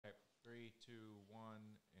3, 2, 1,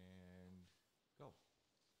 and go.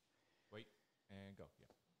 Wait, and go. Yeah.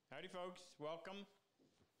 Howdy, folks. Welcome.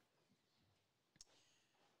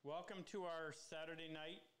 Welcome to our Saturday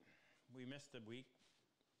night. We missed a week.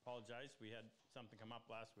 Apologize. We had something come up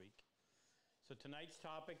last week. So tonight's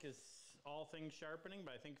topic is all things sharpening,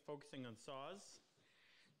 but I think focusing on saws.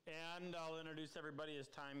 And I'll introduce everybody as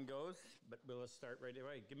time goes, but we'll start right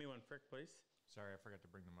away. Give me one frick, please. Sorry, I forgot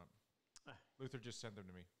to bring them up. Luther just sent them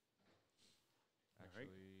to me.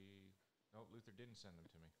 Actually, no, Luther didn't send them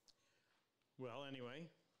to me. Well, anyway,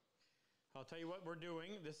 I'll tell you what we're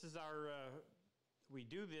doing. This is our, we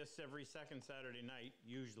do this every second Saturday night,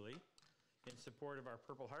 usually, in support of our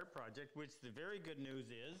Purple Heart Project, which the very good news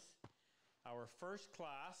is our first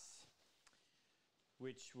class,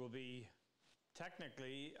 which will be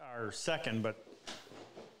technically our second, but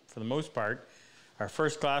for the most part, our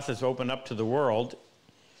first class has opened up to the world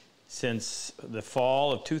since the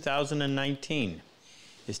fall of 2019.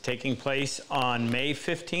 Is taking place on May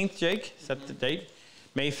 15th, Jake? Is that the date?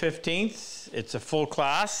 May 15th. It's a full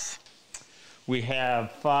class. We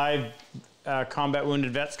have 5 combat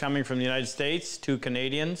wounded vets coming from the United States, 2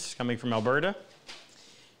 Canadians coming from Alberta,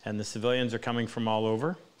 and the civilians are coming from all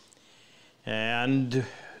over. And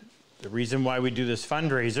the reason why we do this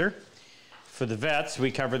fundraiser, for the vets,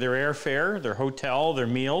 we cover their airfare, their hotel, their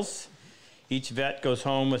meals. Each vet goes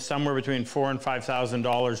home with somewhere between $4,000 and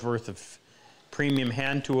 $5,000 worth of premium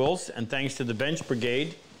hand tools, and thanks to the Bench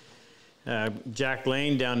Brigade, Jack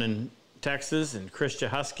Lane down in Texas, and Chris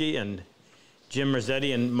Husky, and Jim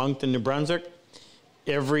Rossetti in Moncton, New Brunswick,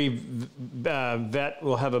 every vet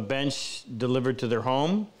will have a bench delivered to their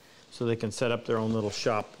home so they can set up their own little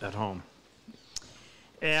shop at home.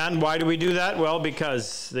 And why do we do that? Well,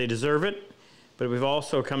 because they deserve it, but we've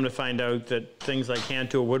also come to find out that things like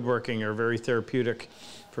hand tool woodworking are very therapeutic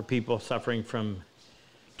for people suffering from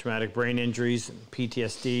traumatic brain injuries and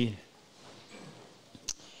PTSD.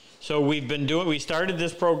 So we started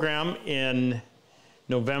this program in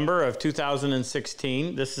November of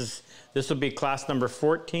 2016. This will be class number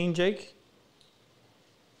 14, Jake?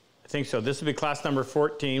 I think so. This will be class number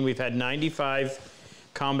 14. We've had 95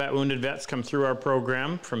 combat wounded vets come through our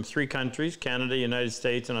program from 3 countries, Canada, United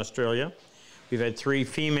States, and Australia. We've had 3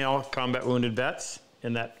 female combat wounded vets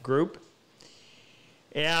in that group.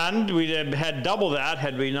 And we'd have had double that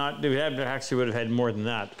had we not, we actually would have had more than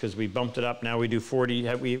that because we bumped it up. Now we do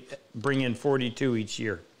 40, we bring in 42 each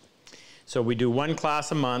year. So we do 1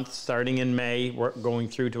 class a month starting in May, going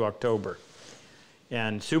through to October.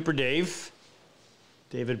 And Super Dave,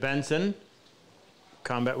 David Benson,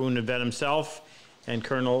 combat wounded vet himself, and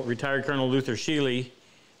retired Colonel Luther Sheely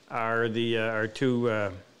are our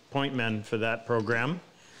 2 point men for that program.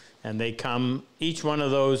 And they come, each one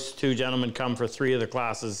of those 2 gentlemen come for 3 of the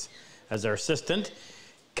classes as our assistant.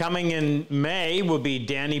 Coming in May will be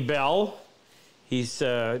Danny Bell.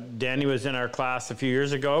 Danny was in our class a few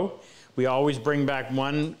years ago. We always bring back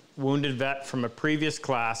 1 wounded vet from a previous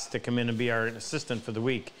class to come in and be our assistant for the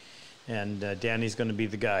week. And Danny's going to be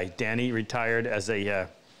the guy. Danny retired as a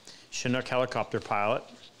Chinook helicopter pilot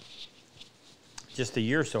just a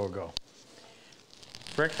year or so ago.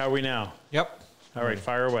 Frick, how are we now? Yep. All right,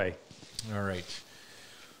 fire away. All right.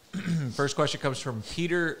 First question comes from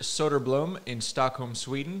Peter Soderblom in Stockholm,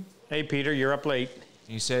 Sweden. Hey, Peter, you're up late.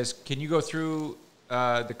 He says, can you go through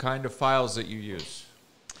the kind of files that you use?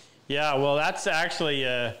 Yeah, well, that's actually,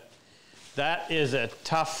 that is a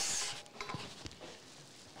tough,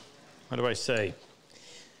 what do I say?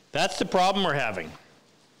 That's the problem we're having,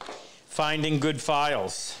 finding good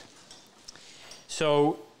files.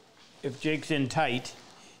 So if Jake's in tight,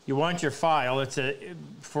 you want your file.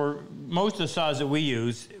 For most of the saws that we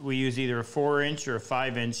use either a 4-inch or a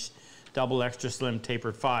 5-inch double extra slim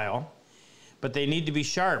tapered file, but they need to be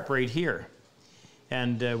sharp right here.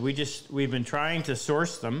 And we've been trying to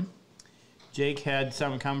source them. Jake had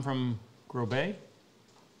some come from Grobet,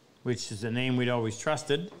 which is a name we'd always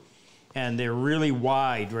trusted, and they're really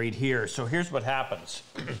wide right here. So here's what happens.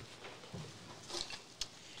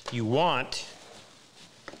 You want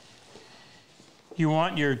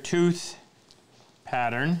your tooth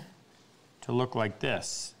pattern to look like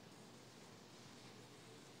this.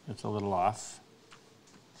 It's a little off.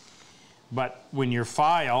 But when your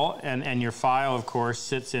file, and your file, of course,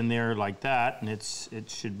 sits in there like that, and it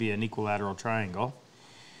should be an equilateral triangle.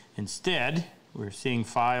 Instead, we're seeing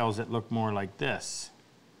files that look more like this.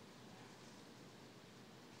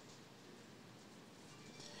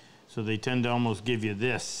 So they tend to almost give you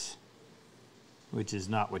this, which is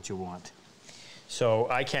not what you want. So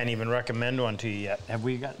I can't even recommend one to you yet. Have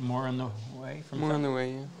we got more on the way? More on the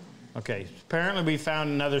way, yeah. Okay. Apparently we found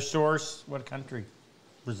another source. What country?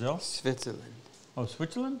 Brazil? Switzerland. Oh,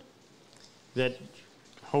 Switzerland? That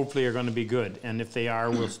hopefully are going to be good. And if they are,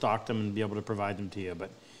 we'll stock them and be able to provide them to you. But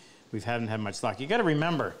we haven't had much luck. You got to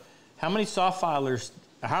remember, how many saw filers,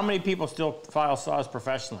 how many people still file saws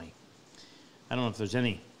professionally? I don't know if there's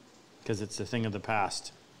any, because it's a thing of the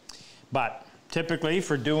past. But typically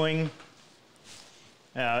for doing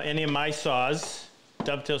any of my saws,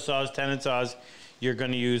 dovetail saws, tenon saws, you're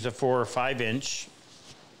going to use a 4 or 5 inch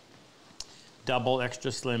double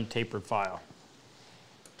extra slim tapered file.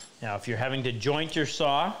 Now, if you're having to joint your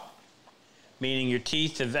saw, meaning your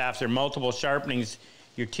teeth have, after multiple sharpenings,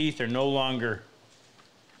 your teeth are no longer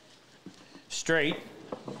straight.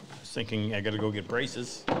 I was thinking I got to go get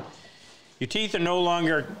braces. Your teeth are no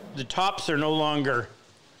longer, the tops are no longer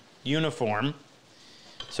uniform.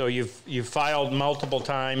 So you've filed multiple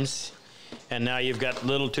times, and now you've got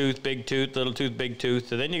little tooth, big tooth, little tooth, big tooth.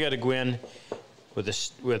 So then you got to go in with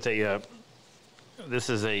a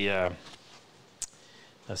this is a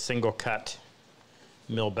single cut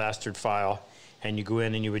mill bastard file, and you go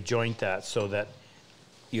in and you would joint that so that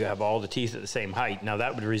you have all the teeth at the same height. Now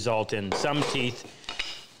that would result in some teeth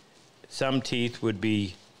would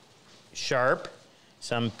be sharp,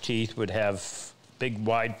 some teeth would have big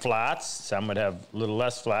wide flats, some would have a little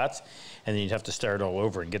less flats, and then you'd have to start all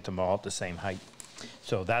over and get them all at the same height.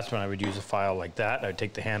 So that's when I would use a file like that. I'd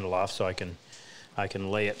take the handle off so I can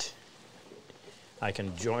lay it. I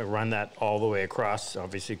can run that all the way across.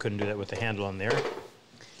 Obviously couldn't do that with the handle on there.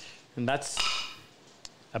 And that's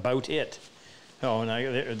about it. Oh, now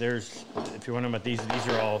there's, if you're wondering about these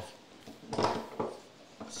are all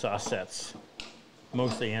saw sets.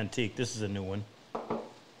 Mostly antique. This is a new one.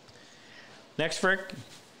 Next, Frick.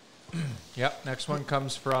 Yep, next one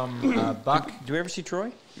comes from Buck. Do we ever see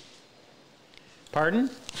Troy?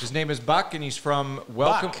 Pardon? His name is Buck, and he's from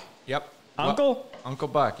Welcome. Buck. Yep. Uncle? Uncle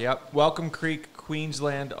Buck, yep. Welcome Creek,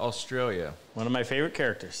 Queensland, Australia. One of my favorite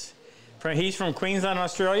characters. He's from Queensland,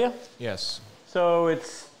 Australia? Yes. So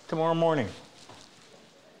it's tomorrow morning.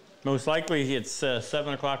 Most likely it's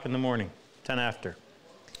 7 o'clock in the morning, 10 after.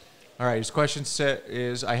 All right, his question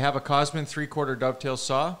is, I have a Cosman 3/4 dovetail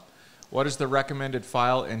saw. What is the recommended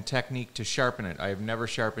file and technique to sharpen it? I have never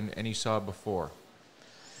sharpened any saw before.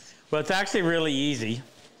 Well, it's actually really easy,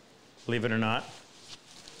 believe it or not.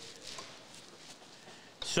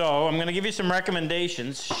 So I'm going to give you some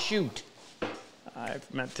recommendations. Shoot. I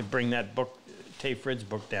meant to bring that book, Tay Frid's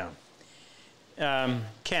book, down.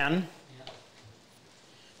 Ken.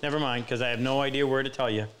 Never mind, because I have no idea where to tell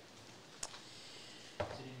you.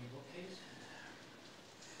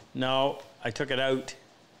 No, I took it out.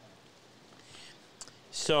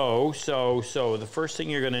 So, the first thing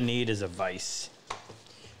you're going to need is a vise.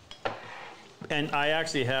 And I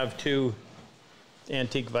actually have 2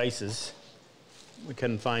 antique vices. We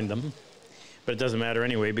couldn't find them, but it doesn't matter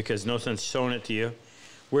anyway because no sense showing it to you.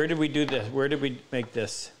 Where did we do this? Where did we make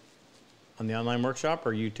this? On the online workshop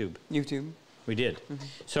or YouTube? YouTube. We did.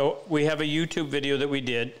 So we have a YouTube video that we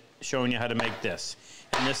did showing you how to make this.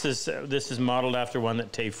 And this is modeled after one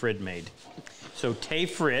that Tay Frid made. So Tay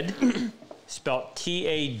Frid, spelled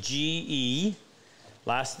T-A-G-E,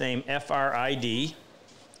 last name F-R-I-D,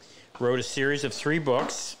 wrote a series of 3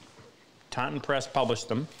 books. Taunton Press published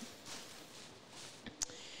them.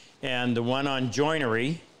 And the one on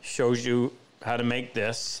joinery shows you how to make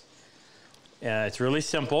this. It's really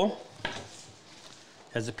simple.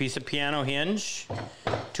 Has a piece of piano hinge,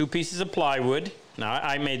 2 pieces of plywood. Now,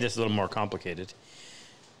 I made this a little more complicated.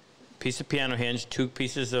 Piece of piano hinge, 2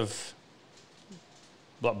 pieces of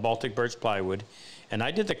Baltic birch plywood. And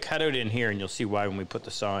I did the cutout in here, and you'll see why when we put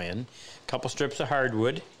the saw in. A couple strips of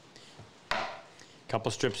hardwood, a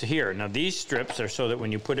couple strips of here. Now, these strips are so that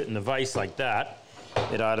when you put it in the vise like that,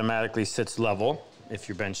 it automatically sits level, if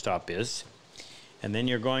your bench top is. And then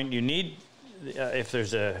you need, if there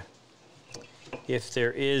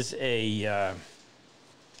is a, I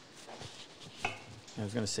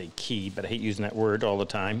was going to say key, but I hate using that word all the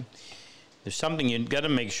time. There's something you've got to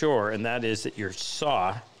make sure, and that is that your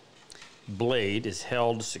saw blade is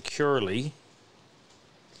held securely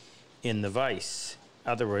in the vise.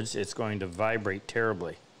 Otherwise, it's going to vibrate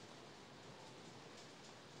terribly.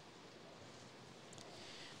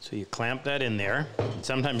 So you clamp that in there.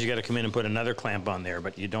 Sometimes you got to come in and put another clamp on there,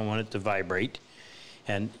 but you don't want it to vibrate.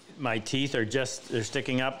 And my teeth are they're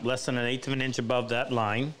sticking up less than 1/8 of an inch above that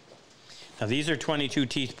line. Now these are 22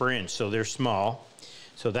 teeth per inch, so they're small.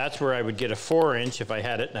 So that's where I would get a 4-inch if I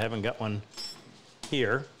had it. I haven't got one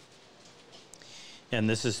here. And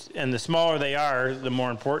the smaller they are, the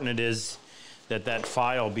more important it is that that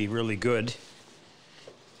file be really good.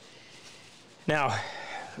 Now,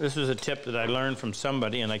 this was a tip that I learned from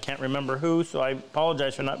somebody, and I can't remember who, so I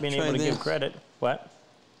apologize for not being able to give credit. What?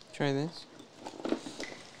 Try this.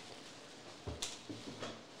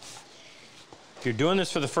 If you're doing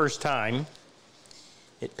this for the first time,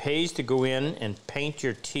 it pays to go in and paint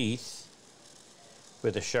your teeth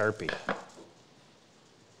with a Sharpie.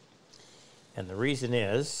 And the reason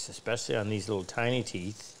is, especially on these little tiny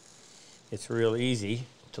teeth, it's real easy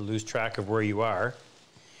to lose track of where you are.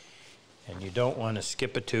 And you don't want to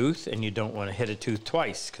skip a tooth, and you don't want to hit a tooth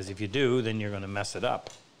twice, because if you do, then you're going to mess it up.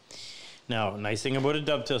 Now, nice thing about a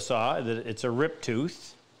dovetail saw is that it's a rip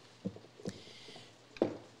tooth.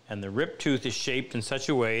 And the rip tooth is shaped in such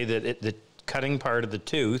a way that the cutting part of the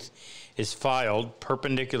tooth is filed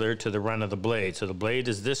perpendicular to the run of the blade. So the blade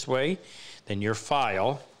is this way, then your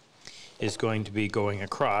file is going to be going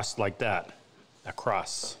across like that,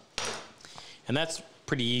 across. And that's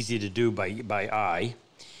pretty easy to do by eye.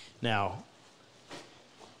 Now,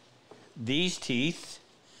 these teeth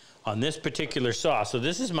on this particular saw, so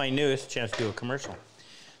this is my newest, chance to do a commercial.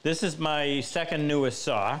 This is my second newest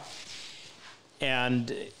saw,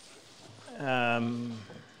 and on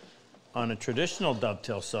a traditional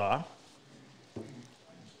dovetail saw,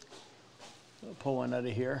 I'll pull one out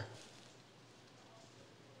of here.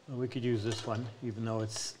 Well, we could use this one, even though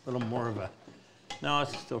it's a little more of a, no,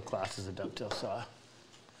 it's still classed as a dovetail saw.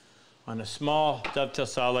 On a small dovetail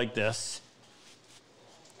saw like this,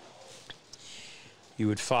 you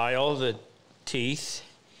would file the teeth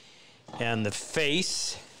and the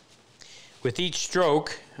face with each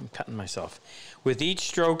stroke. I'm cutting myself. With each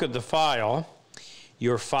stroke of the file,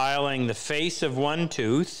 you're filing the face of one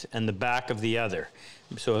tooth and the back of the other.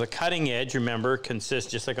 So the cutting edge, remember,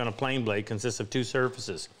 consists, just like on a plane blade, consists of two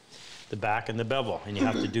surfaces, the back and the bevel, and you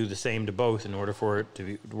have to do the same to both in order for it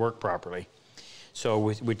to work properly. So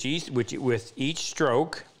with each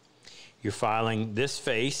stroke, you're filing this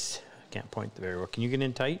face. I can't point very well. Can you get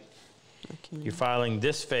in tight? Okay. You're filing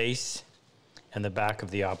this face and the back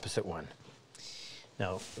of the opposite one.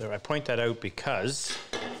 Now, I point that out because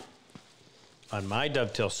on my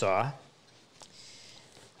dovetail saw,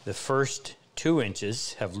 the first 2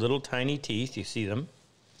 inches have little tiny teeth. You see them.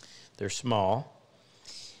 They're small.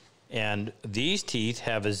 And these teeth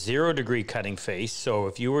have a 0-degree cutting face. So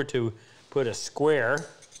if you were to put a square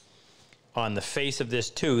on the face of this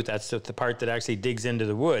tooth, that's the part that actually digs into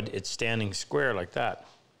the wood, it's standing square like that.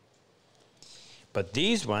 But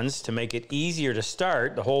these ones, to make it easier to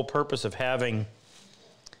start, the whole purpose of having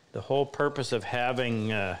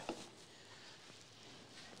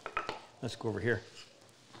let's go over here.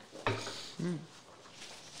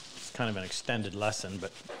 It's kind of an extended lesson,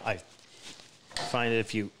 but I find that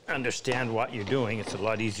if you understand what you're doing, it's a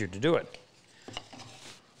lot easier to do it.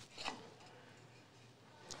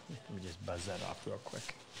 Let me just buzz that off real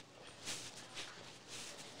quick.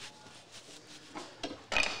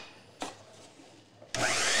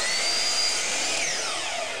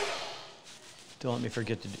 Don't let me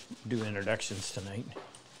forget to do introductions tonight.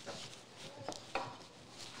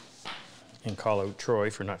 And call out Troy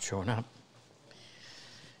for not showing up.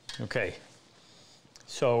 Okay.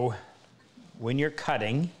 So when you're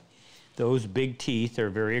cutting, those big teeth are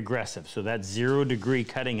very aggressive. So that 0-degree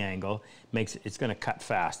cutting angle makes it's going to cut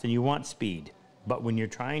fast. And you want speed. But when you're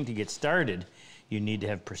trying to get started, you need to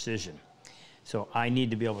have precision. So I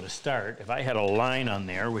need to be able to start. If I had a line on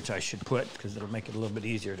there, which I should put, because it'll make it a little bit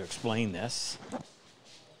easier to explain this.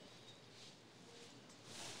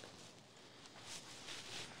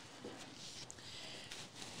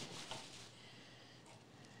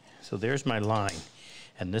 So there's my line,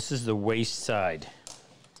 and this is the waist side.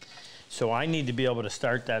 So I need to be able to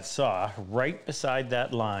start that saw right beside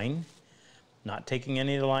that line, not taking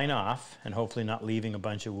any of the line off, and hopefully not leaving a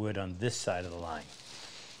bunch of wood on this side of the line.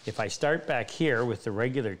 If I start back here with the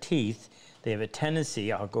regular teeth, they have a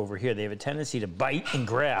tendency, I'll go over here, they have a tendency to bite and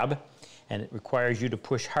grab, and it requires you to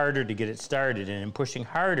push harder to get it started, and in pushing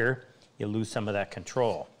harder, you lose some of that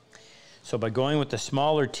control. So by going with the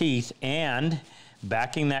smaller teeth and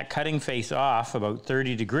backing that cutting face off about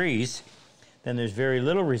 30 degrees, then there's very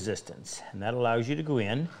little resistance, and that allows you to go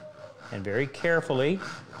in and very carefully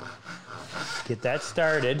get that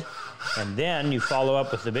started, and then you follow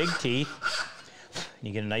up with the big teeth.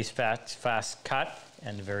 You get a nice fast cut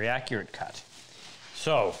and a very accurate cut.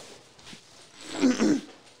 So,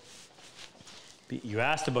 you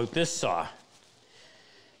asked about this saw.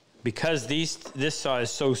 Because this saw is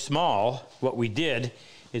so small, what we did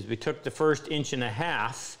is we took the first 1.5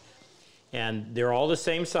 inches, and they're all the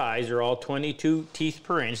same size. They're all 22 teeth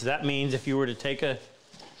per inch. That means if you were to take a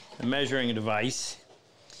measuring device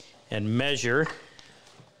and measure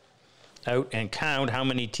out and count how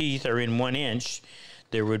many teeth are in 1 inch,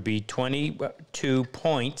 there would be 22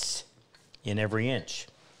 points in every inch.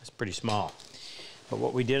 That's pretty small. But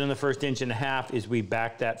what we did on the first 1.5 inches is we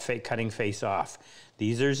backed that cutting face off.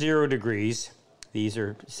 These are 0 degrees. These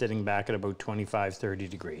are sitting back at about 25, 30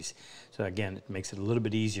 degrees. So again, it makes it a little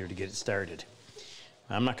bit easier to get it started.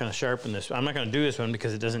 I'm not going to sharpen this. I'm not going to do this one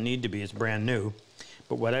because it doesn't need to be. It's brand new.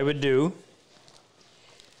 But what I would do,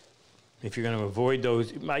 if you're going to avoid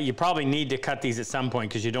those, you probably need to cut these at some point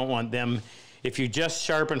because you don't want them. If you just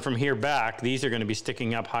sharpen from here back, these are going to be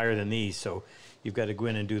sticking up higher than these. So you've got to go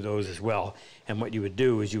in and do those as well. And what you would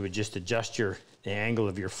do is you would just adjust the angle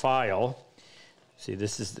of your file. See,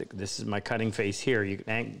 this is my cutting face here. You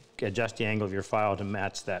can adjust the angle of your file to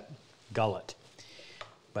match that gullet.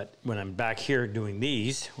 But when I'm back here doing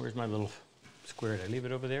these, where's my little square? Did I leave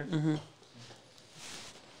it over there? Mm-hmm.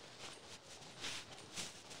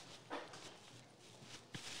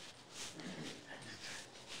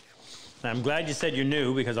 Now, I'm glad you said you're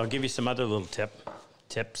new because I'll give you some other little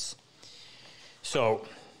tips. So,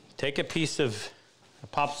 take a piece of a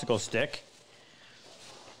popsicle stick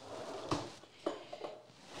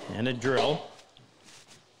and a drill.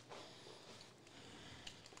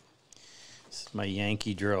 This is my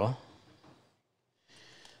Yankee drill.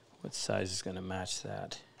 What size is going to match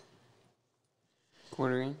that?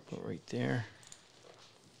 1/4 inch. Put right there.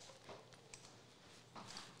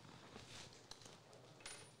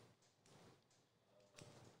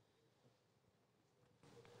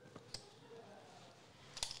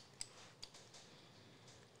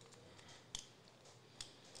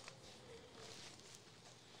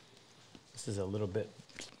 This is a little bit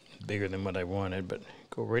bigger than what I wanted, but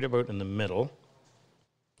go right about in the middle.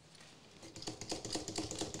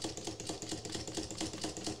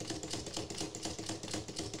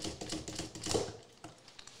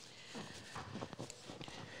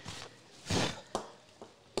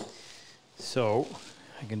 So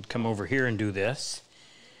I can come over here and do this.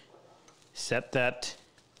 Set that,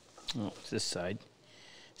 oh, it's this side.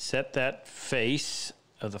 Set that face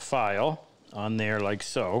of the file on there like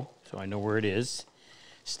so. So I know where it is.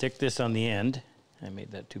 Stick this on the end. I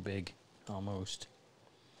made that too big, almost.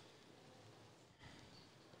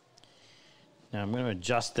 Now I'm going to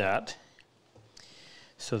adjust that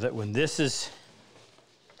so that when this is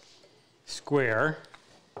square,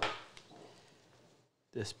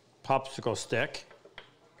 this popsicle stick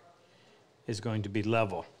is going to be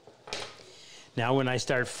level. Now when I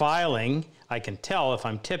start filing, I can tell if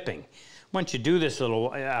I'm tipping. Once you do this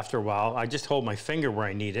after a while, I just hold my finger where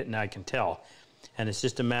I need it and I can tell. And it's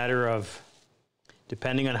just a matter of,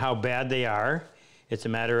 depending on how bad they are, it's a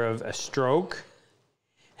matter of a stroke.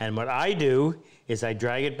 And what I do is I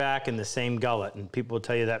drag it back in the same gullet. And people will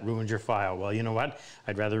tell you that ruins your file. Well, you know what?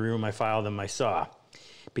 I'd rather ruin my file than my saw.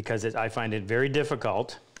 Because I find it very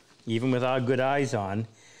difficult, even without good eyes on,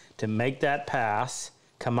 to make that pass,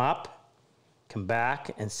 come up, come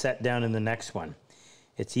back, and set down in the next one.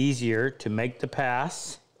 It's easier to make the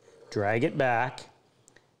pass, drag it back,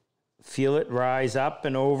 feel it rise up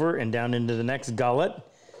and over and down into the next gullet,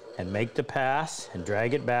 and make the pass and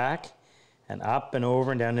drag it back and up and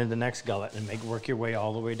over and down into the next gullet and work your way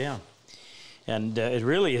all the way down. And it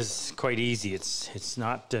really is quite easy. It's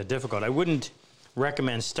not difficult. I wouldn't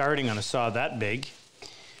recommend starting on a saw that big.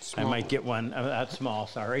 Small. I might get one that small,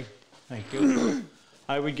 sorry. Thank you.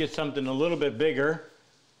 I would get something a little bit bigger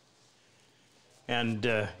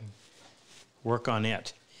and work on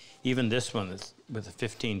it. Even this one is with a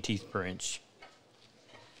 15 teeth per inch.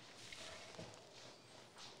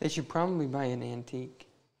 They should probably buy an antique.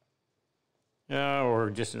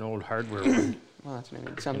 Or just an old hardware one. Well, that's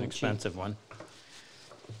maybe something an expensive cheap. one.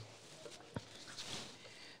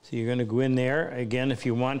 So you're going to go in there. Again, if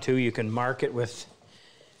you want to, you can mark it with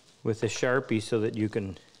a Sharpie so that you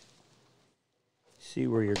can see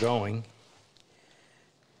where you're going.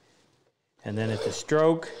 And then it's a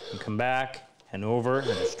stroke, and come back and over, and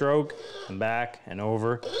a stroke, and back and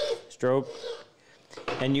over, stroke.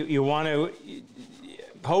 And you want to,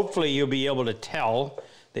 hopefully you'll be able to tell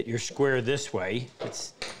that you're square this way.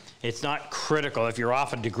 It's not critical. If you're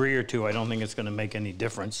off a degree or two, I don't think it's going to make any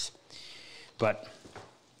difference. But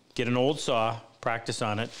get an old saw, practice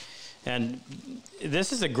on it. And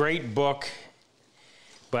this is a great book,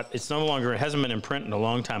 but it's no longer, it hasn't been in print in a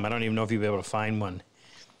long time. I don't even know if you'll be able to find one.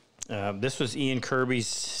 This was Ian Kirby's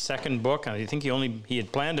second book. I think he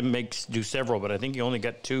had planned to do several, but I think he only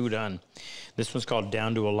got 2 done. This one's called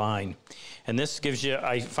Down to a Line. And this gives you,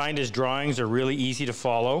 I find his drawings are really easy to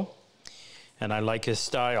follow, and I like his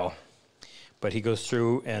style. But he goes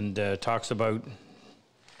through and talks about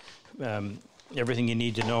everything you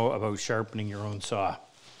need to know about sharpening your own saw.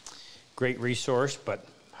 Great resource, but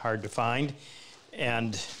hard to find.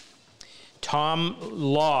 And Tom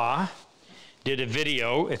Law did a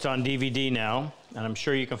video. It's on DVD now, and I'm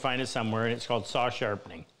sure you can find it somewhere, and it's called Saw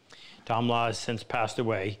Sharpening. Tom Law has since passed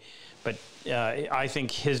away, but I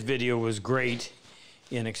think his video was great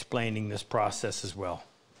in explaining this process as well.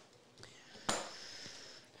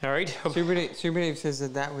 All right. Super Dave says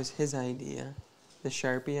that was his idea, the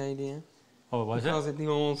Sharpie idea. Oh, was He it? calls it the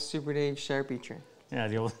old Super Dave Sharpie trick. Yeah,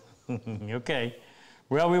 the old. Okay.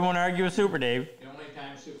 Well, we won't argue with Super Dave. The only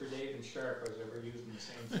time Super Dave and Sharp was ever using the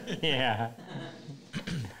same thing. Yeah.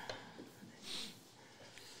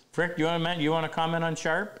 Frick, you want to comment on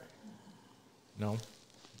Sharp? No.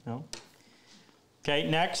 No. Okay,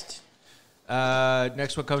 next.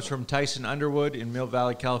 Next one comes from Tyson Underwood in Mill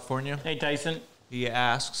Valley, California. Hey, Tyson. He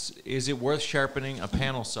asks, is it worth sharpening a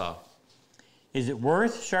panel saw? Is it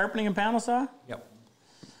worth sharpening a panel saw? Yep.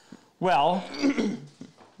 Well,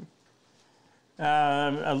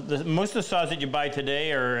 most of the saws that you buy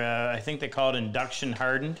today are, I think they call it induction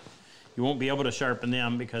hardened. You won't be able to sharpen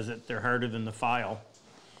them because they're harder than the file.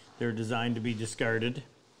 They're designed to be discarded.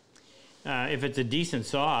 If it's a decent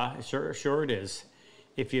saw, sure it is.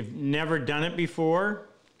 If you've never done it before,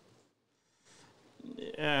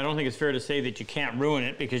 I don't think it's fair to say that you can't ruin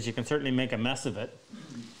it, because you can certainly make a mess of it.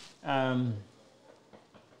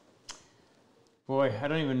 Boy, I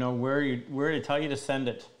don't even know where to tell you to send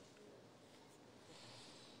it.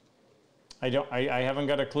 I haven't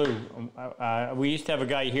got a clue. We used to have a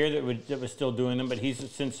guy here that was still doing them, but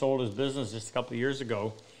he's since sold his business just a couple of years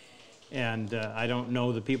ago, and I don't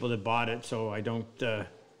know the people that bought it, so I don't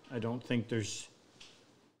think there's.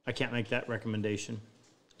 I can't make that recommendation.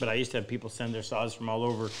 But I used to have people send their saws from all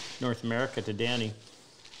over North America to Danny.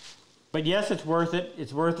 But yes, it's worth it.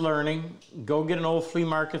 It's worth learning. Go get an old flea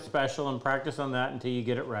market special and practice on that until you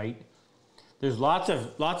get it right. There's lots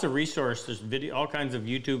of resources, video, all kinds of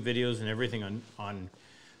YouTube videos and everything on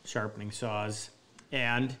sharpening saws.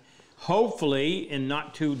 And hopefully, in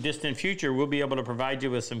not too distant future, we'll be able to provide you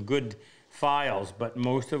with some good files. But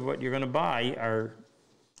most of what you're going to buy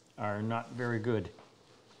are not very good.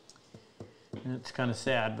 And it's kind of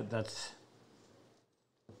sad, but that's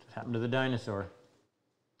what happened to the dinosaur.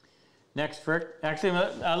 Next, Frick. Actually,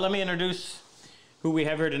 let me introduce who we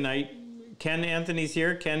have here tonight. Ken Anthony's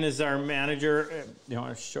here. Ken is our manager. You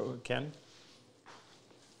want to show Ken?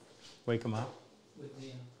 Wake him up.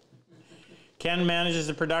 Ken manages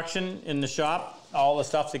the production in the shop, all the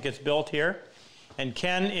stuff that gets built here. And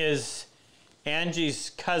Ken is Angie's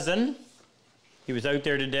cousin. He was out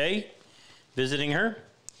there today visiting her.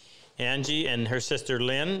 Angie and her sister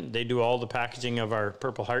Lynn, they do all the packaging of our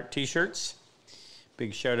Purple Heart t-shirts.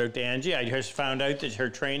 Big shout out to Angie. I just found out that her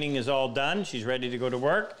training is all done. She's ready to go to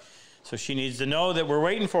work. So she needs to know that we're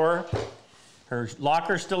waiting for her. Her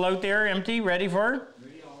locker's still out there, empty, ready for her?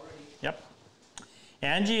 Ready already. Yep.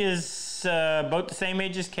 Angie is about the same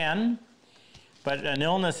age as Ken, but an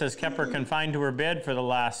illness has kept her confined to her bed for the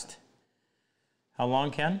last, how long,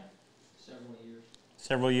 Ken? Several years.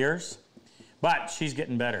 Several years. But she's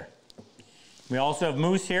getting better. We also have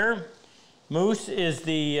Moose here. Moose is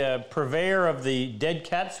the purveyor of the dead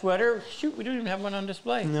cat sweater. Shoot, we don't even have one on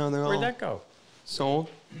display. No, they're Where'd all that go? sold.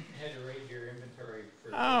 I had to raid your inventory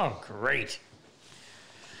for Oh, great.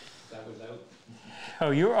 that was out.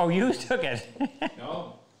 Oh, you took it.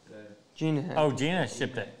 No, Gina had. Oh, Gina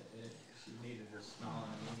shipped it. she needed a small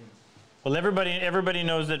and medium. Well, everybody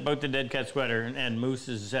knows that about the dead cat sweater, and Moose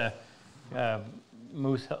is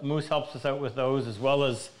Moose helps us out with those, as well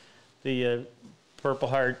as the Purple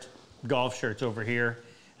Heart golf shirts over here,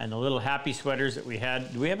 and the little happy sweaters that we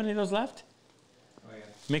had. Do we have any of those left? Oh yeah.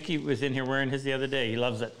 Mickey was in here wearing his the other day. He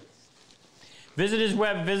loves it. Visit his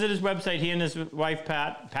website. He and his wife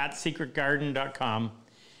Pat, patsecretgarden.com.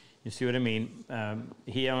 You see what I mean?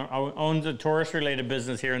 He owns a tourist-related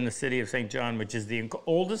business here in the city of St. John, which is the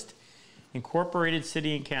oldest incorporated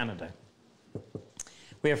city in Canada.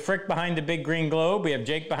 We have Frick behind the big green globe. We have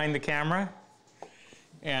Jake behind the camera.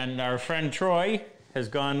 And our friend Troy has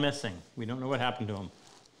gone missing. We don't know what happened to him.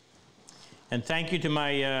 And thank you to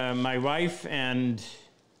my wife and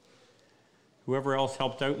whoever else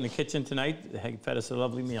helped out in the kitchen tonight. They fed us a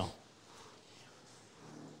lovely meal.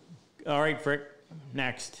 All right, Frick,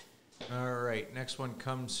 next. All right, next one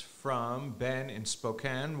comes from Ben in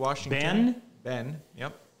Spokane, Washington. Ben? Ben,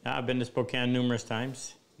 yep. I've been to Spokane numerous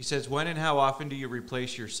times. He says, when and how often do you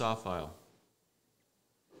replace your saw file?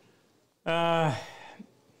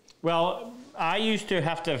 Well, I used to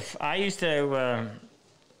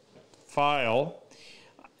file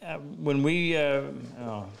when we,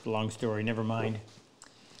 long story, never mind.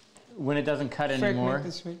 When it doesn't cut Frank, anymore make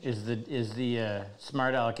the switch. is the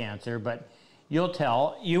smart aleck answer, but you'll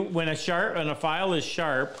tell. When a file is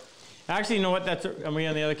sharp, actually, you know what? Are we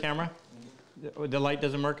on the other camera? The light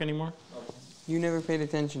doesn't work anymore? You never paid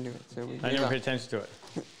attention to it, so we I never paid attention to it.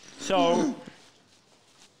 So,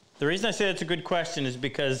 the reason I say it's a good question is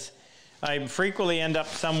because I frequently end up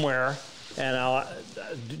somewhere and I'll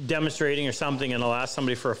demonstrating or something, and I'll ask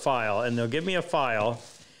somebody for a file, and they'll give me a file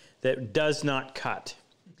that does not cut.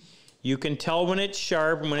 You can tell when it's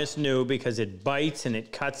sharp and when it's new because it bites and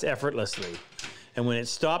it cuts effortlessly. And when it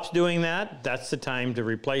stops doing that, that's the time to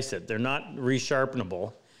replace it. They're not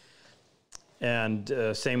resharpenable. And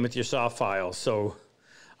same with your saw files. So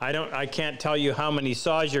I can't tell you how many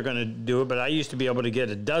saws you're going to do it, but I used to be able to get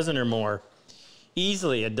a dozen or more,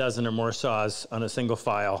 easily a dozen or more saws on a single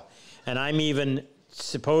file. And I'm even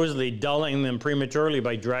supposedly dulling them prematurely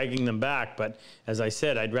by dragging them back. But as I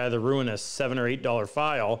said, I'd rather ruin a $7 or $8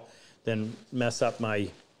 file than mess up my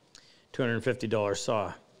 $250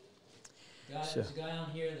 saw. There's a guy on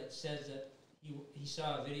here that says that he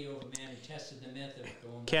saw a video of a man who tested the myth of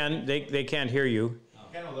going. Ken, they can't hear you.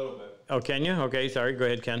 Ken, a little bit. Oh, can you? Okay, sorry. Go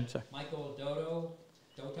ahead, Ken. Sorry. Michael Doto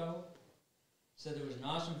said there was an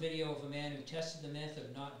awesome video of a man who tested the myth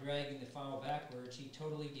of not dragging the file backwards. He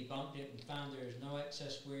totally debunked it and found there is no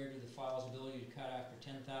excess wear to the file's ability to cut after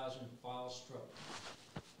 10,000 file strokes.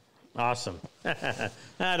 Awesome. I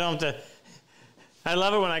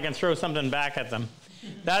love it when I can throw something back at them.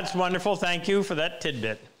 That's wonderful. Thank you for that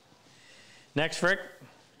tidbit. Next, Frick.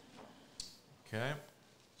 Okay.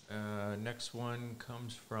 Next one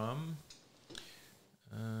comes from...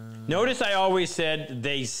 Notice I always said,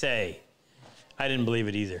 they say. I didn't believe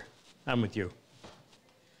it either. I'm with you.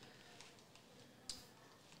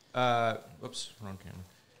 Whoops, wrong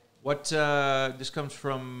camera. This comes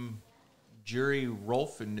from Jury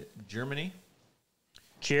Rolf in Germany.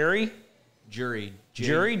 Jury? Jury.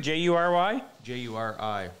 Jury, J-U-R-Y?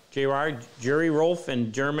 J-U-R-I. J-U-R, Jury Rolf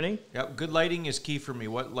in Germany. Yep, good lighting is key for me.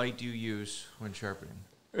 What light do you use when sharpening?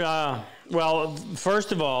 Well,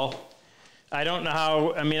 first of all, I don't know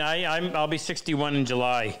how, I mean, I'll be 61 in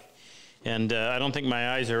July, and I don't think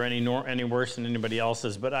my eyes are any worse than anybody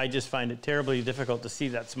else's, but I just find it terribly difficult to see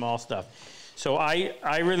that small stuff. So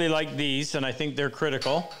I really like these, and I think they're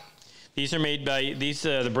critical. These are made by,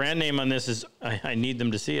 the brand name on this is, I need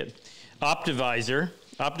them to see it, Optivisor.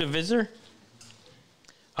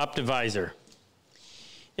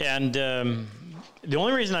 And the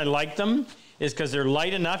only reason I like them is because they're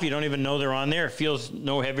light enough, you don't even know they're on there. It feels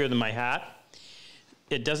no heavier than my hat.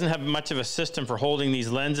 It doesn't have much of a system for holding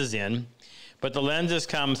these lenses in, but the lenses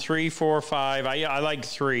come 3, 4, 5. I like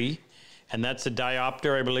 3, and that's a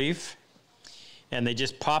diopter, I believe. And they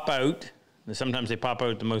just pop out. And sometimes they pop out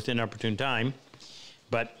at the most inopportune time,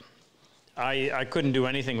 but I couldn't do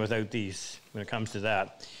anything without these when it comes to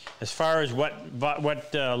that. As far as what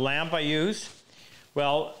lamp I use,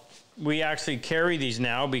 well, we actually carry these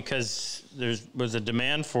now because there was a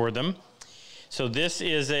demand for them. So this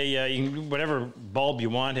is you can do whatever bulb you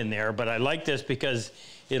want in there, but I like this because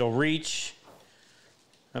it'll reach,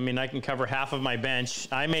 I mean, I can cover half of my bench.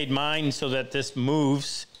 I made mine so that this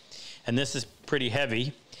moves, and this is pretty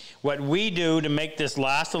heavy. What we do to make this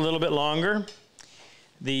last a little bit longer,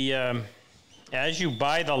 as you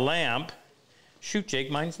buy the lamp, shoot, Jake,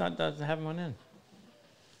 mine's doesn't have one in.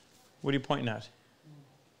 What are you pointing at?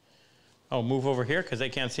 Oh, move over here because they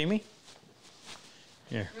can't see me?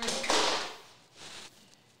 Here.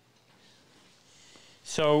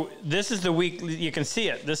 So this is the weak, you can see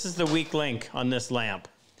it. This is the weak link on this lamp.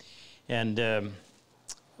 And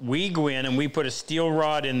we go in and we put a steel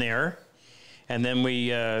rod in there, and then we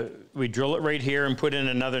drill it right here and put in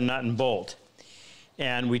another nut and bolt.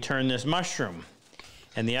 And we turn this mushroom.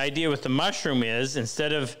 And the idea with the mushroom is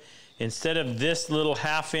instead of this little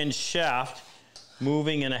half-inch shaft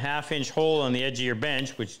moving in a half-inch hole on the edge of your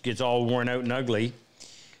bench, which gets all worn out and ugly,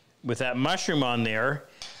 with that mushroom on there,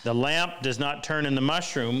 the lamp does not turn in the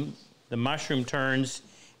mushroom turns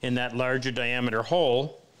in that larger diameter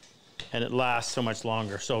hole, and it lasts so much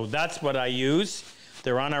longer. So that's what I use.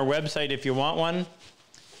 They're on our website if you want one.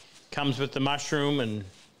 Comes with the mushroom and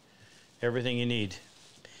everything you need.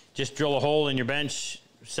 Just drill a hole in your bench,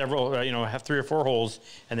 several, have 3 or 4 holes,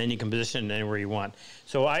 and then you can position it anywhere you want.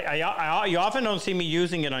 So you often don't see me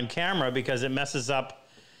using it on camera because it messes up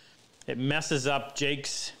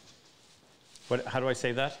Jake's, how do I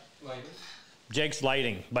say that? Lighting. Jake's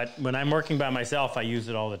lighting. But when I'm working by myself, I use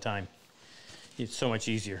it all the time. It's so much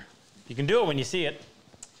easier. You can do it when you see it.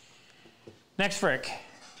 Next, Frick.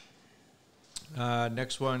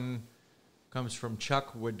 Next one comes from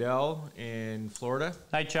Chuck Waddell in Florida.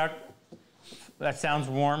 Hi, Chuck. That sounds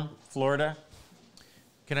warm. Florida.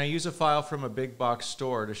 Can I use a file from a big box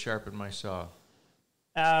store to sharpen my saw?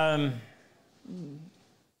 Don't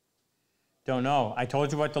know. I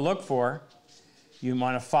told you what to look for. You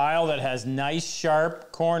want a file that has nice,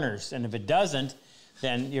 sharp corners, and if it doesn't,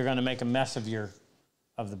 then you're going to make a mess of the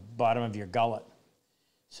bottom of your gullet.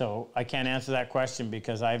 So I can't answer that question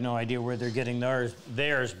because I have no idea where they're getting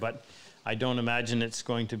theirs, but I don't imagine it's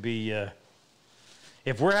going to be...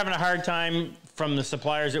 if we're having a hard time from the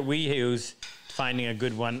suppliers that we use finding a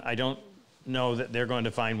good one, I don't know that they're going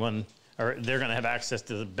to find one, or they're going to have access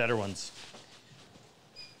to the better ones.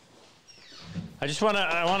 I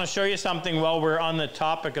want to show you something while we're on the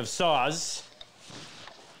topic of saws.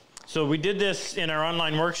 So we did this in our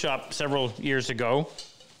online workshop several years ago.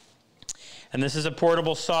 And this is a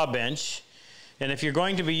portable saw bench. And if you're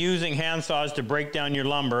going to be using hand saws to break down your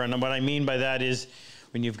lumber, and what I mean by that is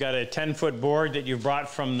when you've got a 10-foot board that you've brought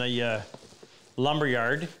from the lumber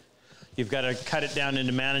yard, you've got to cut it down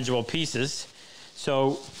into manageable pieces.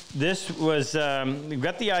 So this was, we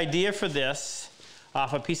got the idea for this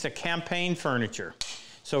off a piece of campaign furniture.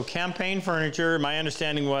 So campaign furniture, my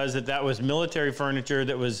understanding was that that was military furniture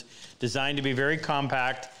that was designed to be very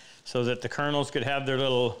compact so that the colonels could have their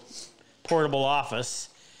little portable office.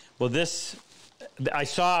 Well, this, I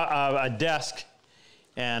saw a desk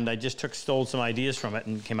and I just stole some ideas from it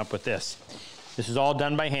and came up with this. This is all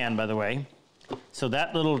done by hand, by the way. So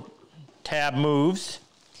that little tab moves,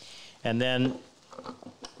 and then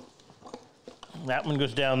that one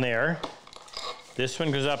goes down there. This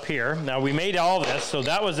one goes up here. Now we made all this, so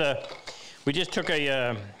that was we just took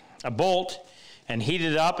a bolt and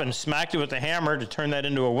heated it up and smacked it with a hammer to turn that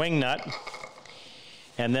into a wing nut.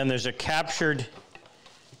 And then there's a captured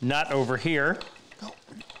nut over here.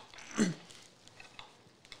 So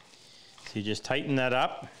you just tighten that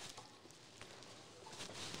up.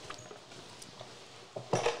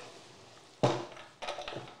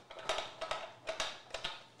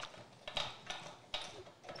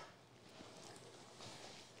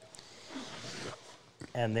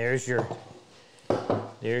 And there's your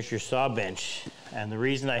saw bench. And the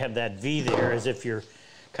reason I have that V there is if you're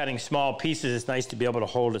cutting small pieces, it's nice to be able to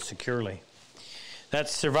hold it securely.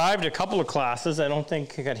 That's survived a couple of classes. I don't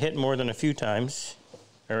think it got hit more than a few times,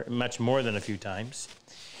 or much more than a few times.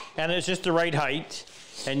 And it's just the right height,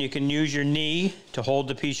 and you can use your knee to hold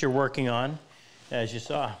the piece you're working on, as you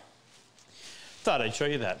saw. Thought I'd show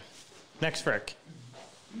you that. Next, Frick.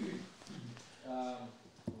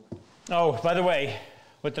 Oh, by the way,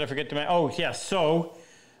 what did I forget to mention? Oh, yes, so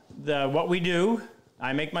what we do,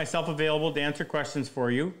 I make myself available to answer questions for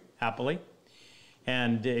you, happily.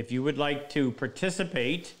 And if you would like to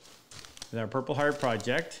participate with our Purple Heart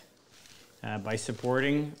Project by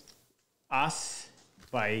supporting us,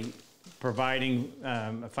 by providing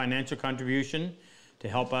a financial contribution to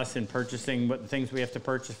help us in purchasing what things we have to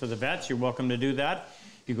purchase for the vets, you're welcome to do that.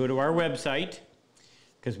 You go to our website,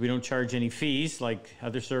 because we don't charge any fees like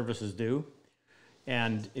other services do.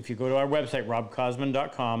 And if you go to our website,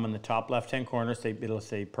 RobCosman.com, in the top left-hand corner, it'll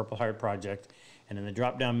say Purple Heart Project. And in the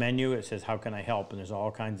drop-down menu, it says, how can I help? And there's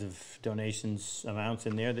all kinds of donations amounts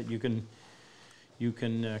in there that you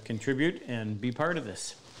can contribute and be part of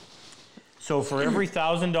this. So for every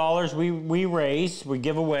 $1,000 we raise, we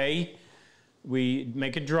give away, we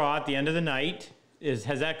make a draw at the end of the night. Has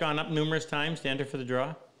that gone up numerous times to enter for the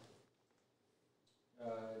draw?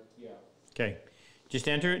 Yeah. Okay. Just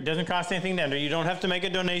enter. It doesn't cost anything to enter. You don't have to make a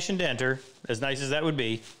donation to enter, as nice as that would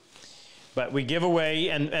be. But we give away,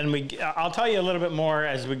 and I'll tell you a little bit more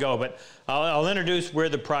as we go, but I'll introduce where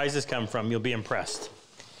the prizes come from. You'll be impressed.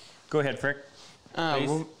 Go ahead, Frick.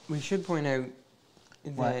 Well, we should point out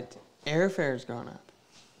that airfare's gone up.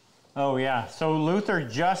 Oh, yeah. So Luther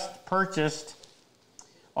just purchased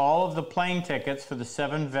all of the plane tickets for the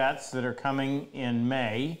 7 vets that are coming in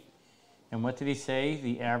May. And what did he say?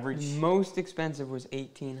 The average? Most expensive was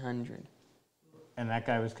 $1,800. And that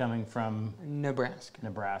guy was coming from? Nebraska.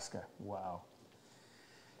 Nebraska. Wow.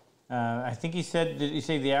 I think he said, did he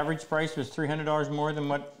say the average price was $300 more than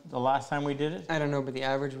what the last time we did it? I don't know, but the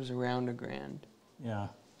average was around $1,000. Yeah.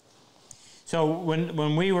 So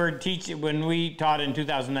when we were when we taught in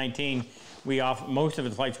 2019, most of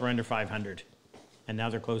the flights were under 500, and now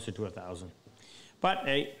they're closer to 1,000. But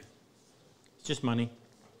hey, it's just money.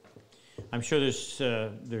 I'm sure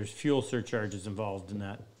there's fuel surcharges involved in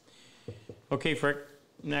that. Okay, Frick,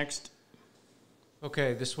 next.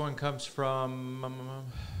 Okay, this one comes from,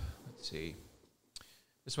 let's see.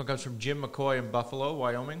 This one comes from Jim McCoy in Buffalo,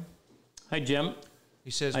 Wyoming. Hi, Jim.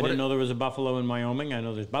 He says, I didn't know there was a buffalo in Wyoming. I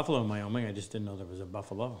know there's buffalo in Wyoming. I just didn't know there was a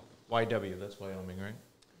buffalo. YW, that's Wyoming, right?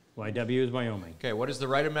 YW is Wyoming. Okay, what is the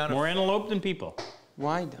right amount of... More antelope than people.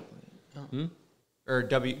 YW. Oh. Or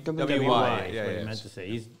WY. WY is Yeah, what yeah, he meant to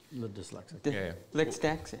say. dyslexic. Yeah.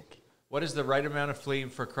 Dyslexic. What is the right amount of fleam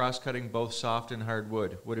for cross-cutting both soft and hard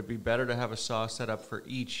wood? Would it be better to have a saw set up for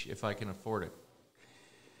each if I can afford it?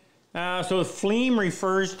 So the fleam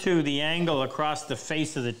refers to the angle across the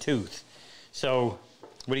face of the tooth. So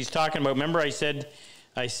what he's talking about, remember I said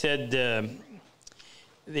a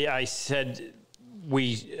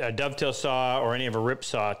dovetail saw or any of a rip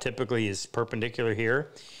saw typically is perpendicular here.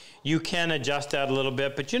 You can adjust that a little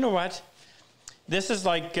bit, but you know what? This is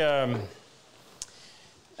like, there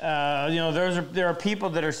are people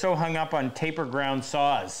that are so hung up on taper ground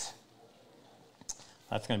saws.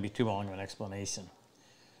 That's going to be too long of an explanation.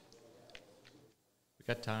 We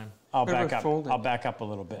got time. I'll back up a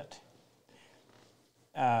little bit.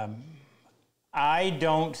 I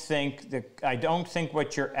don't think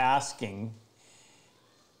what you're asking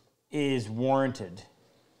is warranted.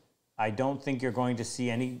 I don't think you're going to see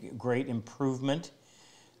any great improvement.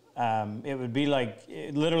 It would be like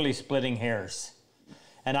literally splitting hairs.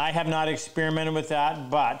 And I have not experimented with that,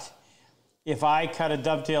 but if I cut a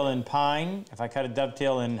dovetail in pine, if I cut a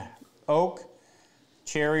dovetail in oak,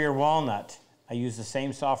 cherry, or walnut, I use the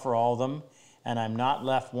same saw for all of them, and I'm not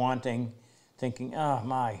left thinking, oh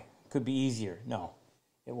my, could be easier. No,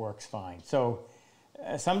 it works fine. So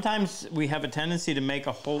sometimes we have a tendency to make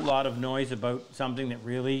a whole lot of noise about something that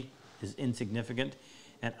really is insignificant,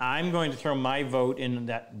 and I'm going to throw my vote in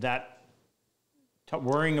that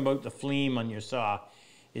worrying about the fleam on your saw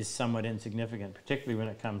is somewhat insignificant, particularly when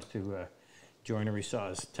it comes to joinery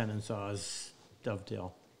saws, tenon saws,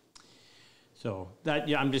 dovetail. So that,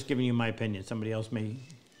 yeah, I'm just giving you my opinion. Somebody else may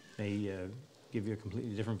give you a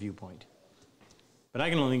completely different viewpoint. But I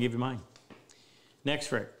can only give you mine. Next,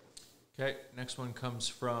 Rick. Okay, next one comes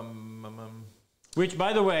from... which,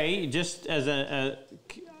 by the way, just as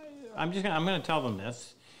I'm going to tell them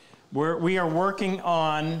this. We are working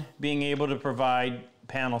on being able to provide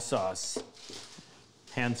panel saws,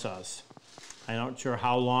 hand saws. I'm not sure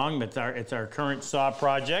how long, but it's our current saw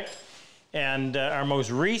project. And our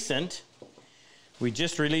most recent, we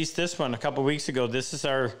just released this one a couple weeks ago. This is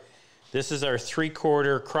our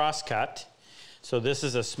 3/4 crosscut. So this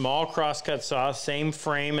is a small crosscut saw, same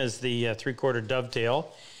frame as the 3/4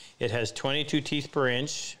 dovetail. It has 22 teeth per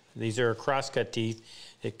inch. These are crosscut teeth.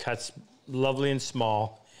 It cuts lovely and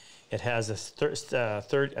small. It has a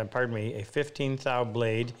 15 thou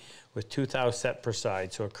blade with 2 thou set per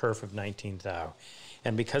side, so a kerf of 19 thou.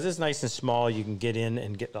 And because it's nice and small, you can get in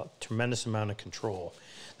and get a tremendous amount of control.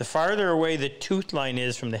 The farther away the tooth line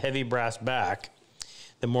is from the heavy brass back,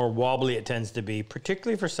 the more wobbly it tends to be,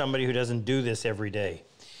 particularly for somebody who doesn't do this every day.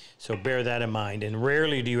 So bear that in mind. And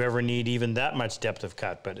rarely do you ever need even that much depth of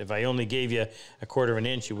cut. But if I only gave you 1/4 of an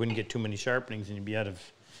inch, you wouldn't get too many sharpenings and you'd be out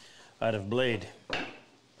of blade.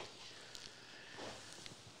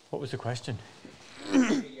 What was the question?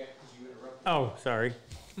 Oh, sorry.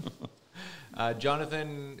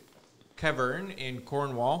 Jonathan Kevern in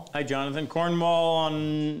Cornwall. Hi, Jonathan. Cornwall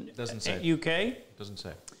on Doesn't say. UK? Doesn't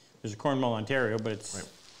say. There's a Cornwall, Ontario, but it's... Right.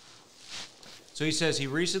 So he says he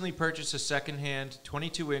recently purchased a second-hand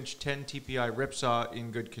 22-inch 10 TPI rip saw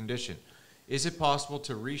in good condition. Is it possible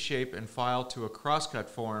to reshape and file to a crosscut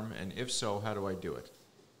form, and if so, how do I do it?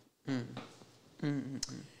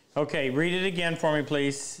 Okay, read it again for me,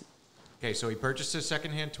 please. Okay, so he purchased a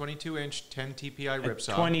second-hand 22-inch 10 TPI rip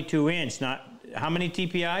saw. 22-inch, not... How many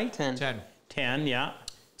TPI? 10. 10. 10, yeah.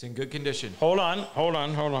 It's in good condition. Hold on.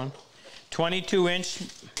 22-inch...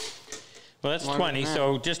 Well, that's 20,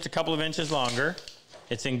 so just a couple of inches longer.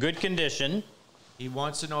 It's in good condition. He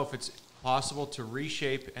wants to know if it's possible to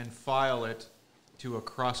reshape and file it to a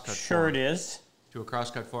crosscut form. Sure it is. To a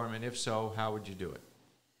crosscut form, and if so, how would you do it?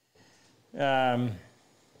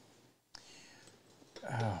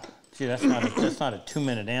 Gee, that's not a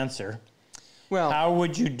 2-minute answer. Well, How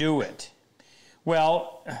would you do it?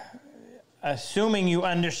 Well, assuming you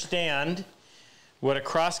understand what a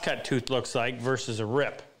crosscut tooth looks like versus a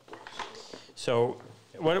rip. So,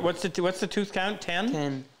 what's the tooth count? 10?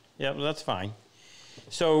 10. Yeah, well, that's fine.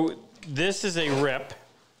 So this is a rip,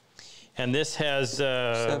 and this has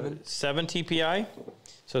 7 TPI,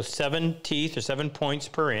 so 7 teeth or 7 points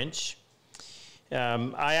per inch.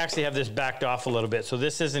 I actually have this backed off a little bit, so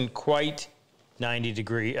this isn't quite 0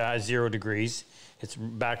 degrees. It's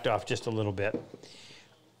backed off just a little bit.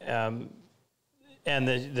 And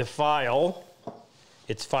the file,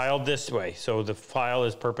 it's filed this way, so the file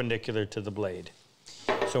is perpendicular to the blade.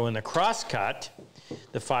 So in the crosscut,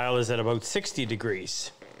 the file is at about 60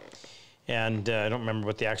 degrees. And I don't remember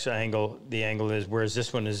what the actual angle is, whereas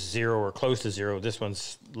this one is 0 or close to 0. This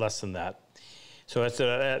one's less than that. So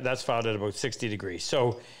that's filed at about 60 degrees.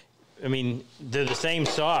 So, I mean, they're the same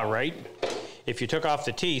saw, right? if you took off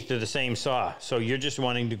the teeth, they're the same saw. So you're just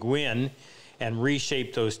wanting to go in and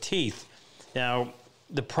reshape those teeth. Now,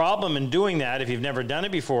 the problem in doing that, if you've never done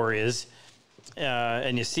it before, is,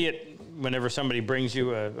 and you see it whenever somebody brings you,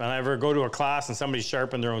 whenever I go to a class and somebody's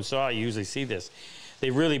sharpened their own saw, you usually see this. They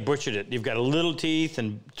really butchered it. You've got a little teeth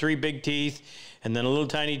and 3 big teeth, and then a little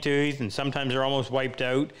tiny tooth, and sometimes they're almost wiped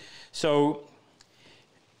out. So,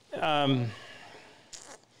 I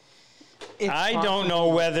don't know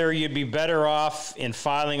whether you'd be better off in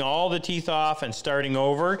filing all the teeth off and starting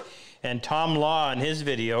over. And Tom Law in his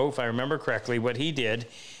video, if I remember correctly, what he did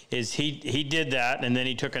is he did that, and then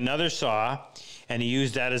he took another saw and he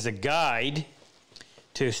used that as a guide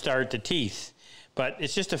to start the teeth. But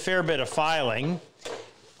it's just a fair bit of filing.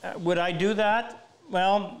 Would I do that?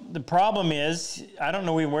 Well, the problem is, I don't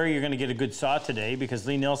know where you're going to get a good saw today because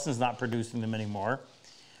Lee Nilsson's not producing them anymore,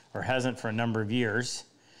 or hasn't for a number of years.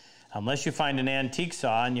 Unless you find an antique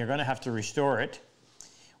saw, and you're going to have to restore it.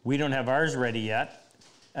 We don't have ours ready yet.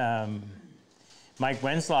 Mike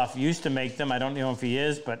Wensloff used to make them. I don't know if he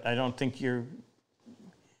is, but I don't think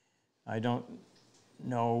I don't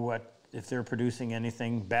know if they're producing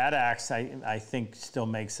anything. Bad Axe, I think, still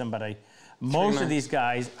makes them, but most of these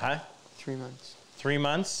guys, 3 months. 3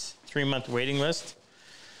 months, 3-month waiting list,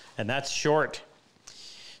 and that's short.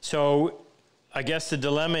 So I guess the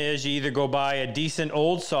dilemma is you either go buy a decent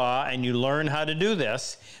old saw and you learn how to do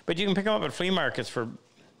this, but you can pick them up at flea markets for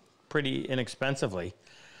pretty inexpensively.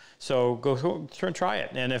 So go try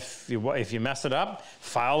it, and if you mess it up,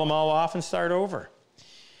 file them all off and start over.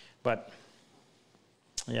 But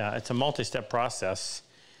yeah, it's a multi-step process.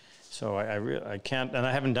 So I can't, and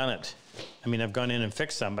I haven't done it. I mean, I've gone in and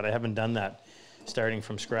fixed some, but I haven't done that starting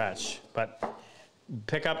from scratch. But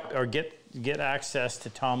pick up or get access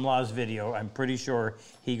to Tom Law's video. I'm pretty sure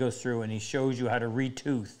he goes through and he shows you how to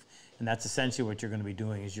retooth, and that's essentially what you're going to be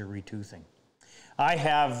doing is you're retoothing. I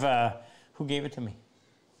have, who gave it to me?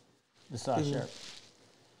 The saw sharp.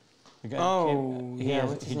 The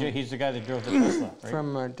guy, he's the guy that drove the Tesla, right?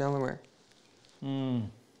 From Delaware.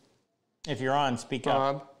 If you're on, speak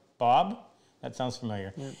up. Bob? That sounds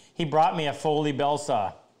familiar. Yep. He brought me a Foley bell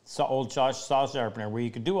saw, old saw sharpener, where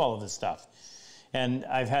you could do all of this stuff. And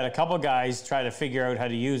I've had a couple guys try to figure out how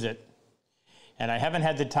to use it. And I haven't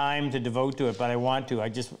had the time to devote to it, but I want to. I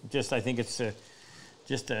think it's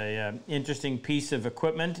just a interesting piece of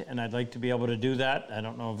equipment, and I'd like to be able to do that. I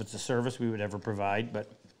don't know if it's a service we would ever provide,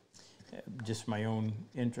 but just my own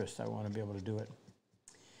interest, I want to be able to do it.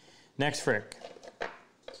 Next, Frick. Okay,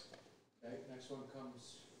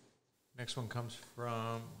 next one comes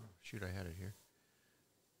from, shoot, I had it here.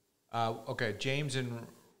 Okay, James in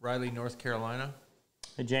Riley, North Carolina.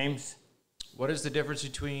 Hey, James. What is the difference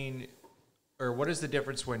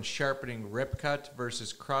when sharpening rip cut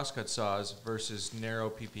versus crosscut saws versus narrow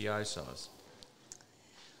PPI saws?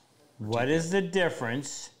 What is the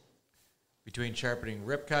difference between sharpening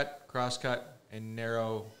rip cut, crosscut, and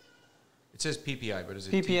narrow? It says PPI, but is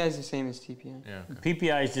it PPI is the same as TPI. Yeah. Okay.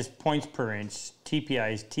 PPI is just points per inch.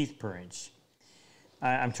 TPI is teeth per inch.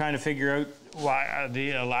 I'm trying to figure out why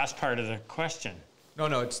the last part of the question.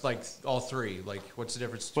 No, it's like all three. Like, what's the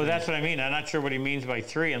difference? Well, that's what I mean. I'm not sure what he means by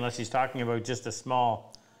 3 unless he's talking about just a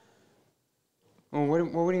small. Well,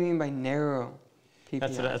 what do you mean by narrow PPI?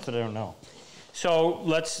 That's what I don't know. So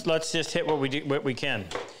let's just hit what we can.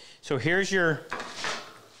 So here's your.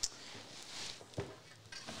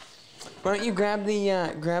 Why don't you grab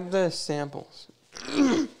the samples?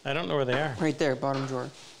 I don't know where they are. Right there, bottom drawer.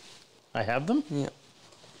 I have them? Yeah.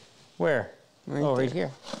 Where? Right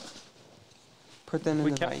here. Put them in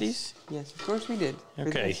we the kept vise. These? Yes, of course we did.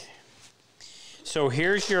 Okay. So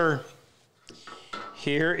here is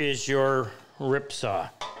your rip saw.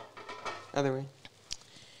 Other way.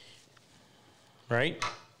 Right?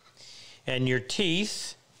 And your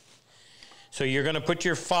teeth. So you're going to put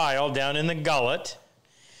your file down in the gullet,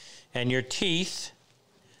 and your teeth,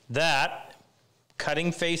 that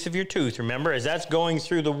cutting face of your tooth, remember, as that's going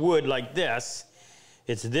through the wood like this,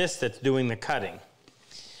 it's this that's doing the cutting.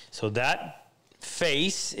 So that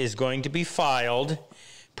face is going to be filed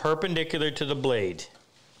perpendicular to the blade.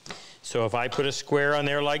 So if I put a square on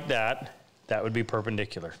there like that, that would be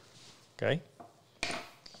perpendicular. Okay?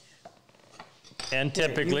 And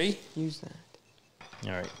typically... Use that.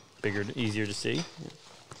 All right. Bigger, easier to see. Yeah.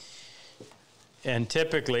 And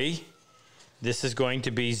typically, this is going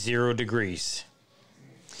to be 0 degrees.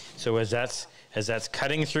 So as that's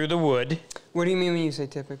cutting through the wood... What do you mean when you say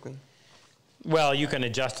typically? Well, you can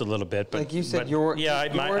adjust a little bit, but like you said,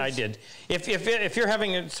 I did. If you're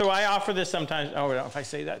having so I offer this sometimes. Oh, if I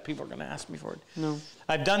say that, people are going to ask me for it. No,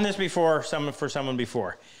 I've done this before. For someone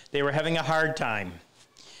before, they were having a hard time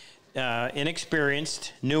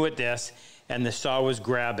inexperienced, new at this, and the saw was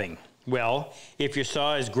grabbing. Well, if your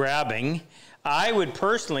saw is grabbing, I would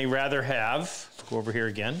personally rather have, let's go over here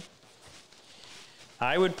again.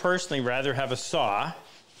 I would personally rather have a saw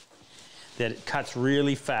that it cuts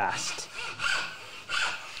really fast.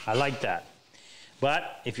 I like that.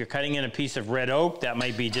 But if you're cutting in a piece of red oak, that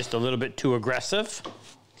might be just a little bit too aggressive.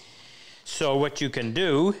 So what you can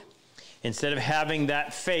do, instead of having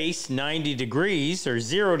that face 90 degrees or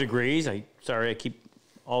 0 degrees, sorry, I keep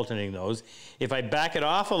alternating those. If I back it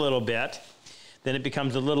off a little bit, then it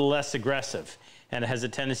becomes a little less aggressive, and it has a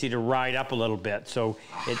tendency to ride up a little bit. So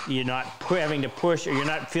you're not having to push, or you're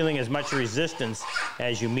not feeling as much resistance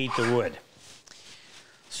as you meet the wood.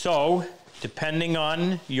 So, depending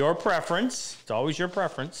on your preference, it's always your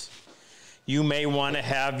preference, you may want to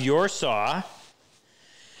have your saw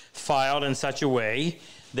filed in such a way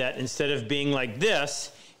that instead of being like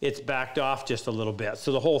this, it's backed off just a little bit.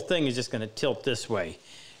 So the whole thing is just going to tilt this way.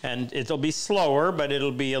 And it'll be slower, but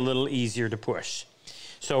it'll be a little easier to push.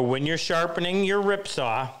 So when you're sharpening your rip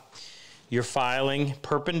saw, you're filing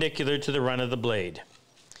perpendicular to the run of the blade.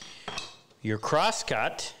 Your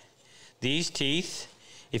crosscut, these teeth,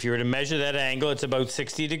 if you were to measure that angle, it's about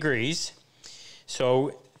 60 degrees.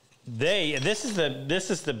 So this is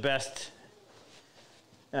the best,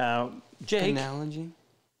 Jake. Analogy.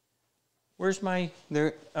 Where's my?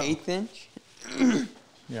 They're 1/8 inch.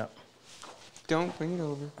 Yeah. Don't bring it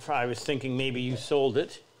over. I was thinking maybe you sold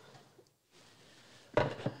it,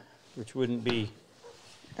 which wouldn't be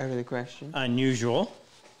Out of the question. unusual.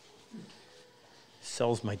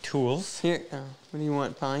 Sells my tools. Here, what do you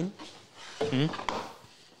want, pine?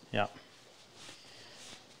 Yeah.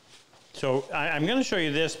 So I'm going to show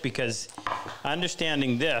you this because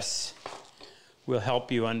understanding this will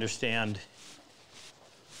help you understand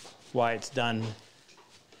why it's done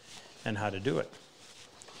and how to do it.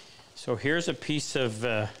 So here's a piece of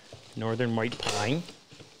northern white pine.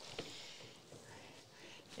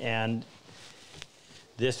 And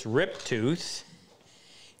this rip tooth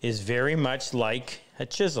is very much like a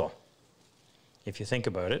chisel, if you think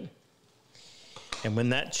about it. And when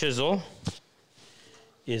that chisel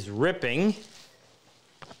is ripping,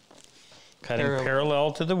 cutting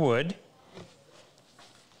parallel to the wood,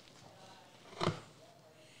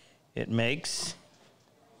 it makes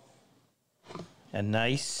a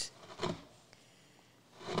nice,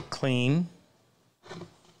 clean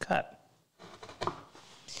cut.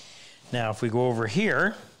 Now, if we go over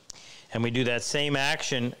here and we do that same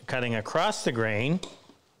action cutting across the grain,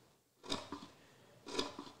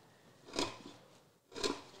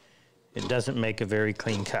 it doesn't make a very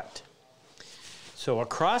clean cut. So a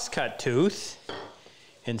cross-cut tooth,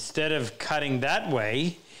 instead of cutting that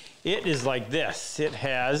way, it is like this. It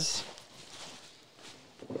has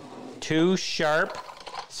two sharp,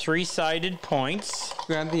 three-sided points.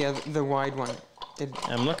 Grab the wide one.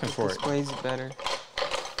 I'm looking for it. Displays it better.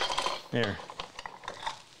 There.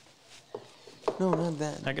 No, not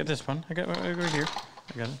that. I got this one. I got it right here.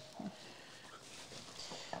 I got it.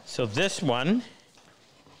 So this one,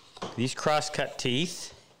 these cross-cut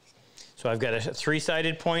teeth, so I've got a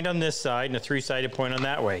three-sided point on this side and a three-sided point on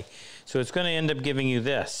that way. So it's going to end up giving you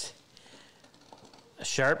this. A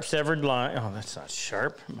sharp severed line. Oh, that's not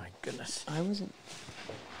sharp. My goodness. I wasn't.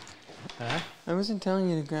 Huh? I wasn't telling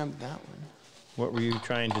you to grab that one. What were you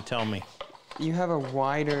trying to tell me? You have a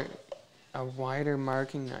wider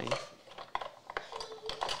marking knife.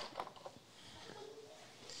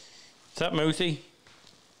 What's up, Moosey?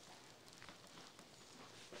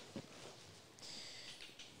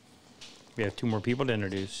 We have two more people to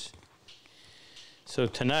introduce. So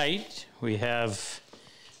tonight we have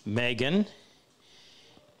Megan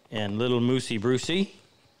and little Moosey Brucey.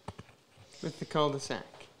 With the cul-de-sac.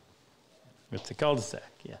 With the cul-de-sac,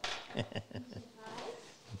 yeah.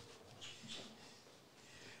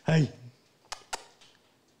 Hi.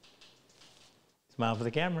 Smile for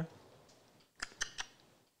the camera.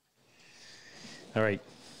 All right,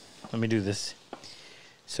 let me do this.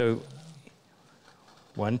 So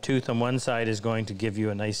one tooth on one side is going to give you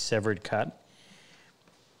a nice severed cut.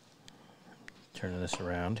 Turning this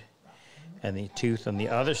around. And the tooth on the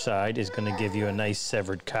other side is going to give you a nice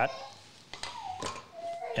severed cut.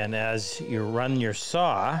 And as you run your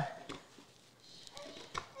saw,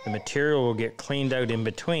 the material will get cleaned out in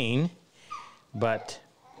between, but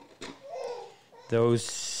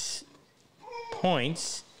those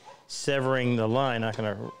points severing the line, not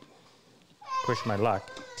going to push my luck,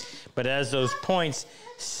 but as those points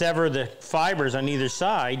sever the fibers on either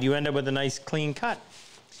side, you end up with a nice clean cut.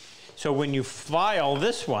 So when you file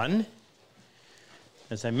this one,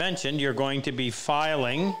 as I mentioned, you're going to be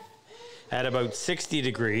filing at about 60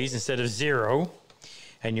 degrees instead of 0.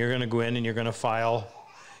 And you're going to go in and you're going to file.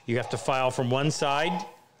 You have to file from one side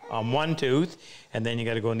on one tooth, and then you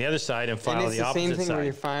got to go on the other side and file And it's the the opposite same thing side. where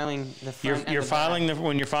you're filing the front You're and the filing back.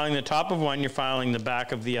 when you're filing the top of one, you're filing the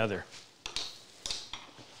back of the other.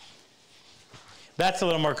 That's a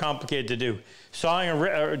little more complicated to do.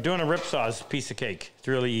 Doing a rip saw is a piece of cake. It's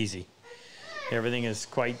really easy. Everything is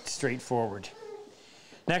quite straightforward.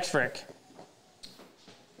 Next, Frick.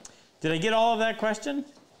 Did I get all of that question?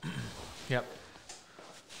 Yep.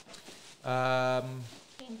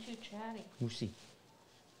 Being too chatty. Lucy.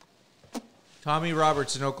 Tommy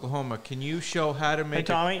Roberts in Oklahoma. Can you show how to Hey, make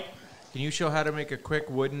Tommy. Can you show how to make a quick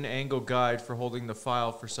wooden angle guide for holding the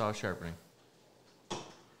file for saw sharpening?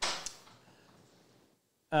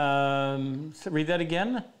 Read that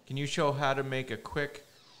again. Can you show how to make a quick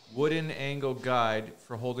wooden angle guide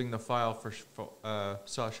for holding the file for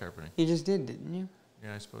saw sharpening? You just did, didn't you?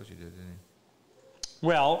 Yeah, I suppose you did, didn't you?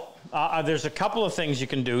 Well, there's a couple of things you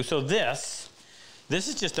can do. So this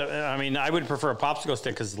is just I would prefer a popsicle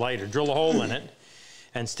stick because it's lighter. Drill a hole in it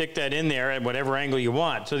and stick that in there at whatever angle you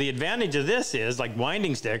want. So the advantage of this is, like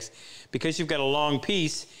winding sticks, because you've got a long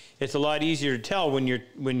piece, it's a lot easier to tell when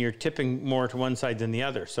you're tipping more to one side than the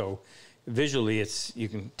other. So visually, you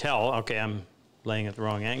can tell, okay, I'm laying at the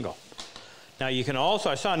wrong angle. Now you can also,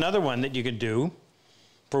 I saw another one that you could do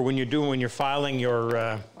for when you're filing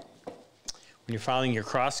your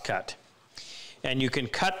cross cut. And you can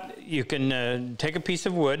take a piece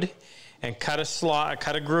of wood and cut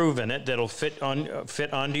a groove in it that'll fit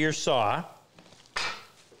onto your saw.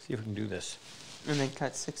 See if we can do this. And then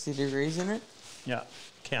cut 60 degrees in it? Yeah,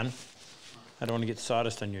 Ken. I don't want to get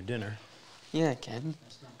sawdust on your dinner. Yeah, Ken.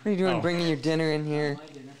 What are you doing bringing your dinner in here? My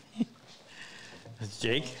dinner. That's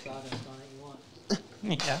Jake. Sawdust on it you want.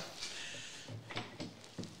 Yeah.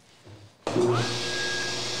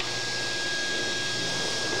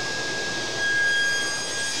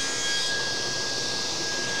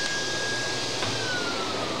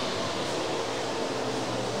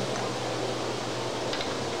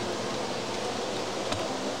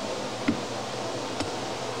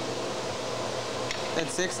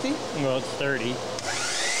 That's 60? Well, it's 30.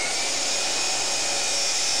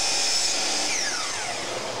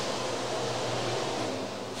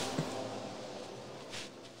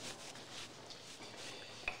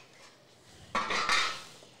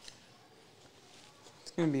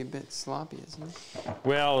 It's going to be a bit sloppy, isn't it?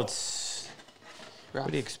 Well, it's... Rough.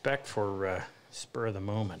 What do you expect for spur of the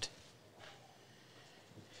moment?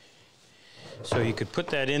 So you could put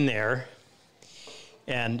that in there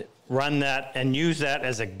and run that and use that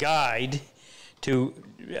as a guide to,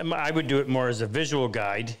 I would do it more as a visual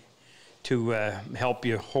guide to help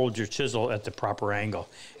you hold your chisel at the proper angle.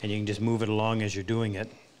 And you can just move it along as you're doing it,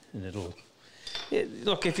 and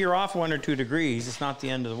look, if you're off 1 or 2 degrees, it's not the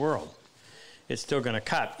end of the world. It's still going to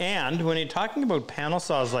cut. And when you're talking about panel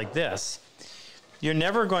saws like this, you're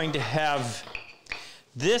never going to have,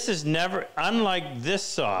 this is never, unlike this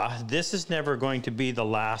saw, this is never going to be the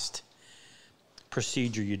last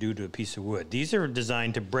procedure you do to a piece of wood. These are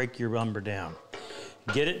designed to break your lumber down.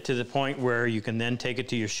 Get it to the point where you can then take it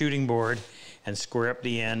to your shooting board and square up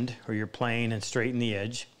the end or your plane and straighten the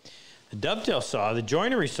edge. The dovetail saw, the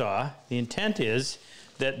joinery saw, the intent is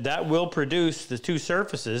that will produce the two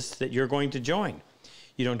surfaces that you're going to join.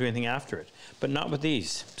 You don't do anything after it, but not with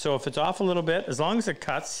these. So if it's off a little bit, as long as it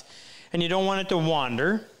cuts, and you don't want it to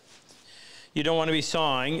wander, you don't want to be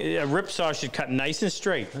sawing, a rip saw should cut nice and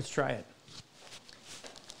straight. Let's try it.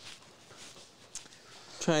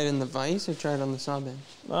 Try it in the vise or try it on the saw bed?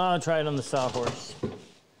 I'll try it on the sawhorse.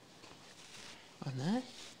 On that?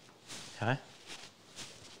 Huh?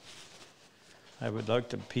 I would like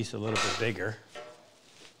the piece a little bit bigger.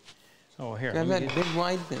 Oh, here. Grab let me that get- big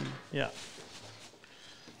wide thing. Yeah.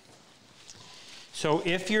 So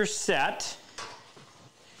if your set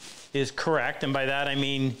is correct, and by that I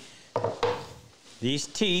mean these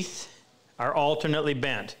teeth are alternately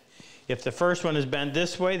bent. If the first one is bent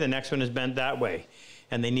this way, the next one is bent that way.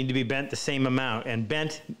 And they need to be bent the same amount. And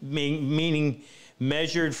bent meaning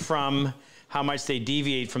measured from how much they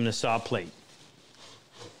deviate from the saw plate.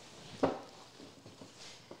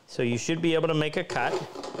 So you should be able to make a cut.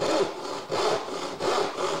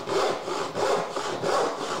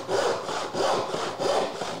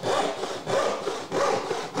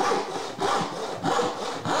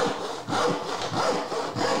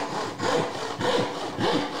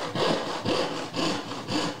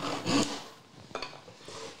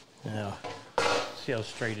 Now, see how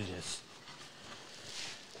straight it is.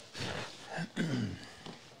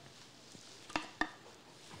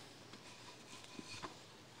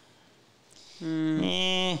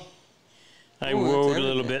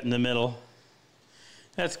 bit in the middle.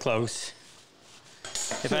 That's close.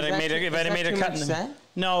 If I'd have made a cut in the set?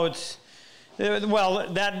 No, it's well,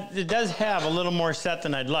 it does have a little more set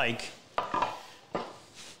than I'd like.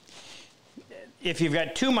 If you've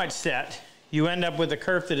got too much set, you end up with a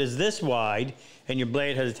kerf that is this wide, and your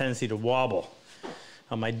blade has a tendency to wobble.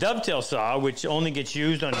 On my dovetail saw, which only gets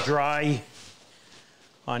used on dry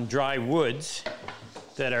woods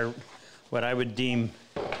that are what I would deem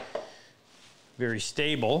very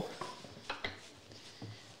stable,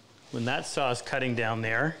 when that saw is cutting down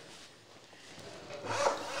there,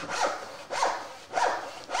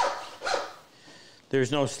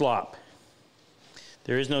 there's no slop.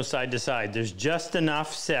 There is no side to side. There's just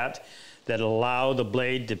enough set that allow the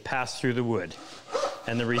blade to pass through the wood.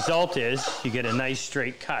 And the result is you get a nice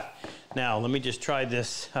straight cut. Now, let me just try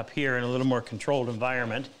this up here in a little more controlled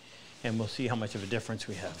environment, and we'll see how much of a difference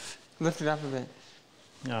we have. Lift it up a bit.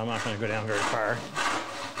 No, I'm not going to go down very far.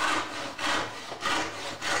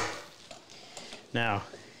 Now,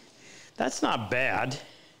 that's not bad.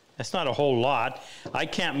 That's not a whole lot. I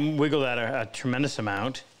can't wiggle that a tremendous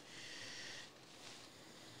amount.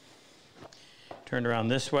 Turn around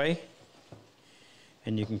this way,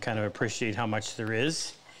 and you can kind of appreciate how much there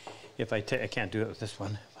is. If I can't do it with this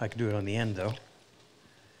one. I can do it on the end, though.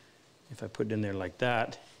 If I put it in there like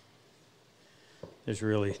that, there's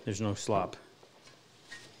no slop.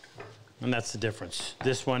 And that's the difference.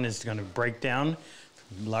 This one is going to break down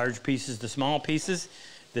from large pieces to small pieces.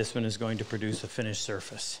 This one is going to produce a finished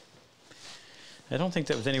surface. I don't think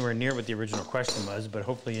that was anywhere near what the original question was, but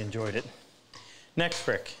hopefully you enjoyed it. Next,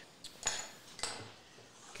 Frick.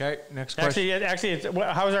 Okay, next question. Actually,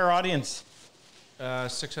 how's our audience?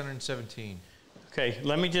 617. Okay,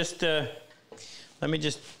 let me just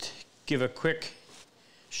give a quick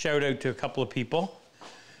shout out to a couple of people.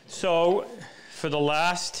 So, for the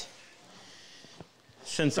last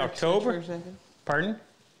since October. For a second. Pardon?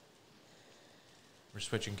 We're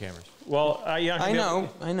switching cameras. Well, I know.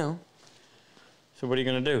 So what are you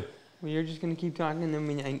going to do? Well, you're just going to keep talking, and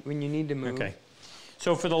then when you need to move. Okay.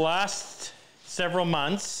 So for the last several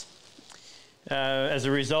months, as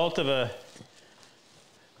a result of a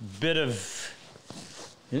bit of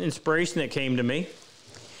inspiration that came to me,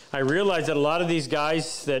 I realized that a lot of these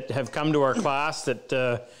guys that have come to our class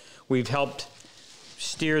that we've helped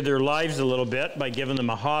steer their lives a little bit by giving them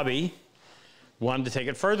a hobby wanted to take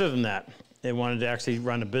it further than that. They wanted to actually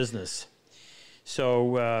run a business.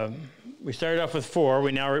 So we started off with 4.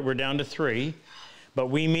 We're down to 3. But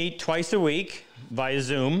we meet twice a week via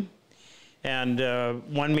Zoom. And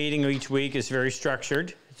one meeting each week is very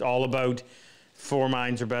structured. It's all about 4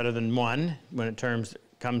 minds are better than 1 when it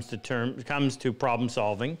comes to problem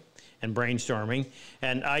solving and brainstorming.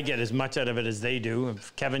 And I get as much out of it as they do.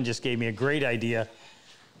 Kevin just gave me a great idea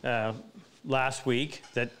last week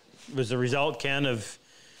that was the result, Ken, of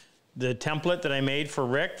the template that I made for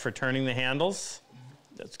Rick for turning the handles.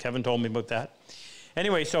 Kevin told me about that.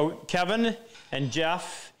 Anyway, so Kevin and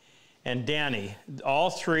Jeff and Danny, all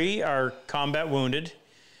 3 are combat wounded.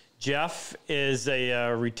 Jeff is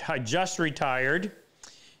a just retired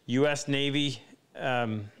U.S. Navy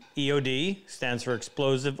EOD, stands for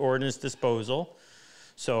Explosive Ordnance Disposal.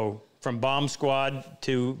 So from bomb squad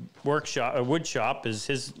to workshop, wood shop is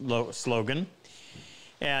his slogan.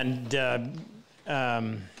 And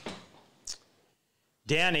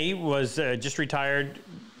Danny was just retired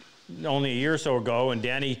only a year or so ago, and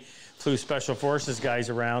Danny flew Special Forces guys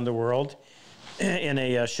around the world in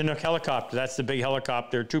a Chinook helicopter. That's the big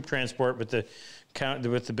helicopter, troop transport with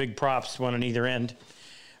the big props, one on either end.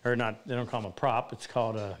 Or not, they don't call them a prop, it's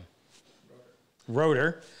called a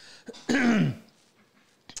rotor.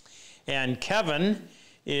 And Kevin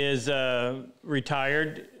is a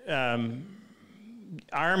retired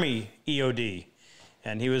Army EOD,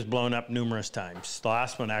 and he was blown up numerous times. The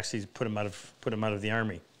last one actually put him out of the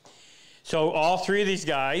Army. So all 3 of these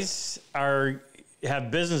guys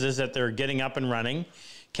have businesses that they're getting up and running.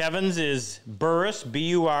 Kevin's is Burris,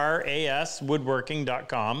 B-U-R-A-S,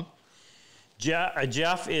 woodworking.com.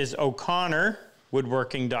 Jeff is O'Connor,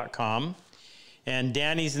 woodworking.com. And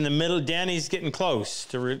Danny's in the middle. Danny's getting close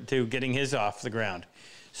to getting his off the ground.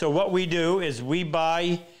 So what we do is we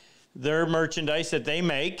buy their merchandise that they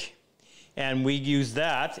make, and we use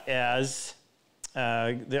that as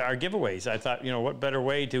our giveaways. I thought, what better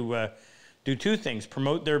way to do 2 things,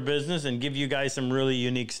 promote their business and give you guys some really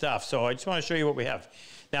unique stuff. So I just want to show you what we have.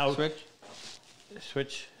 Now,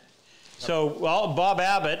 switch. So, Bob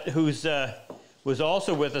Abbott, who's was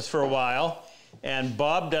also with us for a while, and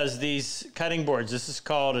Bob does these cutting boards. This is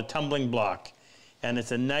called a tumbling block, and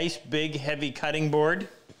it's a nice, big, heavy cutting board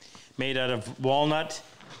made out of walnut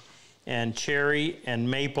and cherry and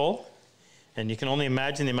maple. And you can only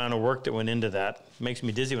imagine the amount of work that went into that. Makes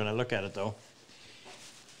me dizzy when I look at it, though.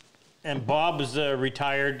 And Bob was a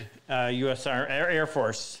retired U.S. Air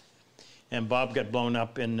Force, and Bob got blown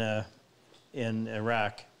up in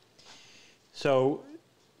Iraq. So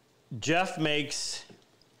Jeff makes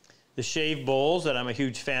the shave bowls that I'm a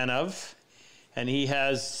huge fan of, and he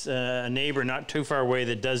has a neighbor not too far away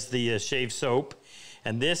that does the shave soap.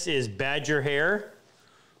 And this is badger hair,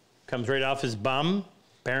 comes right off his bum.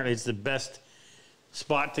 Apparently it's the best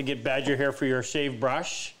spot to get badger hair for your shave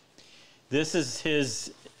brush. This is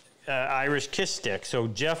his Irish kiss stick. So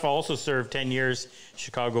Jeff also served 10 years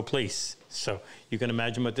Chicago police. So you can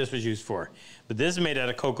imagine what this was used for. But this is made out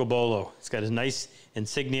of cocobolo. It's got his nice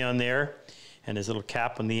insignia on there and his little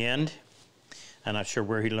cap on the end. I'm not sure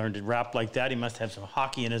where he learned to rap like that. He must have some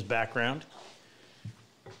hockey in his background.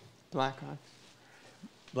 Blackhawk.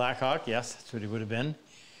 Blackhawk, yes, that's what he would have been.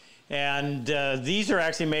 And these are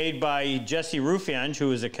actually made by Jesse Rufiange,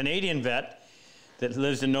 who is a Canadian vet that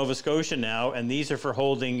lives in Nova Scotia now. And these are for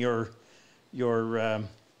holding your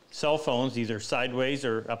cell phones, either sideways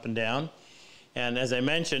or up and down. And as I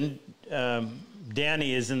mentioned,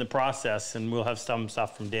 Danny is in the process, and we'll have some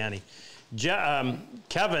stuff from Danny.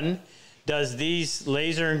 Kevin does these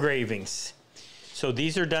laser engravings. So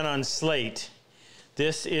these are done on slate.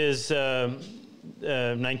 This is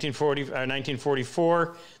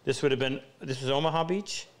 1944. This would have been, this was Omaha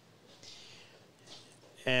Beach.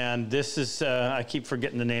 And this is, I keep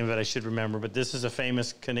forgetting the name of it, I should remember, but this is a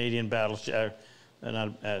famous Canadian battleship,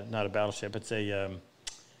 not a battleship, it's a,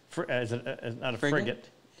 not a frigate.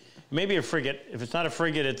 Maybe a frigate. If it's not a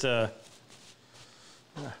frigate, it's a,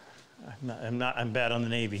 I'm bad on the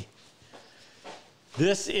Navy.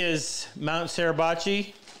 This is Mount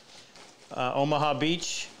Suribachi, Omaha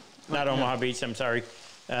Beach, not Omaha Beach, I'm sorry,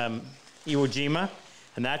 Iwo Jima.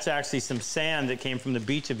 And that's actually some sand that came from the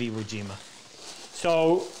beach of Iwo Jima.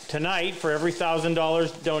 So tonight, for every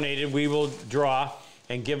 $1,000 donated, we will draw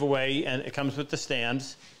and give away, and it comes with the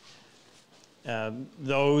stands,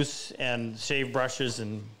 those and shave brushes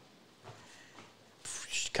and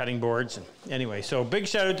cutting boards. And anyway, so big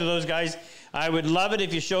shout out to those guys. I would love it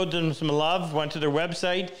if you showed them some love, went to their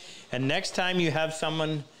website, and next time you have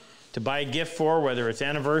someone to buy a gift for, whether it's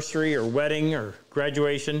anniversary or wedding or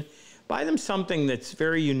graduation, buy them something that's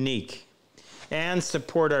very unique and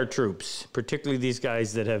support our troops, particularly these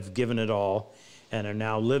guys that have given it all and are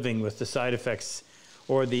now living with the side effects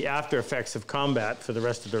or the after effects of combat for the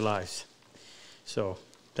rest of their lives. So,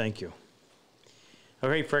 thank you.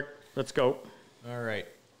 Okay, Frick, let's go. All right.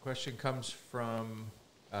 Question comes from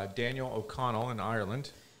Daniel O'Connell in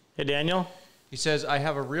Ireland. Hey, Daniel. He says, I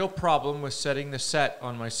have a real problem with setting the set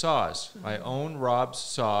on my saws. I own Rob's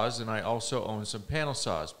saws, and I also own some panel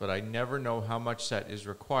saws, but I never know how much set is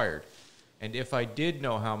required. And if I did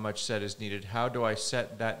know how much set is needed, how do I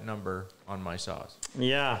set that number on my saws?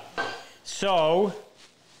 Yeah. So,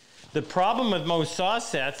 the problem with most saw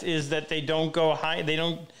sets is that they don't go high. They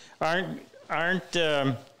aren't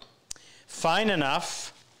fine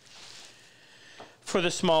enough for the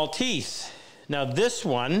small teeth. Now, this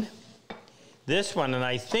one, and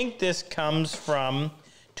I think this comes from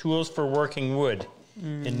Tools for Working Wood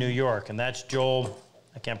in New York, and that's Joel.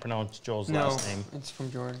 I can't pronounce Joel's last name. No, it's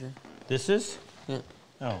from Georgia. This is? Yeah.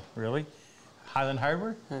 Oh, really? Highland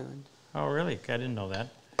Hardware? Highland. Oh, really? I didn't know that.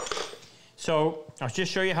 So I'll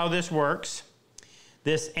just show you how this works.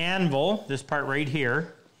 This anvil, this part right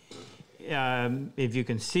here, if you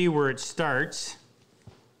can see where it starts,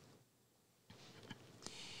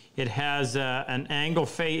 it has an angle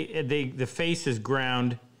face. The face is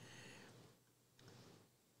ground,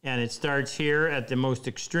 and it starts here at the most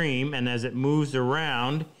extreme, and as it moves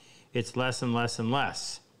around, it's less and less and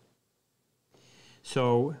less.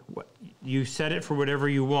 So you set it for whatever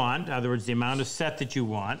you want, in other words, the amount of set that you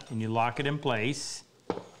want, and you lock it in place.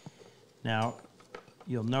 Now,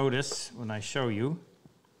 you'll notice when I show you.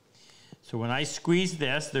 So when I squeeze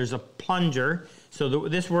this, there's a plunger. So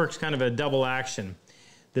this works kind of a double action.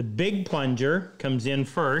 The big plunger comes in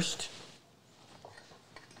first.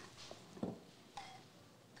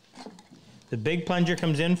 The big plunger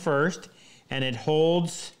comes in first, and it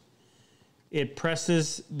holds, it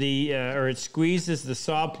presses the, or it squeezes the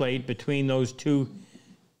saw plate between those two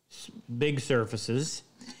big surfaces.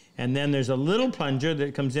 And then there's a little plunger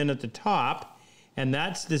that comes in at the top, and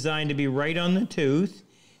that's designed to be right on the tooth,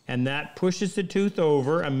 and that pushes the tooth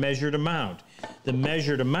over a measured amount. The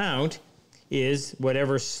measured amount is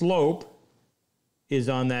whatever slope is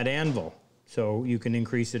on that anvil. So you can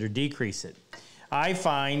increase it or decrease it. I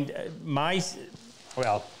find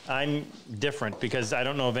Well, I'm different because I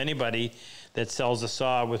don't know of anybody that sells a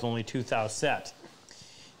saw with only 2 thou set.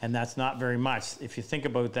 And that's not very much. If you think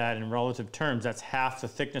about that in relative terms, that's half the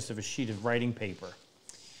thickness of a sheet of writing paper.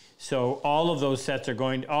 So all of those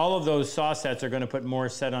saw sets are going to put more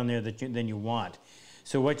set on there than you want.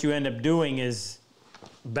 So what you end up doing is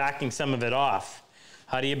backing some of it off.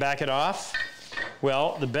 How do you back it off?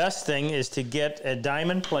 Well, the best thing is to get a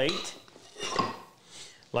diamond plate,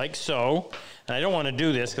 like so. And I don't want to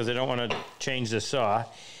do this because I don't want to change the saw.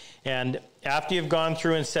 And after you've gone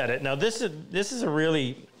through and set it, now this is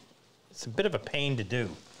it's a bit of a pain to do.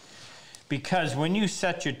 Because when you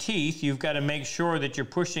set your teeth, you've got to make sure that you're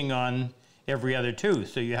pushing on every other tooth.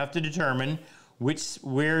 So you have to determine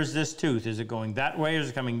where's this tooth? Is it going that way or is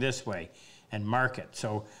it coming this way? And mark it.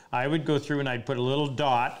 So I would go through and I'd put a little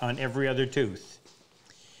dot on every other tooth.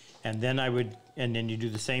 And then you do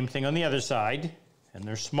the same thing on the other side, and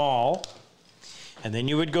they're small. And then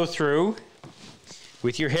you would go through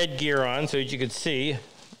with your headgear on so that you could see,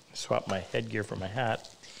 swap my headgear for my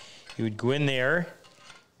hat. You would go in there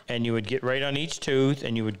and you would get right on each tooth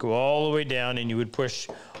and you would go all the way down and you would push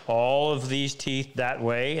all of these teeth that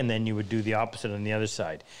way, and then you would do the opposite on the other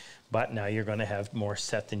side. But now you're going to have more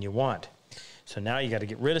set than you want. So now you got to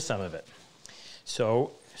get rid of some of it.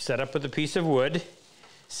 So set up with a piece of wood,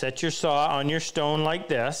 set your saw on your stone like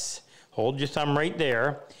this, hold your thumb right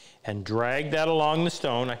there, and drag that along the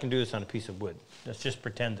stone. I can do this on a piece of wood. Let's just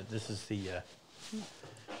pretend that this is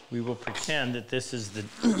we will pretend that this is the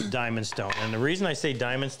diamond stone. And the reason I say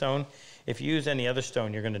diamond stone, if you use any other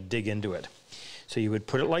stone, you're going to dig into it. So you would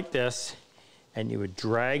put it like this, and you would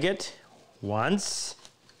drag it once,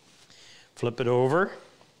 flip it over,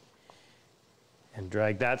 and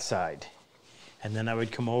drag that side. And then I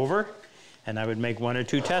would come over, and I would make 1 or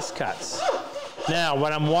 2 test cuts. Now,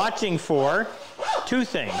 what I'm watching for, 2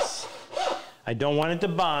 things. I don't want it to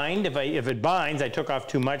bind. If it binds, I took off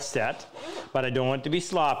too much set, but I don't want it to be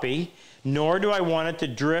sloppy, nor do I want it to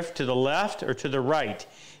drift to the left or to the right.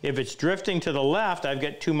 If it's drifting to the left, I've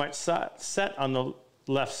got too much set on the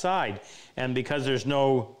left side. And because there's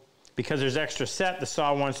extra set, the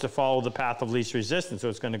saw wants to follow the path of least resistance, so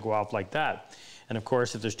it's going to go off like that. And of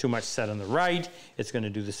course, if there's too much set on the right, it's going to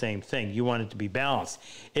do the same thing. You want it to be balanced.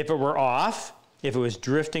 If it were off, if it was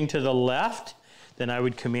drifting to the left, then I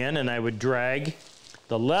would come in and I would drag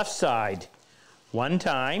the left side 1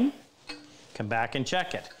 time, come back and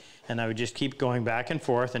check it. And I would just keep going back and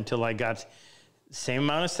forth until I got the same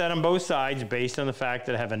amount of set on both sides based on the fact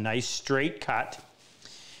that I have a nice straight cut.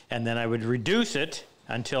 And then I would reduce it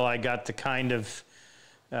until I got the kind of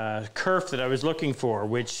kerf that I was looking for,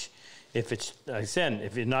 which if it's, again,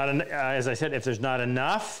 if there's not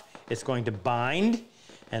enough, it's going to bind.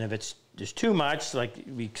 And if there's too much, like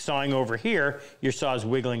we sawing over here, your saw is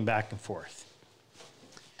wiggling back and forth.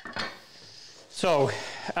 So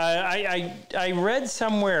I read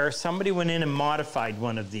somewhere somebody went in and modified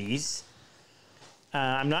one of these.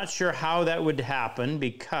 I'm not sure how that would happen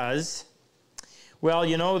because, well,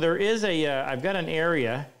 you know, there is I've got an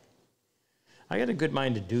area. I got a good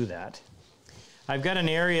mind to do that. I've got an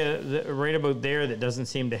area right about there that doesn't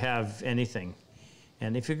seem to have anything.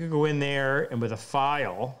 And if you could go in there and with a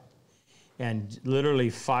file and literally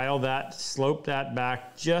file that, slope that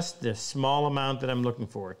back just the small amount that I'm looking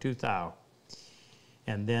for, 2 thou.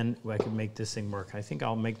 And then I could make this thing work. I think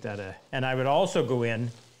I'll make that and I would also go in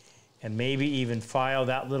and maybe even file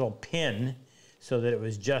that little pin so that it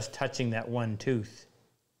was just touching that 1 tooth.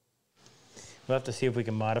 We'll have to see if we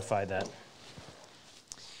can modify that.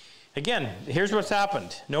 Again, here's what's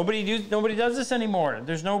happened. Nobody does this anymore.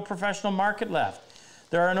 There's no professional market left.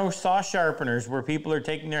 There are no saw sharpeners where people are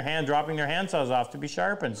taking their hand, dropping their hand saws off to be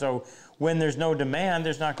sharpened. So when there's no demand,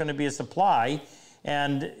 there's not going to be a supply.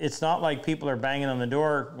 And it's not like people are banging on the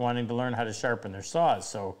door wanting to learn how to sharpen their saws.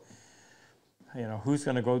 So, you know, who's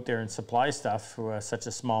going to go out there and supply stuff for such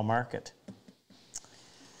a small market?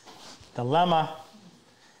 Dilemma.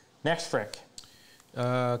 Next, Frick.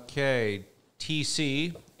 Okay.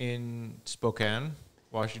 TC in Spokane,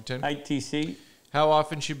 Washington. Hi, TC. How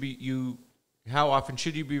often should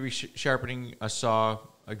you be sharpening a saw?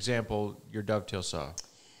 Example, your dovetail saw.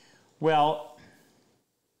 Well,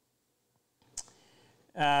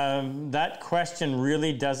 that question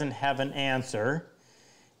really doesn't have an answer,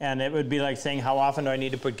 and it would be like saying, how often do I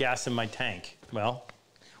need to put gas in my tank? Well,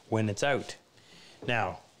 when it's out.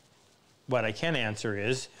 Now, what I can answer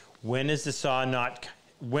is, when does the saw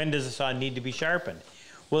need to be sharpened?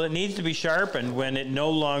 Well, it needs to be sharpened when it no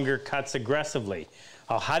longer cuts aggressively.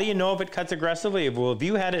 How do you know if it cuts aggressively? Well, if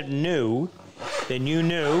you had it new, then you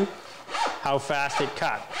knew how fast it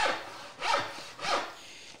cut.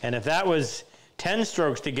 And if that was 10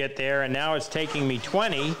 strokes to get there, and now it's taking me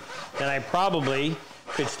 20, then I probably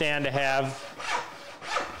could stand to have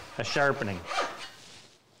a sharpening.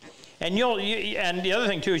 And and the other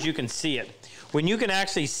thing too is you can see it. When you can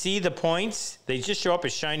actually see the points, they just show up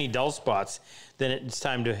as shiny dull spots. Then it's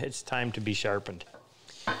time to be sharpened.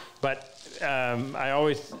 But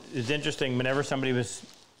it's interesting. Whenever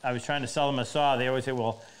I was trying to sell them a saw, they always say,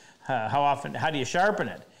 "Well, how do you sharpen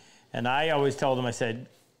it?" And I always told them, I said,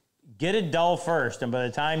 "Get it dull first, and by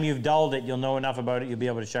the time you've dulled it, you'll know enough about it. You'll be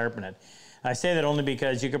able to sharpen it." I say that only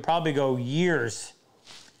because you could probably go years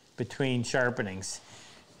between sharpenings.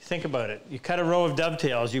 Think about it. You cut a row of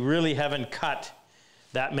dovetails, you really haven't cut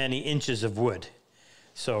that many inches of wood.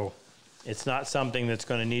 So it's not something that's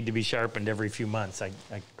going to need to be sharpened every few months. I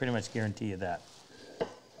pretty much guarantee you that.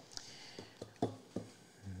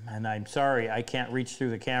 And I'm sorry I can't reach through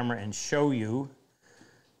the camera and show you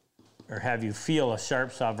or have you feel a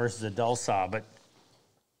sharp saw versus a dull saw. But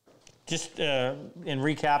just in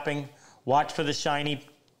recapping, watch for the shiny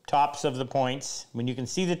tops of the points. When you can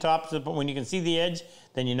see the tops, when you can see the edge,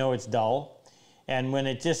 then you know it's dull. And when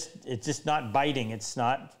it's just not biting,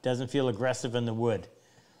 doesn't feel aggressive in the wood,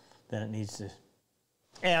 then it needs to.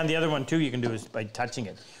 And the other one too you can do is by touching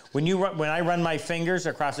it. When I run my fingers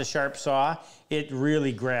across a sharp saw, it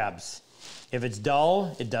really grabs. If it's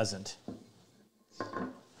dull, it doesn't.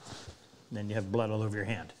 Then you have blood all over your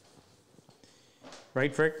hand.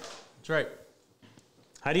 Right, Frick? That's right.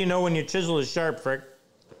 How do you know when your chisel is sharp, Frick?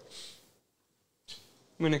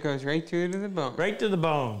 When it goes right through to the bone. Right to the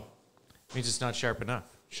bone. Means it's not sharp enough.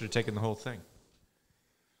 Should have taken the whole thing.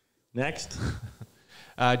 Next.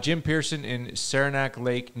 Jim Pearson in Saranac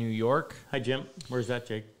Lake, New York. Hi, Jim. Where's that,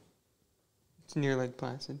 Jake? It's near Lake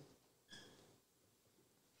Placid.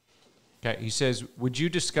 Okay, he says, would you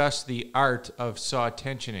discuss the art of saw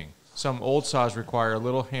tensioning? Some old saws require a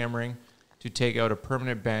little hammering to take out a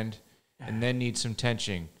permanent bend and then need some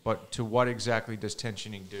tensioning. But to what exactly does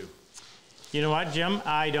tensioning do? You know what, Jim?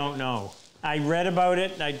 I don't know. I read about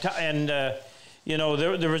it, and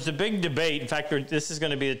there was a big debate. In fact, this is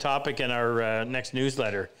going to be the topic in our next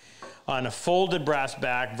newsletter on a folded brass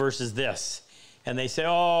back versus this. And they say,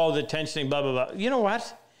 oh, the tensioning, blah, blah, blah. You know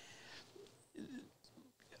what?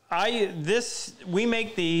 We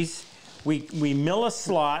make these, we mill a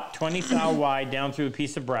slot 20 thou wide down through a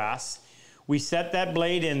piece of brass. We set that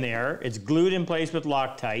blade in there. It's glued in place with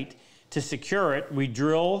Loctite. To secure it, we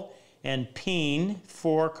drill and peen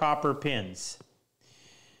 4 copper pins.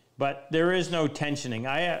 But there is no tensioning.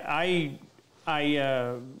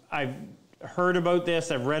 I've heard about this.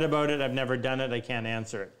 I've read about it. I've never done it. I can't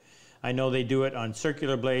answer it. I know they do it on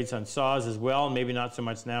circular blades, on saws as well. Maybe not so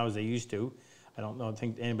much now as they used to. I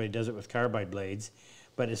think anybody does it with carbide blades.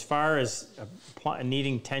 But as far as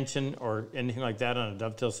needing tension or anything like that on a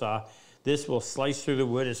dovetail saw, this will slice through the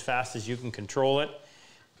wood as fast as you can control it,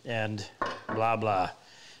 and blah, blah.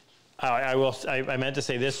 I meant to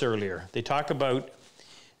say this earlier. They talk about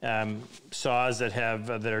saws that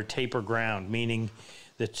are taper ground, meaning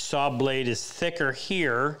the saw blade is thicker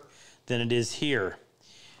here than it is here.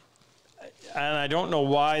 And I don't know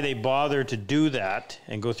why they bother to do that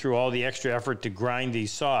and go through all the extra effort to grind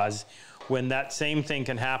these saws when that same thing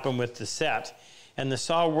can happen with the set. And the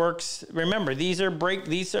saw works. Remember, these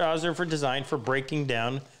saws are designed for breaking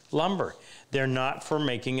down lumber. They're not for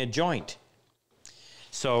making a joint.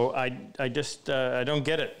 So I don't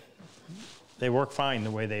get it. They work fine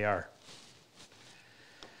the way they are.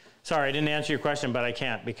 Sorry, I didn't answer your question, but I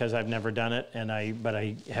can't because I've never done it, but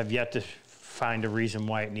I have yet to find a reason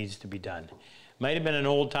why it needs to be done. Might have been an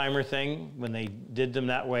old-timer thing when they did them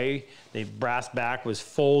that way. The brass back was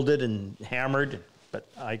folded and hammered, but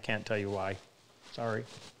I can't tell you why. Sorry.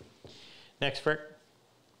 Next, Frick.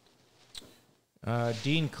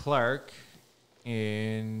 Dean Clark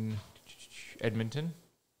in Edmonton.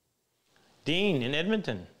 Dean in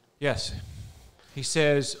Edmonton. Yes. He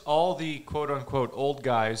says, all the quote-unquote old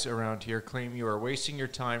guys around here claim you are wasting your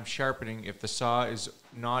time sharpening if the saw is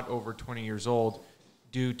not over 20 years old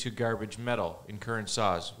due to garbage metal in current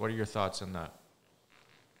saws. What are your thoughts on that?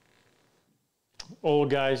 Old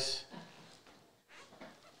guys.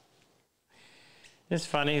 It's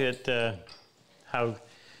funny that how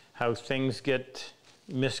things get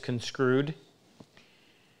misconstrued.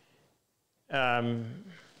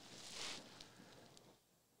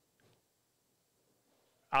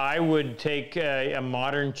 I would take a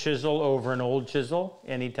modern chisel over an old chisel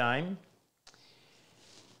anytime.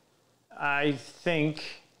 I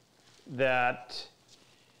think that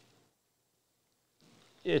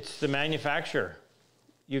it's the manufacturer.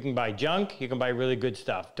 You can buy junk, you can buy really good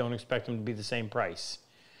stuff. Don't expect them to be the same price.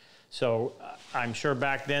 So I'm sure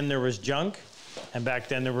back then there was junk, And back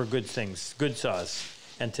then there were good things, good saws.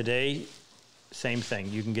 And today, same thing.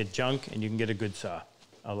 You can get junk and you can get a good saw,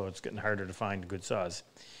 although it's getting harder to find good saws.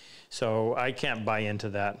 So I can't buy into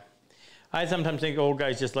that. I sometimes think old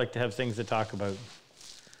guys just like to have things to talk about.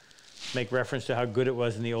 Make reference to how good it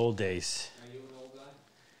was in the old days. Are you an old guy?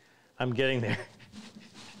 I'm getting there.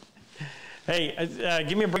 Hey,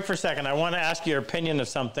 give me a break for a second. I want to ask your opinion of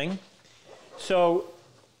something. So,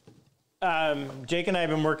 Jake and I have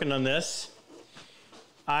been working on this.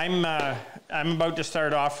 I'm about to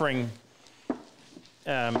start offering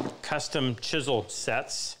custom chisel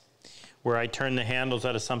sets where I turn the handles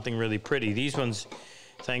out of something really pretty. These ones,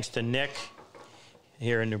 thanks to Nick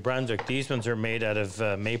here in New Brunswick, these ones are made out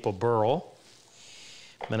of maple burl.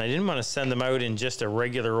 And I didn't want to send them out in just a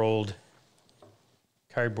regular old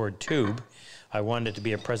cardboard tube. I wanted it to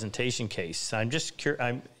be a presentation case. I'm just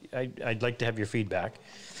curious. I'd like to have your feedback.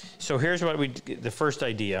 So here's what the first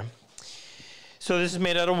idea. So this is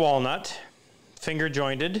made out of walnut, finger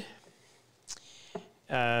jointed.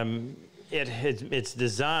 It's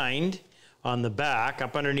designed on the back,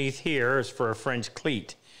 up underneath here is for a French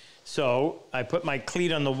cleat. So I put my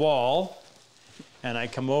cleat on the wall and I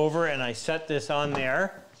come over and I set this on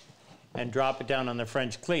there and drop it down on the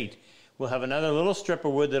French cleat. We'll have another little strip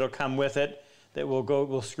of wood that'll come with it that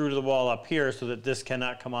we'll screw to the wall up here so that this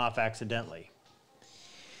cannot come off accidentally.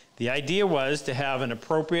 The idea was to have an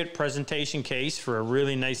appropriate presentation case for a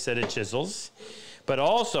really nice set of chisels, but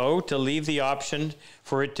also to leave the option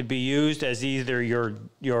for it to be used as either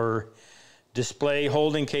your display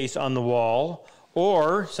holding case on the wall,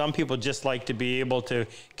 or some people just like to be able to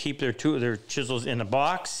keep their chisels in a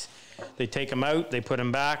box. They take them out, they put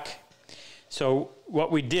them back. So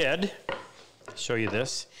what we did, I'll show you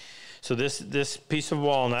this. So this piece of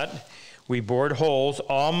walnut, we bored holes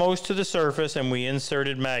almost to the surface and we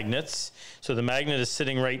inserted magnets. So the magnet is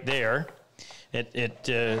sitting right there. It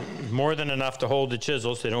more than enough to hold the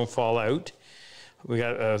chisels so they don't fall out. We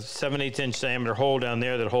got a 7/8 inch diameter hole down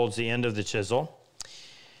there that holds the end of the chisel.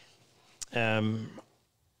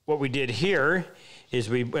 What we did here is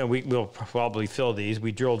we'll probably fill these.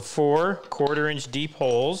 We drilled 4 1/4 inch deep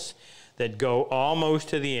holes that go almost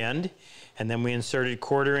to the end, and then we inserted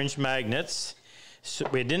 1/4 inch magnets. So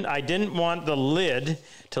I didn't want the lid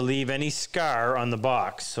to leave any scar on the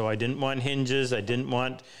box, so I didn't want hinges, I didn't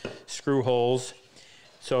want screw holes.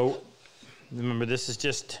 So remember, this is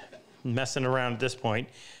just messing around at this point.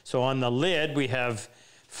 So on the lid we have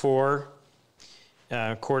 4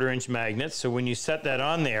 1/4 inch magnets. So when you set that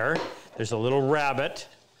on there, there's a little rabbet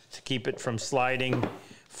to keep it from sliding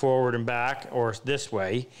forward and back or this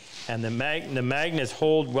way, and the magnets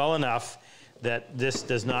hold well enough that this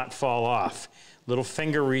does not fall off. Little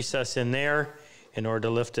finger recess in there in order to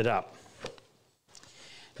lift it up.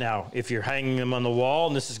 Now, if you're hanging them on the wall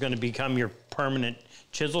and this is going to become your permanent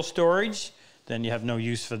chisel storage, then you have no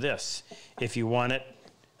use for this. If you want it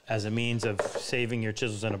as a means of saving your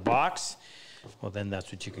chisels in a box, well, then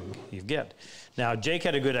that's what you get. Now, Jake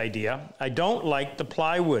had a good idea. I don't like the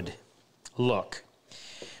plywood look,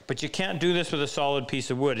 but you can't do this with a solid piece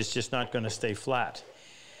of wood. It's just not going to stay flat.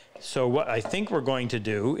 So what I think we're going to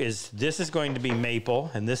do is this is going to be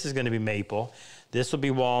maple, and this is going to be maple. This will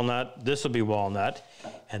be walnut, this will be walnut,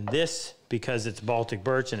 and this, because it's Baltic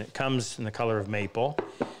birch and it comes in the color of maple,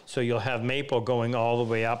 so you'll have maple going all the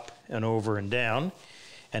way up and over and down,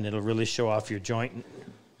 and it'll really show off your joint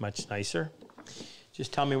much nicer.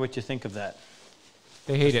 Just tell me what you think of that.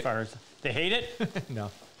 They hate it. They hate it?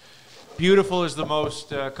 No. Beautiful is the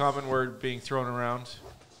most common word being thrown around.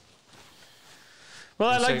 Well,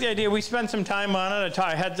 I like the idea. We spent some time on it.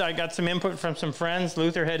 I got some input from some friends.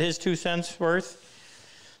 Luther had his 2 cents worth.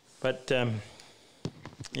 But,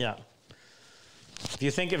 yeah. If you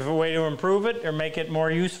think of a way to improve it or make it more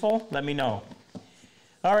useful, let me know.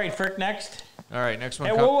 All right, Frick, next. All right, next one.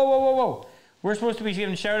 Hey, whoa. We're supposed to be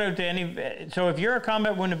giving a shout out to any. So if you're a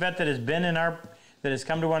combat wounded vet that has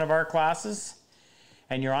come to one of our classes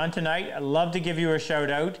and you're on tonight, I'd love to give you a shout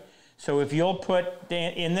out. So if you'll put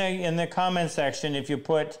in the comment section, if you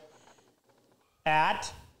put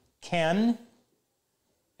 @Ken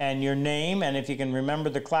and your name, and if you can remember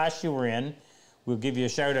the class you were in, we'll give you a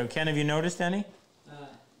shout out. Ken, have you noticed any?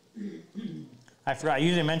 I forgot. I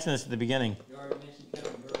usually mention this at the beginning. You already mentioned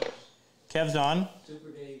Kevin Burrows. Kev's on. Super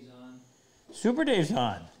Dave's on. Super Dave's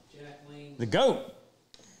on. Jack Lane. The goat.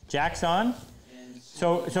 Jack's on. And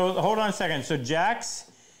So hold on a second. So Jack's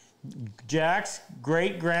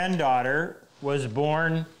great-granddaughter was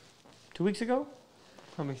born 2 weeks ago?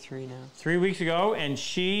 Probably 3 now. 3 weeks ago, and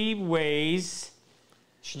she weighs,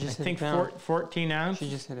 She just I hit think, a pound. 14 ounces. She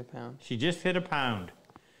just hit a pound. She just hit a pound.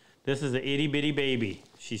 This is an itty-bitty baby.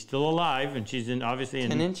 She's still alive, and she's obviously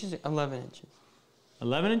 10 inches, 11 inches.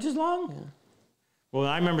 11 inches long? Yeah. Well,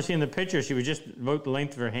 I remember seeing the picture. She was just about the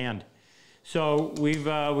length of her hand. So we've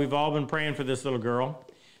all been praying for this little girl.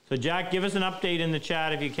 So Jack, give us an update in the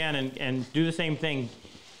chat if you can, and do the same thing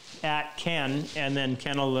at Ken, and then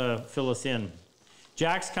Ken will fill us in.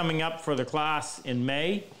 Jack's coming up for the class in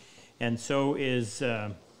May, and so is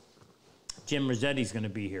Jim Rossetti's going to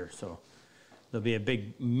be here. So there'll be a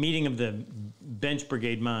big meeting of the Bench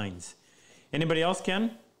Brigade minds. Anybody else,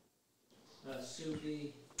 Ken? Sue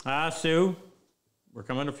B. Sue. We're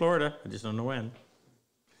coming to Florida. I just don't know when.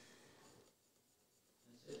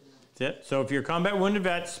 That's it. So if you're combat wounded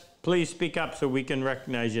vets, please speak up so we can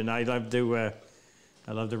recognize you. And I'd love to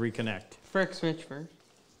reconnect. Frick, switch first.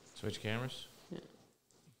 Switch cameras?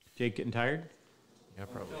 Jake getting tired? Yeah,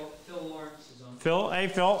 probably. Phil Lawrence is on. Phil, hey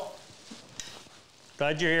Phil.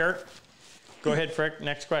 Glad you're here. Go ahead, Frick.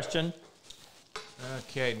 Next question.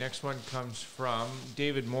 Okay, next one comes from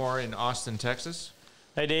David Moore in Austin, Texas.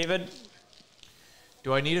 Hey, David.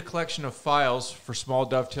 Do I need a collection of files for small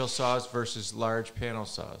dovetail saws versus large panel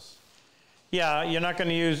saws? Yeah, you're not going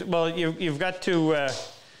to use, well, you've got to,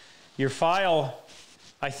 your file,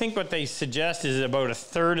 I think what they suggest is about a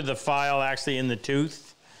third of the file actually in the tooth.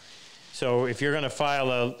 So if you're going to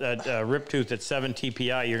file a rip tooth at 7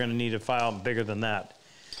 TPI, you're going to need a file bigger than that.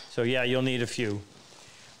 So yeah, you'll need a few.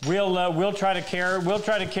 We'll try to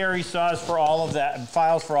carry saws for all of that,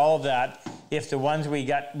 files for all of that, if the ones we've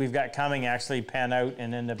got coming actually pan out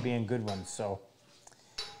and end up being good ones. So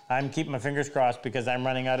I'm keeping my fingers crossed because I'm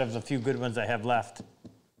running out of the few good ones I have left.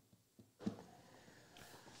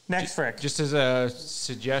 Next, Frick. Just as a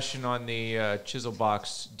suggestion on the chisel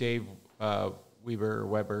box, Dave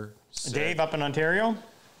Weber said, Dave up in Ontario?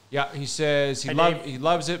 Yeah, he says Hi, he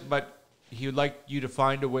loves it, but he would like you to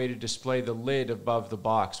find a way to display the lid above the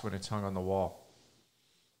box when it's hung on the wall.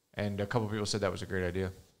 And a couple people said that was a great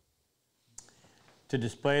idea. To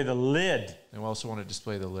display the lid. And we also want to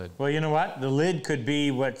display the lid. Well, you know what? The lid could be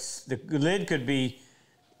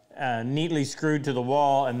neatly screwed to the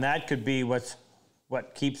wall, and that could be what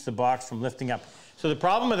keeps the box from lifting up. So the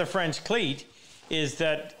problem with a French cleat is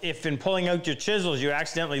that if in pulling out your chisels you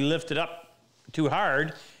accidentally lift it up too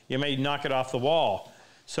hard, you may knock it off the wall.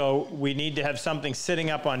 So we need to have something sitting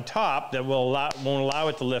up on top that won't allow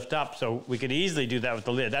it to lift up. So we could easily do that with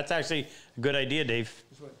the lid. That's actually a good idea, Dave.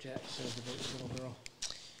 That's what Jack says about the little girl.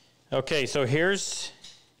 Okay, so here's,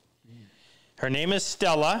 her name is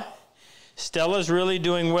Stella. Stella's really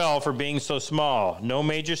doing well for being so small. No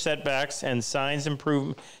major setbacks and signs of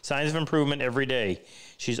improvement every day.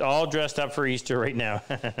 She's all dressed up for Easter right now.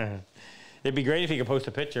 It'd be great if you could post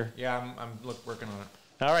a picture. Yeah, I'm working on it.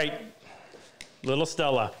 All right, little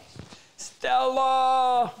Stella.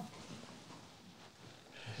 Stella!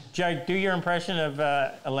 Jake, do your impression of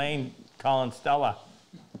Elaine calling Stella.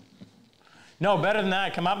 No, better than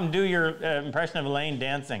that. Come up and do your impression of Elaine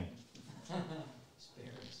dancing.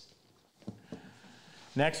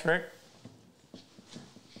 Next, Rick.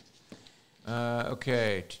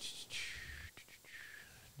 Okay.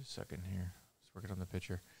 A second here. Let's work it on the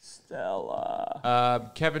picture.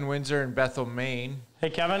 Stella. Kevin Windsor in Bethel, Maine. Hey,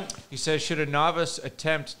 Kevin. He says, should a novice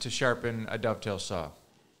attempt to sharpen a dovetail saw?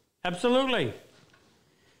 Absolutely.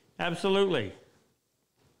 Absolutely.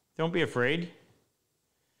 Don't be afraid.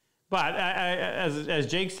 But as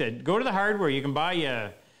Jake said, go to the hardware. You can buy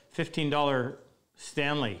a $15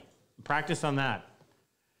 Stanley. Practice on that.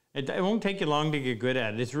 It won't take you long to get good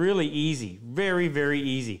at it. It's really easy. Very, very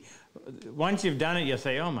easy. Once you've done it, you'll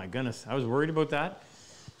say, oh my goodness, I was worried about that.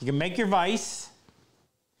 You can make your vise.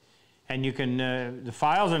 And you can, the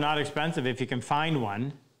files are not expensive if you can find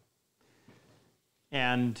one.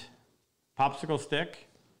 And popsicle stick.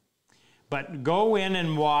 But go in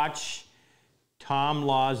and watch Tom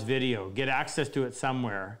Law's video. Get access to it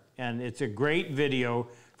somewhere. And it's a great video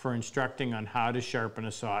for instructing on how to sharpen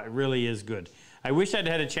a saw. It really is good. I wish I'd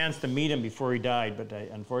had a chance to meet him before he died, but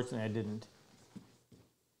unfortunately I didn't.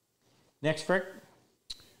 Next, Frick.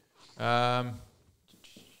 You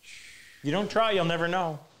don't try, you'll never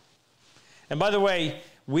know. And by the way,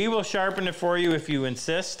 we will sharpen it for you if you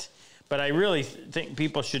insist, but I really think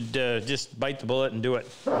people should just bite the bullet and do it.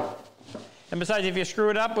 And besides, if you screw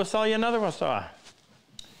it up, we'll sell you another saw.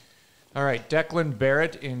 All right, Declan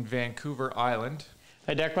Barrett in Vancouver Island.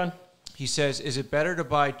 Hey, Declan. He says, is it better to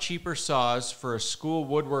buy cheaper saws for a school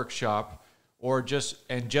woodwork shop or just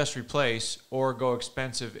replace, or go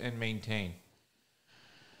expensive and maintain?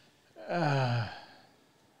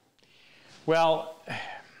 Well,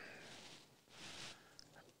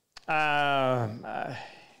 I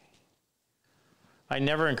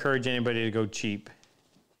never encourage anybody to go cheap,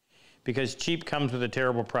 because cheap comes with a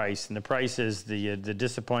terrible price, and the price is the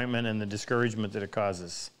disappointment and the discouragement that it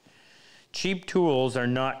causes. Cheap tools are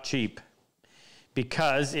not cheap,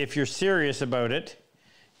 because if you're serious about it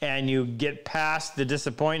and you get past the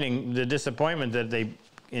disappointment that they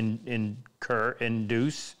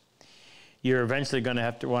induce, you're eventually going to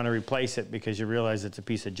have to want to replace it because you realize it's a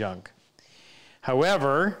piece of junk.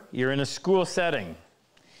 However, you're in a school setting,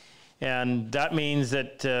 and that means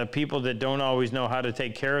that people that don't always know how to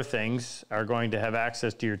take care of things are going to have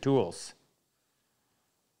access to your tools.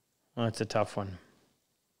 Well, that's a tough one.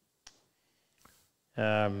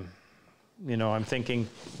 You know, I'm thinking,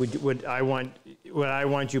 would I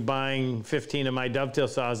want you buying 15 of my dovetail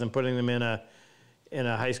saws and putting them in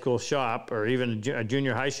a high school shop or even a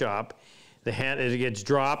junior high shop? It gets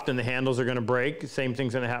dropped and the handles are going to break. Same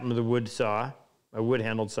thing's going to happen with a wood saw, a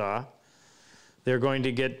wood-handled saw. They're going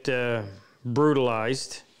to get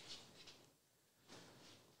brutalized.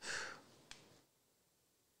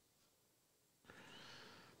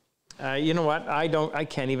 You know what? I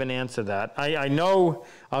can't even answer that. I know,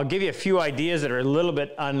 I'll give you a few ideas that are a little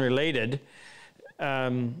bit unrelated.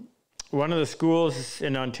 One of the schools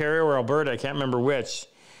in Ontario or Alberta, I can't remember which,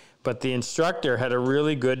 but the instructor had a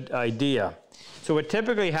really good idea. So what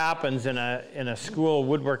typically happens in a school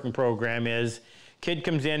woodworking program is kid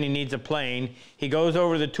comes in, he needs a plane, he goes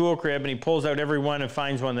over to the tool crib and he pulls out every one and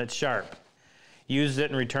finds one that's sharp, uses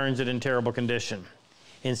it and returns it in terrible condition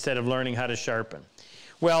instead of learning how to sharpen.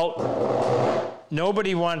 Well,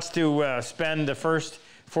 nobody wants to spend the first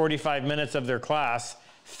 45 minutes of their class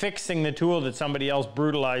fixing the tool that somebody else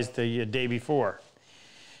brutalized the day before.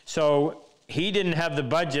 So he didn't have the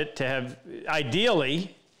budget to have,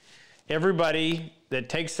 ideally, everybody that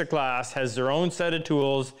takes the class has their own set of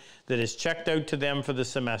tools that is checked out to them for the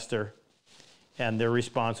semester, and they're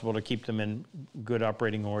responsible to keep them in good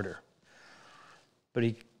operating order. But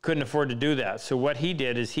he couldn't afford to do that. So what he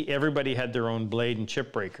did is everybody had their own blade and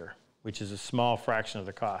chip breaker, which is a small fraction of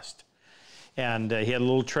the cost. And he had a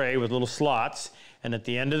little tray with little slots, and at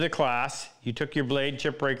the end of the class, you took your blade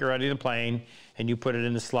chip breaker out of the plane and you put it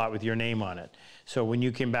in the slot with your name on it. So when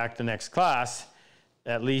you came back the next class,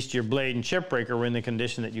 at least your blade and chip breaker were in the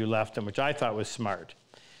condition that you left them, which I thought was smart.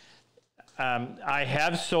 I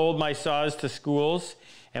have sold my saws to schools,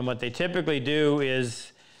 and what they typically do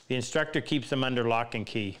is the instructor keeps them under lock and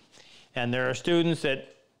key. And there are students that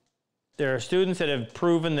have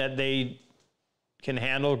proven that they can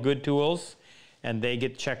handle good tools, and they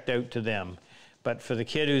get checked out to them. But for the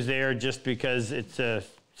kid who's there just because it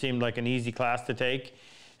seemed like an easy class to take,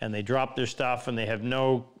 and they drop their stuff and they have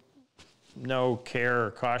no care or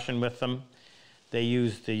caution with them, they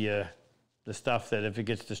use the stuff that if it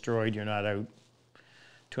gets destroyed, you're not out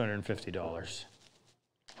 $250.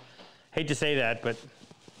 Hate to say that, but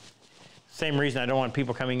same reason I don't want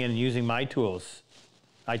people coming in and using my tools.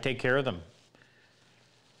 I take care of them.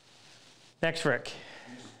 Next, Rick.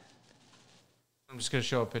 I'm just going to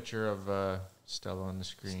show a picture of Stella on the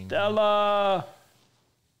screen. Stella!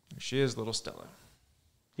 There she is, little Stella.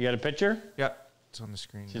 You got a picture? Yeah, it's on the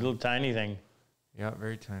screen. She's a little tiny thing. Yeah,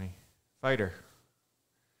 very tiny. Fighter.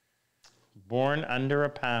 Born under a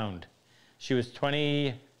pound. She was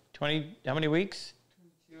 20, how many weeks?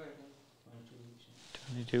 22,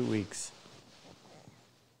 I think. 22 weeks.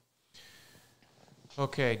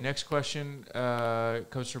 Okay, next question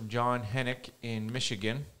comes from John Hennick in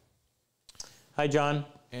Michigan. Hi, John.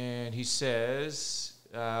 And he says,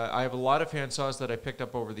 I have a lot of handsaws that I picked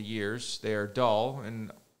up over the years. They are dull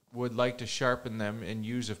and would like to sharpen them and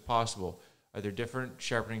use if possible. Are there different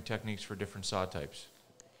sharpening techniques for different saw types?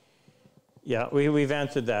 Yeah, we've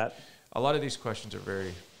answered that. A lot of these questions are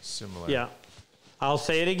very similar. Yeah. I'll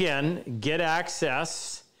say it again. Get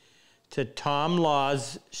access to Tom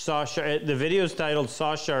Law's saw. The video is titled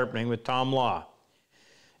Saw Sharpening with Tom Law.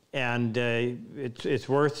 And it's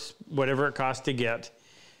worth whatever it costs to get.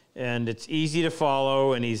 And it's easy to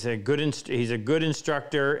follow, and he's a good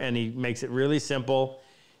instructor, and he makes it really simple,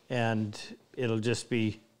 and it'll just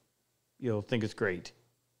be, you'll think it's great.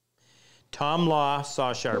 Tom Law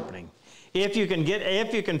Saw Sharpening. If you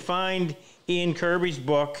can find Ian Kirby's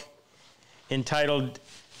book entitled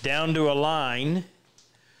Down to a Line,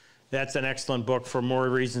 that's an excellent book for more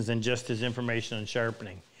reasons than just his information on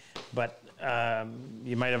sharpening. But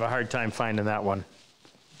you might have a hard time finding that one.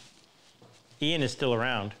 Ian is still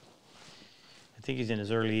around. I think he's in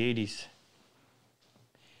his early 80s.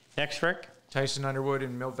 Next, Rick. Tyson Underwood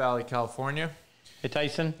in Mill Valley, California. Hey,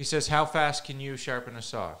 Tyson. He says, how fast can you sharpen a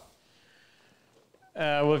saw?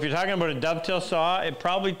 Well, if you're talking about a dovetail saw, it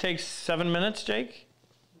probably takes 7 minutes, Jake?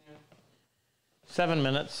 Yeah. 7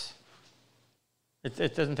 minutes.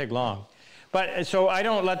 It doesn't take long. But so I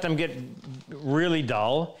don't let them get really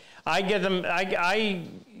dull. I get them.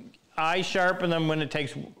 I sharpen them when it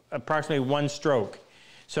takes approximately 1 stroke.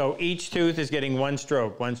 So each tooth is getting 1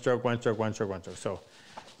 stroke, 1 stroke, 1 stroke, 1 stroke, 1 stroke. So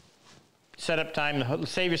setup time,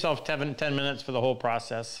 save yourself 10 minutes for the whole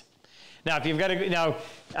process. Now, if you've got to,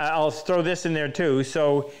 I'll throw this in there too.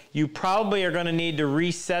 So you probably are going to need to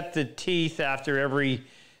reset the teeth after every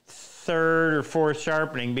 3rd or 4th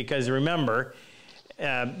sharpening, because remember,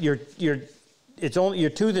 your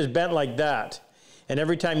tooth is bent like that, and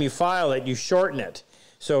every time you file it, you shorten it.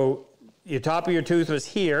 So your top of your tooth was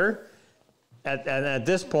here. At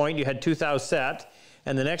this point, you had 2 thou set,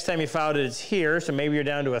 and the next time you filed it, it's here. So maybe you're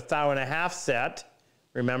down to a 1.5 thou set.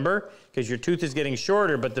 Remember, because your tooth is getting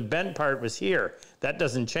shorter, but the bent part was here. That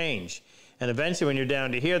doesn't change. And eventually, when you're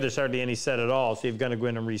down to here, there's hardly any set at all. So you've got to go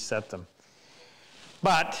in and reset them.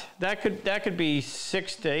 But that could be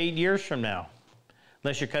 6 to 8 years from now,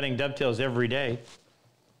 unless you're cutting dovetails every day.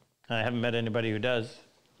 I haven't met anybody who does.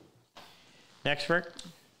 Next, Rick.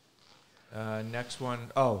 Next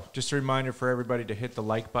one. Oh, just a reminder for everybody to hit the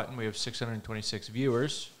like button. We have 626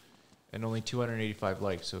 viewers and only 285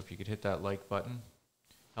 likes. So if you could hit that like button,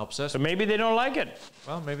 helps us. So maybe they don't like it.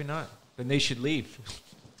 Well, maybe not. Then they should leave.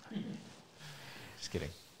 Just kidding.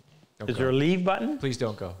 Is there a leave button? Please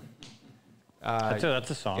don't go. That's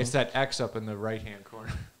a song. It's that X up in the right-hand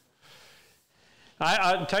corner.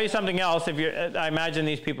 I'll tell you something else. I imagine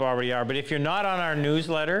these people already are, but if you're not on our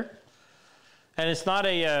newsletter, and it's not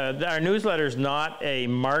our newsletter is not a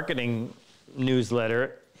marketing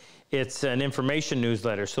newsletter, it's an information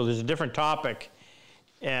newsletter. So there's a different topic,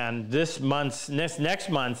 and next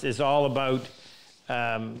month is all about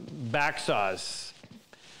back saws,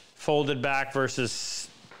 folded back versus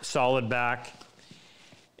solid back.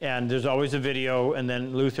 And there's always a video, and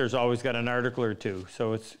then Luther's always got an article or two.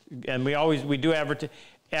 So we do advertise.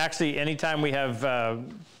 Actually, anytime we have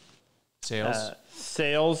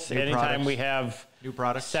sales, New anytime products. we have New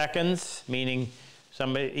products. seconds, meaning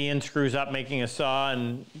Ian screws up making a saw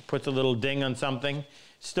and puts a little ding on something,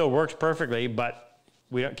 still works perfectly, but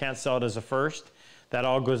we can't sell it as a first. That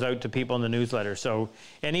all goes out to people in the newsletter. So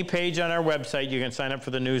any page on our website, you can sign up for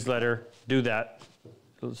the newsletter. Do that.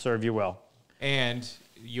 It'll serve you well. And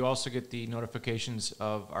you also get the notifications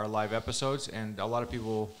of our live episodes. And a lot of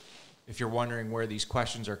people, if you're wondering where these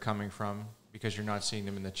questions are coming from, because you're not seeing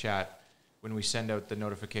them in the chat, when we send out the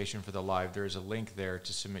notification for the live, there's a link there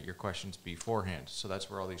to submit your questions beforehand. So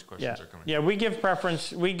that's where all these questions are coming from. Yeah, we give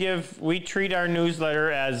preference. We treat our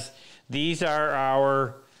newsletter as these are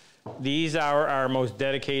our most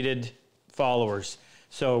dedicated followers.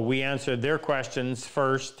 So we answer their questions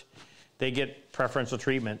first. They get preferential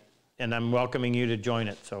treatment. And I'm welcoming you to join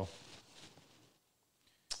it. So,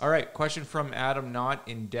 all right. Question from Adam Knott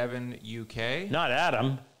in Devon, UK. Not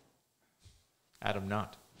Adam. Adam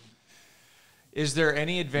Knott. Is there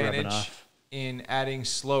any advantage in adding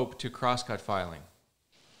slope to crosscut filing?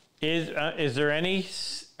 Is there any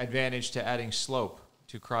advantage to adding slope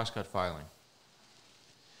to crosscut filing?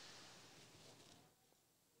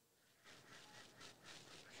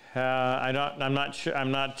 I'm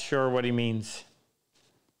not sure what he means.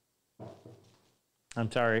 I'm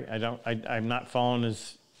sorry, I'm not following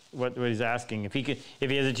what he's asking. If he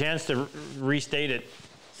has a chance to restate it,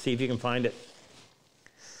 see if you can find it.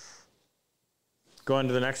 Go on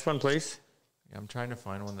to the next one, please. Yeah, I'm trying to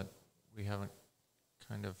find one that we haven't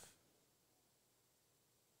kind of.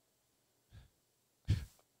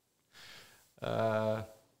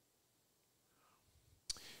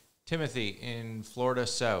 Timothy in Florida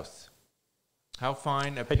South. How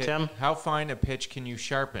fine a pitch can you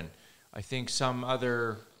sharpen? I think some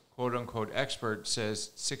other quote-unquote expert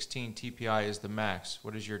says 16 TPI is the max.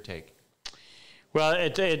 What is your take? Well,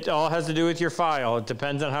 it all has to do with your file. It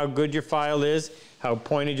depends on how good your file is, how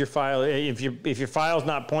pointed your file is. If your file's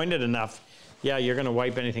not pointed enough, yeah, you're going to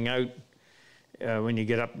wipe anything out when you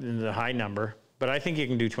get up into the high number. But I think you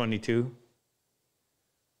can do 22. You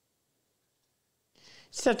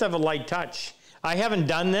just have to have a light touch. I haven't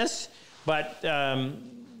done this, but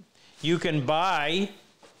you can buy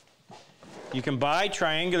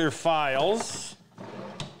triangular files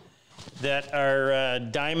that are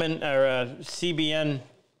diamond or CBN.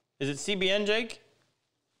 Is it CBN, Jake?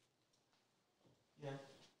 Yeah.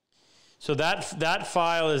 So that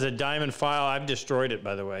file is a diamond file. I've destroyed it,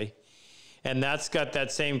 by the way. And that's got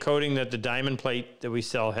that same coating that the diamond plate that we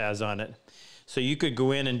sell has on it. So you could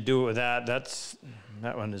go in and do it with that.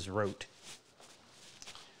 That one is rote.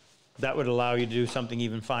 That would allow you to do something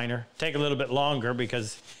even finer. Take a little bit longer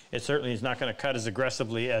because it certainly is not going to cut as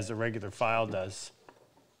aggressively as a regular file does.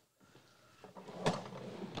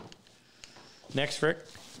 Next, Rick.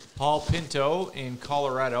 Paul Pinto in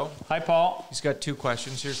Colorado. Hi, Paul. He's got 2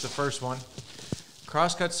 questions. Here's the first one.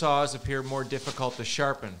 Crosscut saws appear more difficult to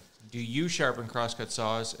sharpen. Do you sharpen crosscut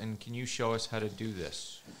saws, and can you show us how to do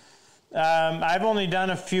this? I've only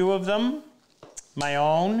done a few of them, my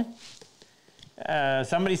own.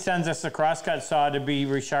 Somebody sends us a crosscut saw to be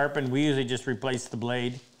resharpened. We usually just replace the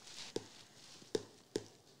blade.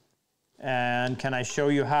 And can I show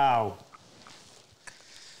you how?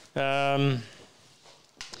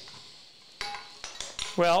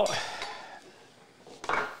 Well,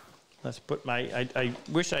 let's put my, I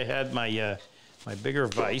wish I had my, my bigger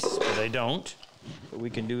vise, but I don't. But we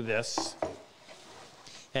can do this.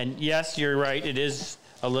 And yes, you're right, it is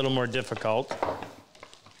a little more difficult.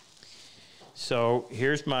 So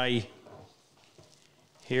here's my,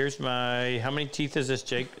 how many teeth is this,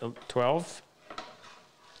 Jake? 12?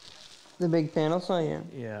 The big panel saw, yeah.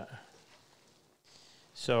 Yeah.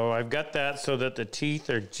 So I've got that so that the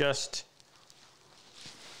teeth are just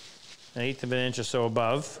 1/8 of an inch or so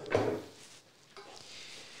above.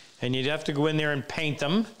 And you'd have to go in there and paint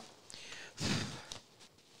them.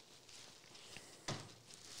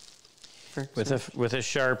 With a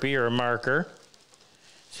Sharpie or a marker,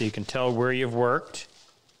 so you can tell where you've worked.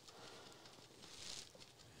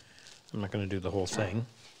 I'm not going to do the whole thing.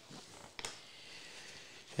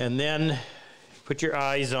 And then put your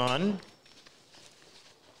eyes on.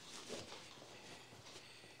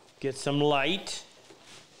 Get some light.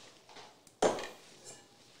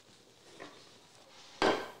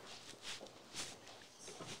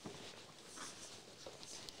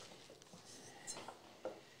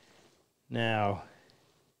 Now,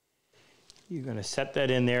 you're going to set that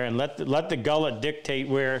in there and let the gullet dictate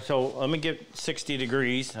where. So let me get 60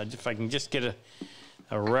 degrees. If I can just get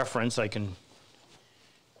a reference, I can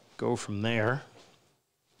go from there.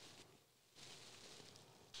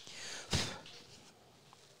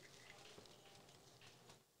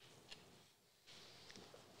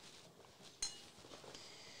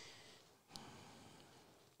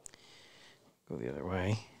 Go the other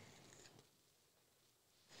way.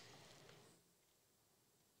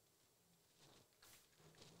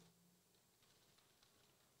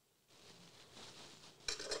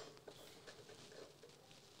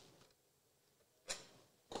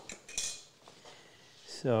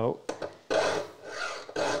 So,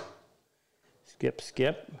 skip,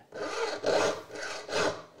 skip,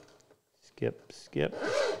 skip, skip.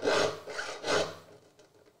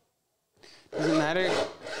 Does it matter?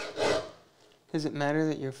 Does it matter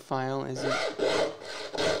that your file isn't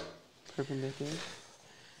perpendicular?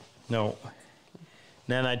 No.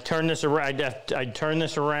 Then I'd turn this around. I'd turn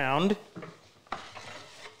this around.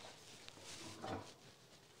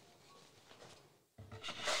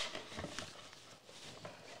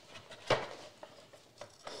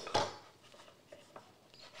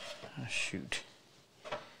 Shoot.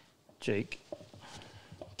 Jake,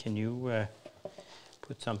 can you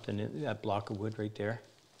put something in that block of wood right there?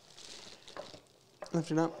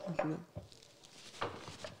 Lift it up, lift it up.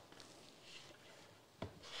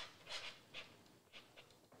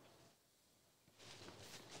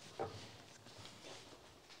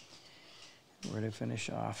 Where to finish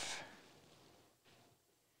off?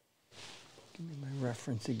 Give me my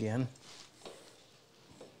reference again.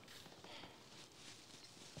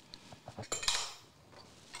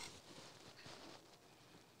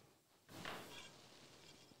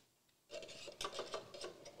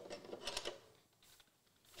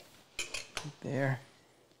 There.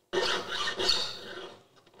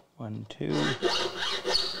 1, 2.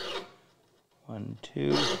 1,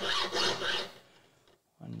 2.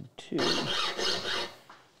 1, 2.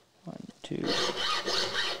 1, 2.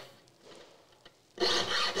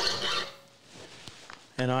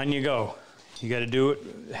 And on you go. You got to do it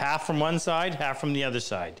half from one side, half from the other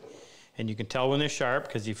side. And you can tell when they're sharp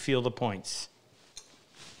because you feel the points.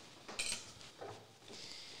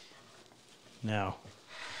 Now,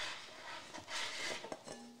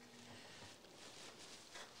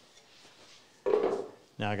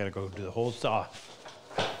 I got to go do the whole saw.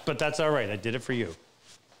 But that's all right. I did it for you.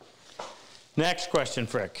 Next question,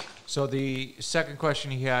 Frick. So the second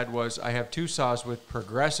question he had was, I have 2 saws with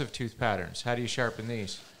progressive tooth patterns. How do you sharpen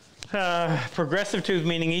these? Progressive tooth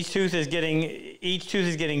meaning each tooth is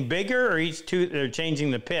getting bigger, or each tooth they're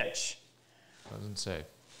changing the pitch. Doesn't say.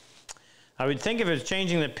 I would think if it's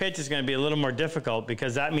changing the pitch, it's going to be a little more difficult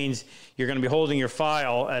because that means you're going to be holding your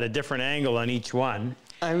file at a different angle on each one.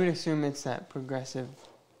 I would assume it's that progressive.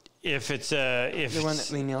 If it's the one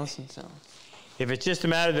that Lee Nielsen sells. If it's just a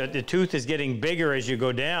matter that the tooth is getting bigger as you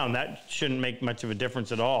go down, that shouldn't make much of a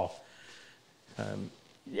difference at all.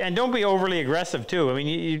 And don't be overly aggressive too. I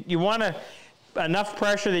mean, you want to, enough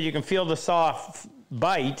pressure that you can feel the saw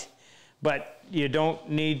bite, but you don't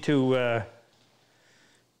need to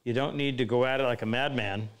go at it like a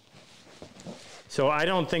madman. So I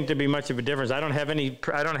don't think there'd be much of a difference. I don't have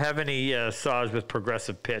any saws with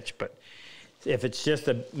progressive pitch, but if it's just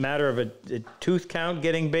a matter of a tooth count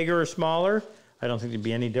getting bigger or smaller, I don't think there'd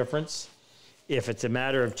be any difference. If it's a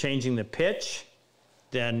matter of changing the pitch,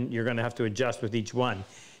 then you're going to have to adjust with each one.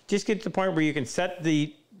 Just get to the point where you can set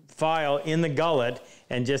the file in the gullet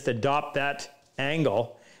and just adopt that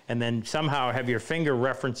angle, and then somehow have your finger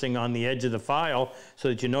referencing on the edge of the file so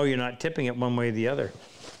that you know you're not tipping it one way or the other.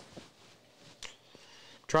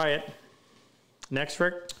 Try it. Next,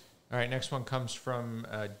 Rick. All right, next one comes from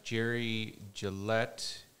Jerry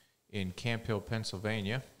Gillette in Camp Hill,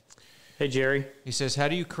 Pennsylvania. Hey, Jerry. He says, how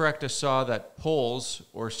do you correct a saw that pulls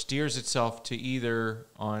or steers itself to either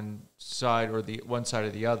on side or the one side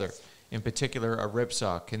or the other? In particular, a rip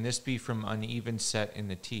saw. Can this be from uneven set in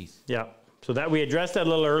the teeth? Yeah. So that we addressed that a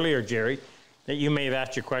little earlier, Jerry, that you may have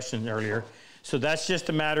asked your question earlier. So that's just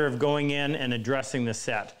a matter of going in and addressing the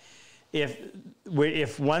set.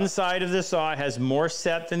 If one side of the saw has more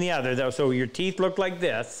set than the other, so your teeth look like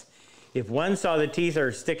this, if one saw the teeth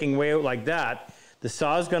are sticking way out like that, the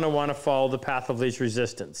saw is going to want to follow the path of least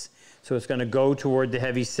resistance. So it's going to go toward the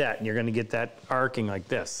heavy set, and you're going to get that arcing like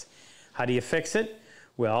this. How do you fix it?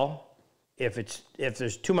 Well, if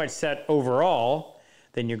there's too much set overall,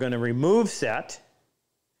 then you're going to remove set,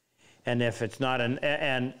 and if it's not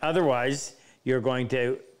and otherwise you're going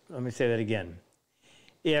to, let me say that again.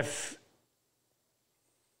 If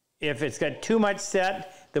it's got too much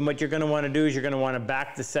set, then what you're going to want to do is you're going to want to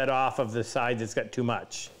back the set off of the side that's got too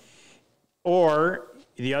much. Or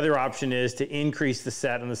the other option is to increase the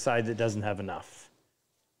set on the side that doesn't have enough.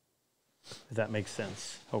 If that makes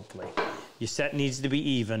sense, hopefully. Your set needs to be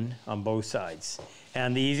even on both sides.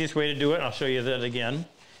 And the easiest way to do it, I'll show you that again.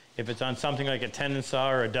 If it's on something like a tenon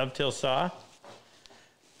saw or a dovetail saw.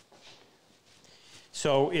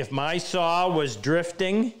 So if my saw was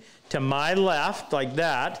drifting to my left like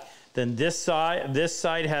that, then this side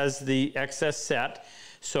has the excess set.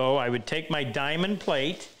 So I would take my diamond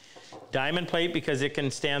plate because it can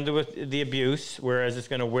stand the abuse, whereas it's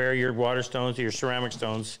going to wear your water stones or your ceramic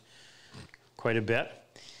stones quite a bit.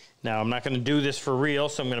 Now I'm not going to do this for real,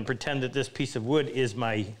 so I'm going to pretend that this piece of wood is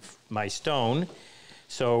my stone.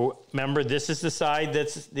 So remember, this is the side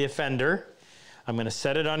that's the offender. I'm going to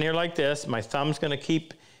set it on here like this. My thumb's going to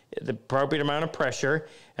keep the appropriate amount of pressure,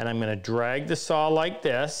 and I'm going to drag the saw like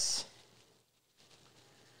this.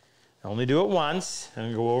 I only do it once. I'm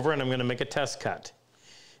going to go over and I'm going to make a test cut.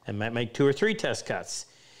 I might make 2 or 3 test cuts.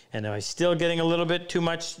 And if I'm still getting a little bit too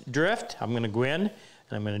much drift, I'm going to go in and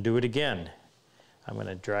I'm going to do it again. I'm going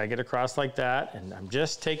to drag it across like that, and I'm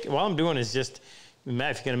just taking, all I'm doing is just,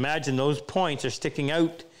 if you can imagine, those points are sticking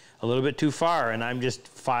out a little bit too far, and I'm just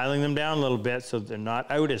filing them down a little bit so they're not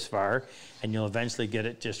out as far, and you'll eventually get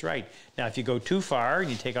it just right. Now, if you go too far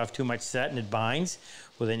and you take off too much set and it binds,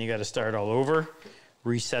 well, then you got to start all over,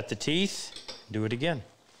 reset the teeth, do it again.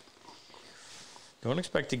 Don't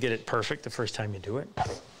expect to get it perfect the first time you do it.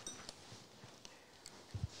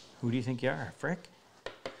 Who do you think you are, Frick?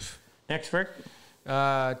 Next, Frick.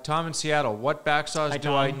 Tom in Seattle. What back saws Hi,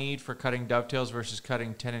 do I Tom. need for cutting dovetails versus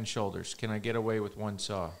cutting tenon shoulders? Can I get away with one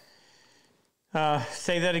saw?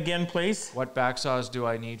 Say that again, please. What back saws do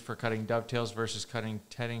I need for cutting dovetails versus cutting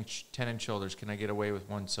tenon shoulders? Can I get away with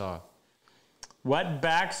one saw? What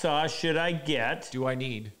back saw should I get? Do I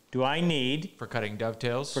need For cutting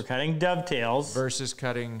dovetails cutting dovetails versus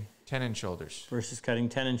cutting tenon shoulders?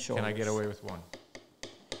 Can I get away with one?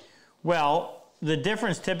 Well, the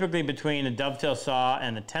difference typically between a dovetail saw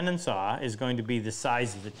and a tenon saw is going to be the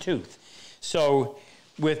size of the tooth. So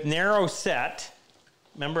with narrow set,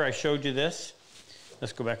 remember I showed you this?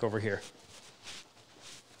 Let's go back over here.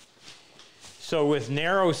 So with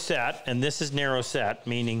narrow set, and this is narrow set,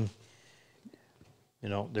 meaning, you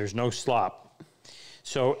know, there's no slop.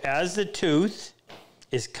 So as the tooth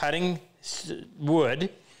is cutting wood,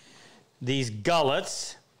 these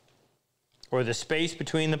gullets, or the space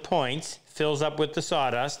between the points, fills up with the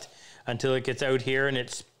sawdust until it gets out here and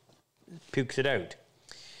it pukes it out.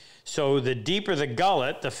 So the deeper the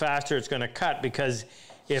gullet, the faster it's going to cut, because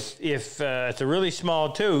if it's a really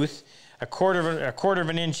small tooth, a quarter of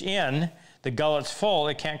an inch in, the gullet's full,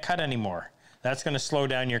 it can't cut anymore. That's going to slow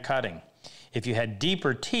down your cutting. If you had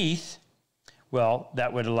deeper teeth, well,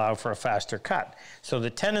 that would allow for a faster cut. So the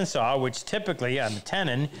tenon saw, which typically on the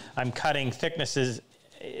tenon, I'm cutting thicknesses,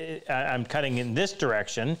 I'm cutting in this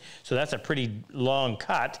direction, so that's a pretty long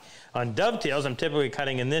cut. On dovetails, I'm typically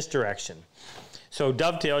cutting in this direction. So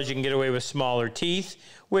dovetails, you can get away with smaller teeth,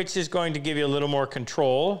 which is going to give you a little more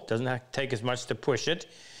control. Doesn't have to take as much to push it.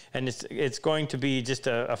 And it's going to be just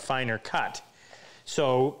a finer cut.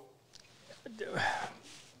 So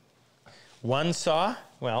one saw,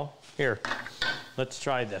 well, here, let's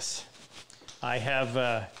try this. I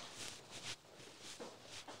have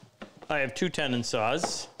 2 tenon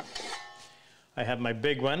saws. I have my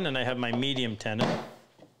big one and I have my medium tenon.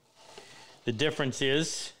 The difference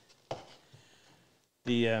is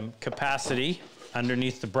the capacity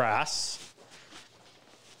underneath the brass.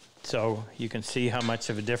 So you can see how much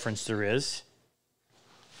of a difference there is.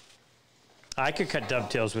 I could cut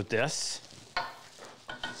dovetails with this.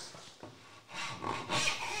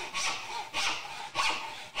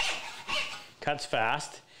 Cuts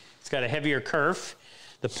fast. It's got a heavier kerf.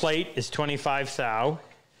 The plate is 25 thou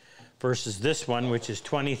versus this one, which is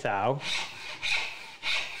 20 thou.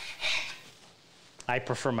 I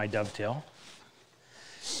prefer my dovetail.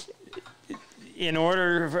 In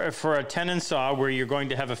order for a tenon saw where you're going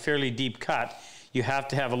to have a fairly deep cut, you have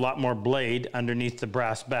to have a lot more blade underneath the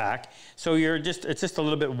brass back. So it's just a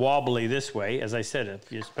little bit wobbly this way, as I said,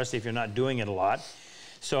 especially if you're not doing it a lot.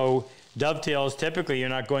 So dovetails, typically you're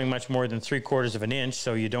not going much more than 3/4 of an inch,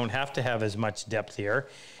 so you don't have to have as much depth here.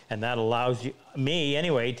 And that allows me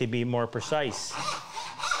anyway, to be more precise.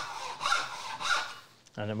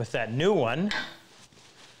 And then with that new one,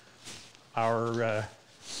 our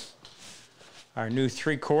new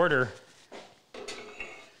 3/4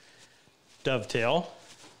 dovetail,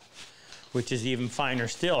 which is even finer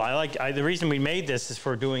still. The reason we made this is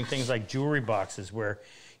for doing things like jewelry boxes where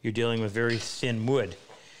you're dealing with very thin wood.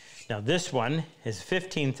 Now this one is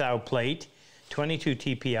 15 thou plate, 22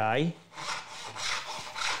 TPI.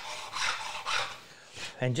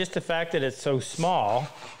 And just the fact that it's so small,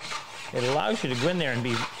 it allows you to go in there and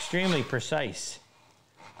be extremely precise.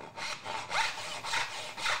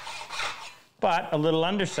 But a little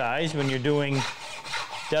undersized when you're doing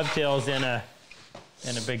dovetails in a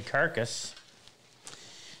big carcass.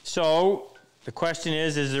 So the question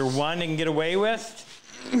is there one you can get away with?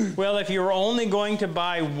 Well, if you were only going to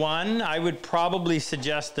buy one, I would probably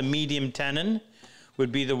suggest the medium tenon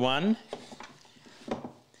would be the one.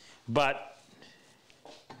 But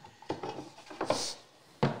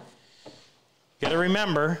you got to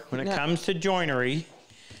remember, when it comes to joinery,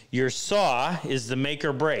 your saw is the make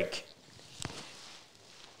or break.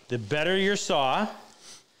 The better your saw,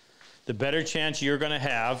 the better chance you're going to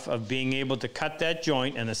have of being able to cut that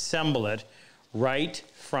joint and assemble it right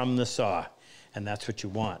from the saw. And that's what you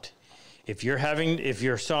want. If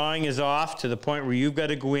your sawing is off to the point where you've got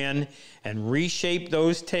to go in and reshape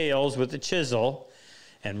those tails with the chisel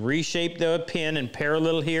and reshape the pin and pare a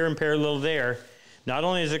little here and pare a little there, not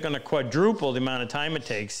only is it going to quadruple the amount of time it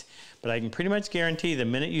takes, but I can pretty much guarantee the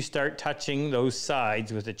minute you start touching those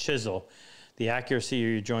sides with a chisel, the accuracy of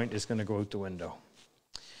your joint is going to go out the window.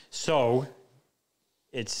 So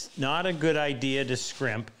it's not a good idea to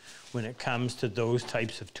scrimp when it comes to those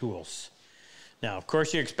types of tools. Now, of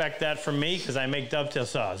course, you expect that from me because I make dovetail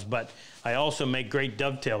saws, but I also make great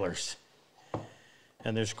dovetailers.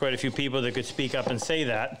 And there's quite a few people that could speak up and say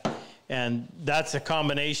that. And that's a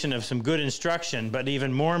combination of some good instruction, but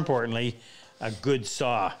even more importantly, a good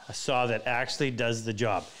saw, a saw that actually does the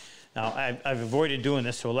job. Now, I've avoided doing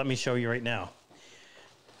this, so let me show you right now.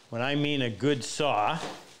 When I mean a good saw,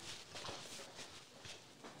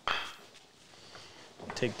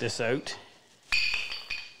 take this out.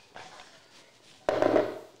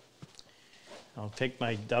 I'll take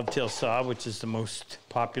my dovetail saw, which is the most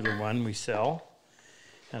popular one we sell,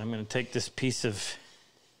 and I'm going to take this piece of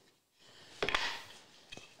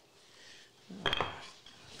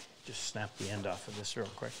just snap the end off of this real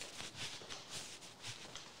quick.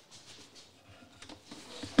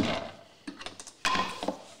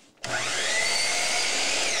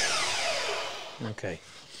 Okay,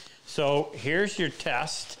 so here's your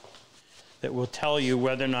test that will tell you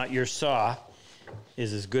whether or not your saw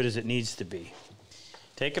is as good as it needs to be.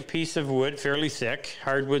 Take a piece of wood, fairly thick,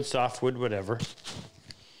 hardwood, softwood, whatever.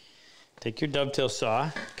 Take your dovetail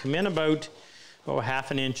saw, come in about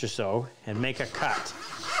half an inch or so, and make a cut.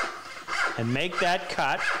 And make that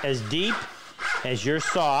cut as deep as your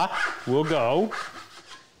saw will go.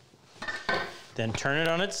 Then turn it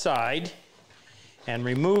on its side and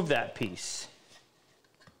remove that piece.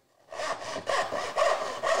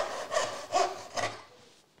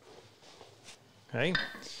 Okay.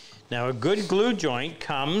 Now a good glue joint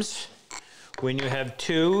comes when you have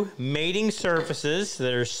two mating surfaces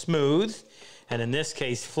that are smooth, and in this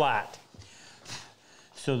case flat.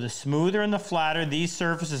 So the smoother and the flatter these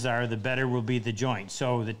surfaces are, the better will be the joint.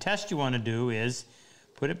 So the test you want to do is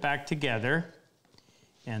put it back together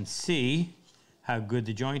and see how good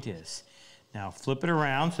the joint is. Now flip it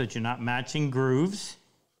around so that you're not matching grooves,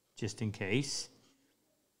 just in case,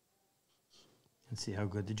 and see how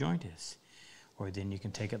good the joint is. Or then you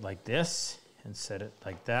can take it like this and set it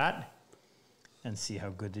like that and see how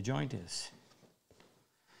good the joint is.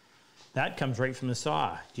 That comes right from the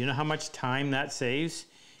saw. Do you know how much time that saves?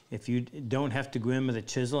 If you don't have to go in with a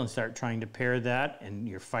chisel and start trying to pare that, and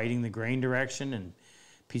you're fighting the grain direction and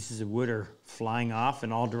pieces of wood are flying off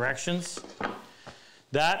in all directions.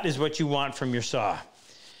 That is what you want from your saw.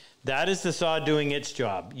 That is the saw doing its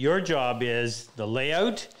job. Your job is the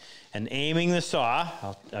layout and aiming the saw.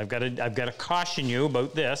 I've got to caution you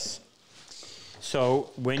about this.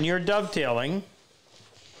 So when you're dovetailing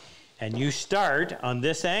and you start on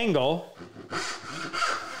this angle,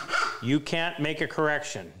 you can't make a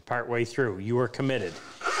correction partway through. You are committed.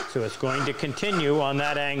 So it's going to continue on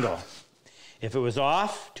that angle. If it was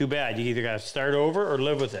off, too bad. You either got to start over or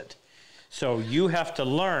live with it. So you have to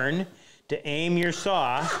learn to aim your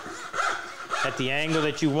saw at the angle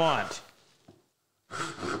that you want.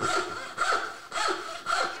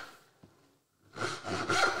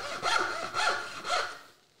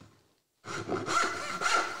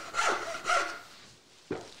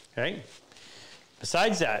 Okay?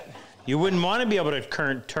 Besides that, you wouldn't want to be able to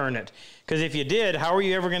turn it, because if you did, how are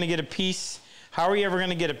you ever going to get a piece, how are you ever going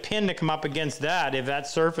to get a pin to come up against that if that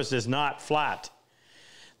surface is not flat?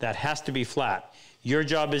 That has to be flat. Your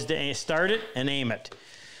job is to start it and aim it.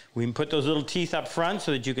 We can put those little teeth up front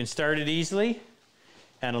so that you can start it easily,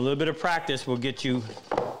 and a little bit of practice will get you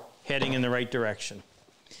heading in the right direction.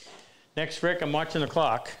 Next, Rick, I'm watching the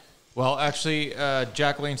clock. Well, actually,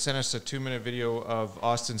 Jacqueline sent us a 2-minute video of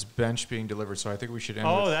Austin's bench being delivered, so I think we should end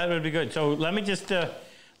with... that would be good. So let me just,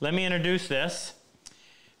 let me introduce this.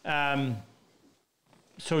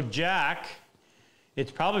 So Jack,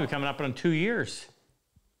 it's probably coming up on 2 years.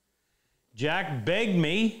 Jack begged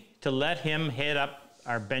me to let him head up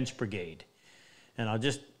our bench brigade. And I'll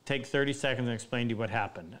just take 30 seconds and explain to you what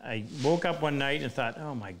happened. I woke up one night and thought,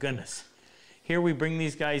 oh my goodness. Here we bring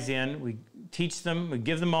these guys in, we teach them, we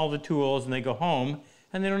give them all the tools, and they go home,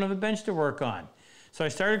 and they don't have a bench to work on. So I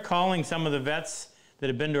started calling some of the vets that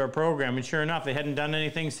had been to our program, and sure enough, they hadn't done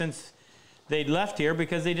anything since they'd left here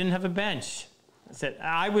because they didn't have a bench. I said,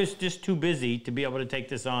 I was just too busy to be able to take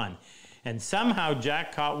this on. And somehow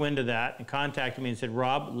Jack caught wind of that and contacted me and said,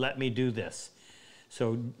 Rob, let me do this.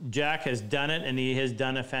 So Jack has done it, and he has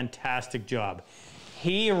done a fantastic job.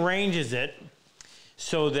 He arranges it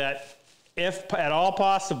so that if at all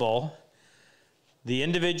possible, the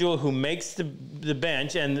individual who makes the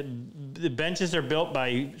bench, and the benches are built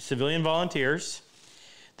by civilian volunteers,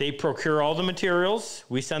 they procure all the materials,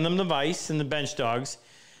 we send them the vise and the bench dogs,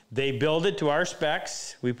 they build it to our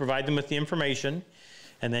specs, we provide them with the information,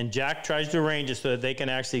 and then Jack tries to arrange it so that they can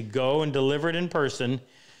actually go and deliver it in person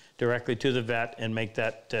directly to the vet and make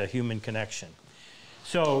that human connection.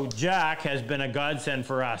 So Jack has been a godsend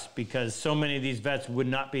for us because so many of these vets would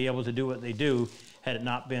not be able to do what they do had it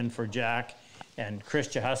not been for Jack and Chris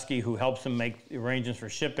Chahusky, who helps them make arrangements for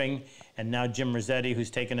shipping, and now Jim Rossetti, who's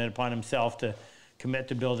taken it upon himself to commit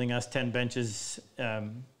to building us 10 benches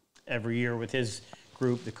every year with his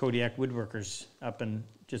group, the Kodiak Woodworkers, up in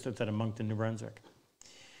just outside of Moncton, New Brunswick.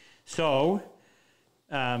 So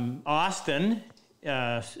Austin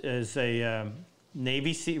is a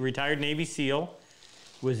retired Navy SEAL,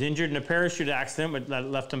 was injured in a parachute accident that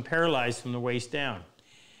left him paralyzed from the waist down.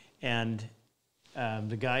 And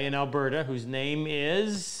the guy in Alberta, whose name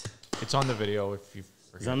is... It's on the video if you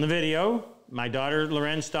forget. It's on the video. My daughter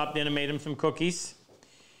Loren stopped in and made him some cookies.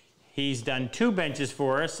 He's done 2 benches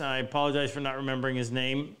for us. I apologize for not remembering his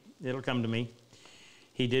name. It'll come to me.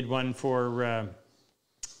 He did one for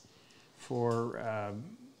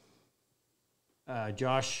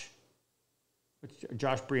Josh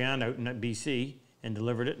Briand out in BC and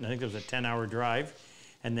delivered it, and I think it was a 10-hour drive.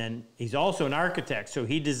 And then he's also an architect, so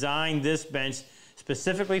he designed this bench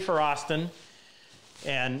specifically for Austin,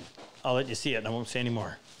 and I'll let you see it, and I won't say any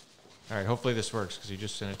more. All right, hopefully this works, because he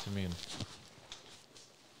just sent it to me. And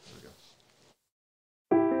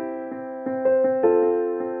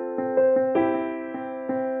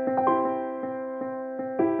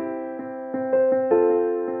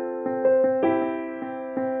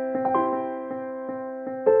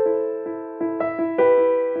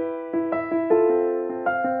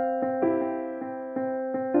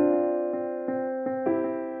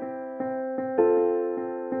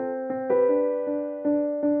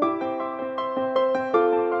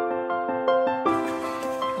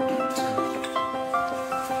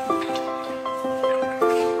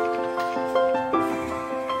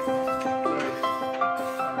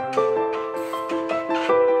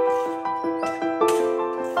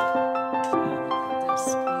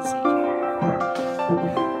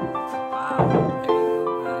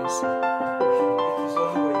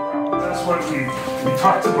what we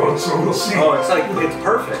talked about, so we'll see. Oh, it's like, it's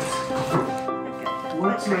perfect.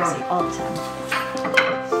 What's now? All the time.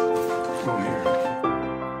 Oh, here.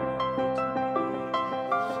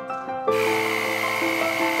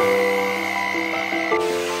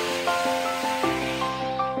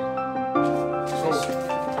 So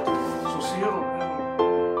see, it'll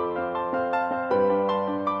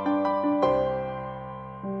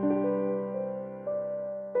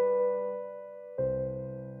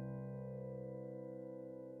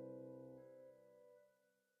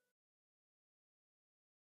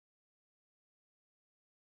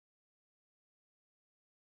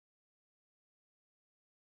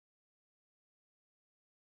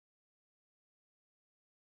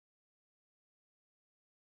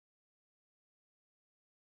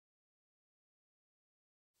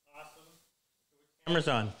Camera's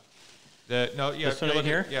on. No, yeah. This one you're right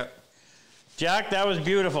here? Yeah. Jack, that was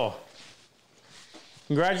beautiful.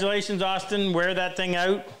 Congratulations, Austin. Wear that thing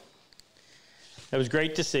out. That was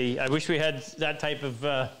great to see. I wish we had that type of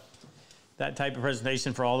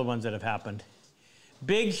presentation for all the ones that have happened.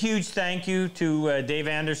 Big, huge thank you to Dave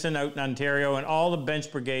Anderson out in Ontario and all the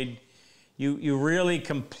bench brigade. You really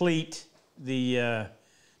complete the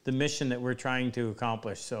mission that we're trying to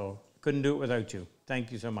accomplish. So couldn't do it without you.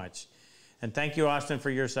 Thank you so much. And thank you, Austin, for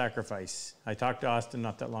your sacrifice. I talked to Austin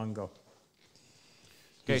not that long ago.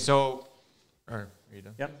 Okay, so, are you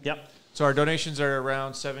done? Yep. So our donations are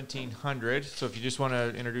around 1,700. So if you just want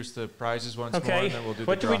to introduce the prizes once more, Okay. and then we'll do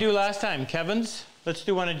What the did we draw. do last time? Kevin's? Let's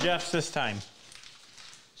do one of Jeff's this time.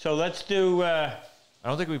 So let's do, I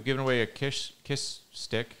don't think we've given away a kiss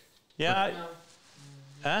stick. yeah.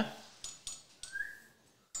 Huh?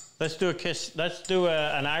 Let's do a kiss. Let's do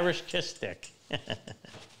an Irish kiss stick.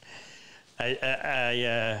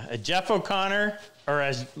 a Jeff O'Connor, or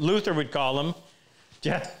as Luther would call him,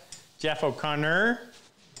 Jeff O'Connor,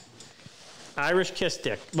 Irish kiss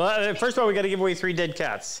stick. Well, first of all, we got to give away 3 dead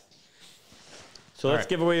cats. So let's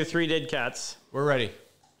give away the 3 dead cats. We're ready.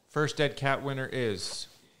 First dead cat winner is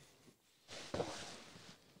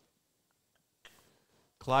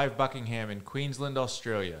Clive Buckingham in Queensland,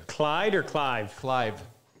 Australia. Clyde or Clive? Clive.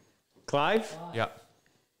 Clive? Yeah.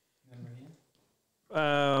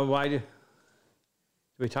 Why did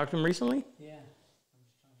we talk to him recently? Yeah.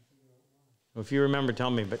 Well, if you remember,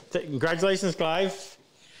 tell me. But congratulations, Clive.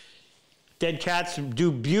 Dead cats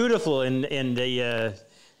do beautiful in the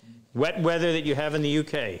wet weather that you have in the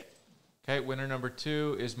UK. Okay, winner number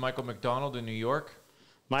 2 is Michael McDonald in New York.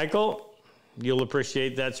 Michael, you'll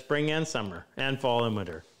appreciate that spring and summer and fall and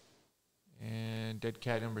winter. And dead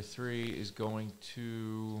cat number 3 is going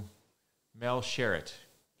to Mel Sherritt.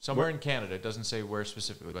 Somewhere in Canada. It doesn't say where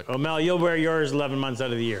specifically. But Oh, Mel, you'll wear yours 11 months out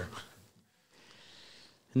of the year.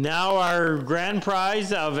 Now our grand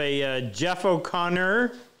prize of a Jeff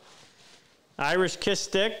O'Connor Irish kiss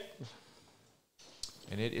stick.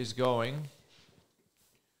 And it is going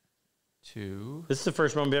to This is the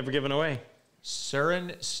first one we've ever given away.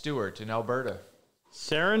 Surin Stewart in Alberta.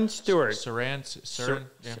 Saren Stewart. Surin,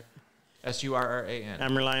 yeah. Surran.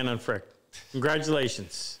 I'm relying on Frick.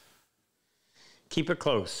 Congratulations. Keep it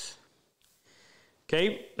close.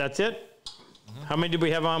 Okay, that's it. How many did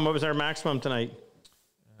we have on? What was our maximum tonight?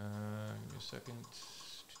 Give me a second.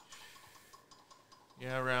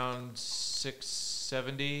 Yeah, around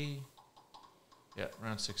 670. Yeah,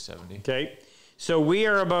 around 670. Okay, so we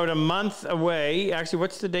are about a month away. Actually,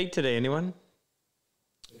 what's the date today? Anyone?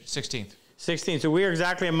 16th. 16. So we are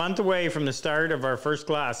exactly a month away from the start of our first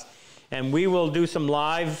class. And we will do some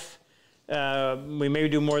live, we may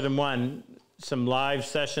do more than one, some live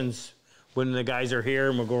sessions when the guys are here,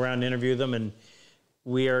 and we'll go around and interview them. And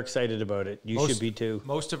we are excited about it. You should be too.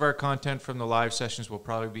 Most of our content from the live sessions will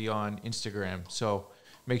probably be on Instagram. So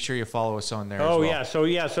make sure you follow us on there as well. Oh,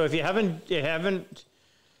 yeah. So if you haven't,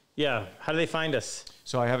 yeah. How do they find us?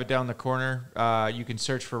 So I have it down the corner. You can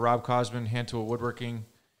search for Rob Cosman, Hand Tool Woodworking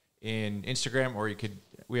in Instagram, or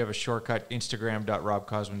we have a shortcut,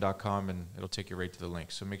 instagram.robcosman.com, and it'll take you right to the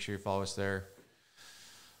link. So make sure you follow us there.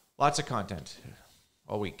 Lots of content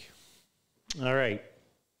all week. All right.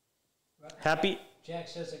 Happy. Jack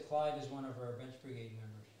says that Clive is one of our bench brigade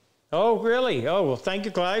members. Oh, really? Oh, well, thank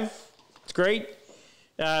you, Clive. It's great.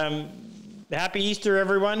 Happy Easter,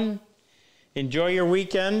 everyone. Enjoy your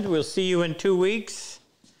weekend. We'll see you in 2 weeks.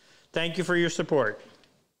 Thank you for your support.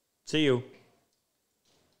 See you.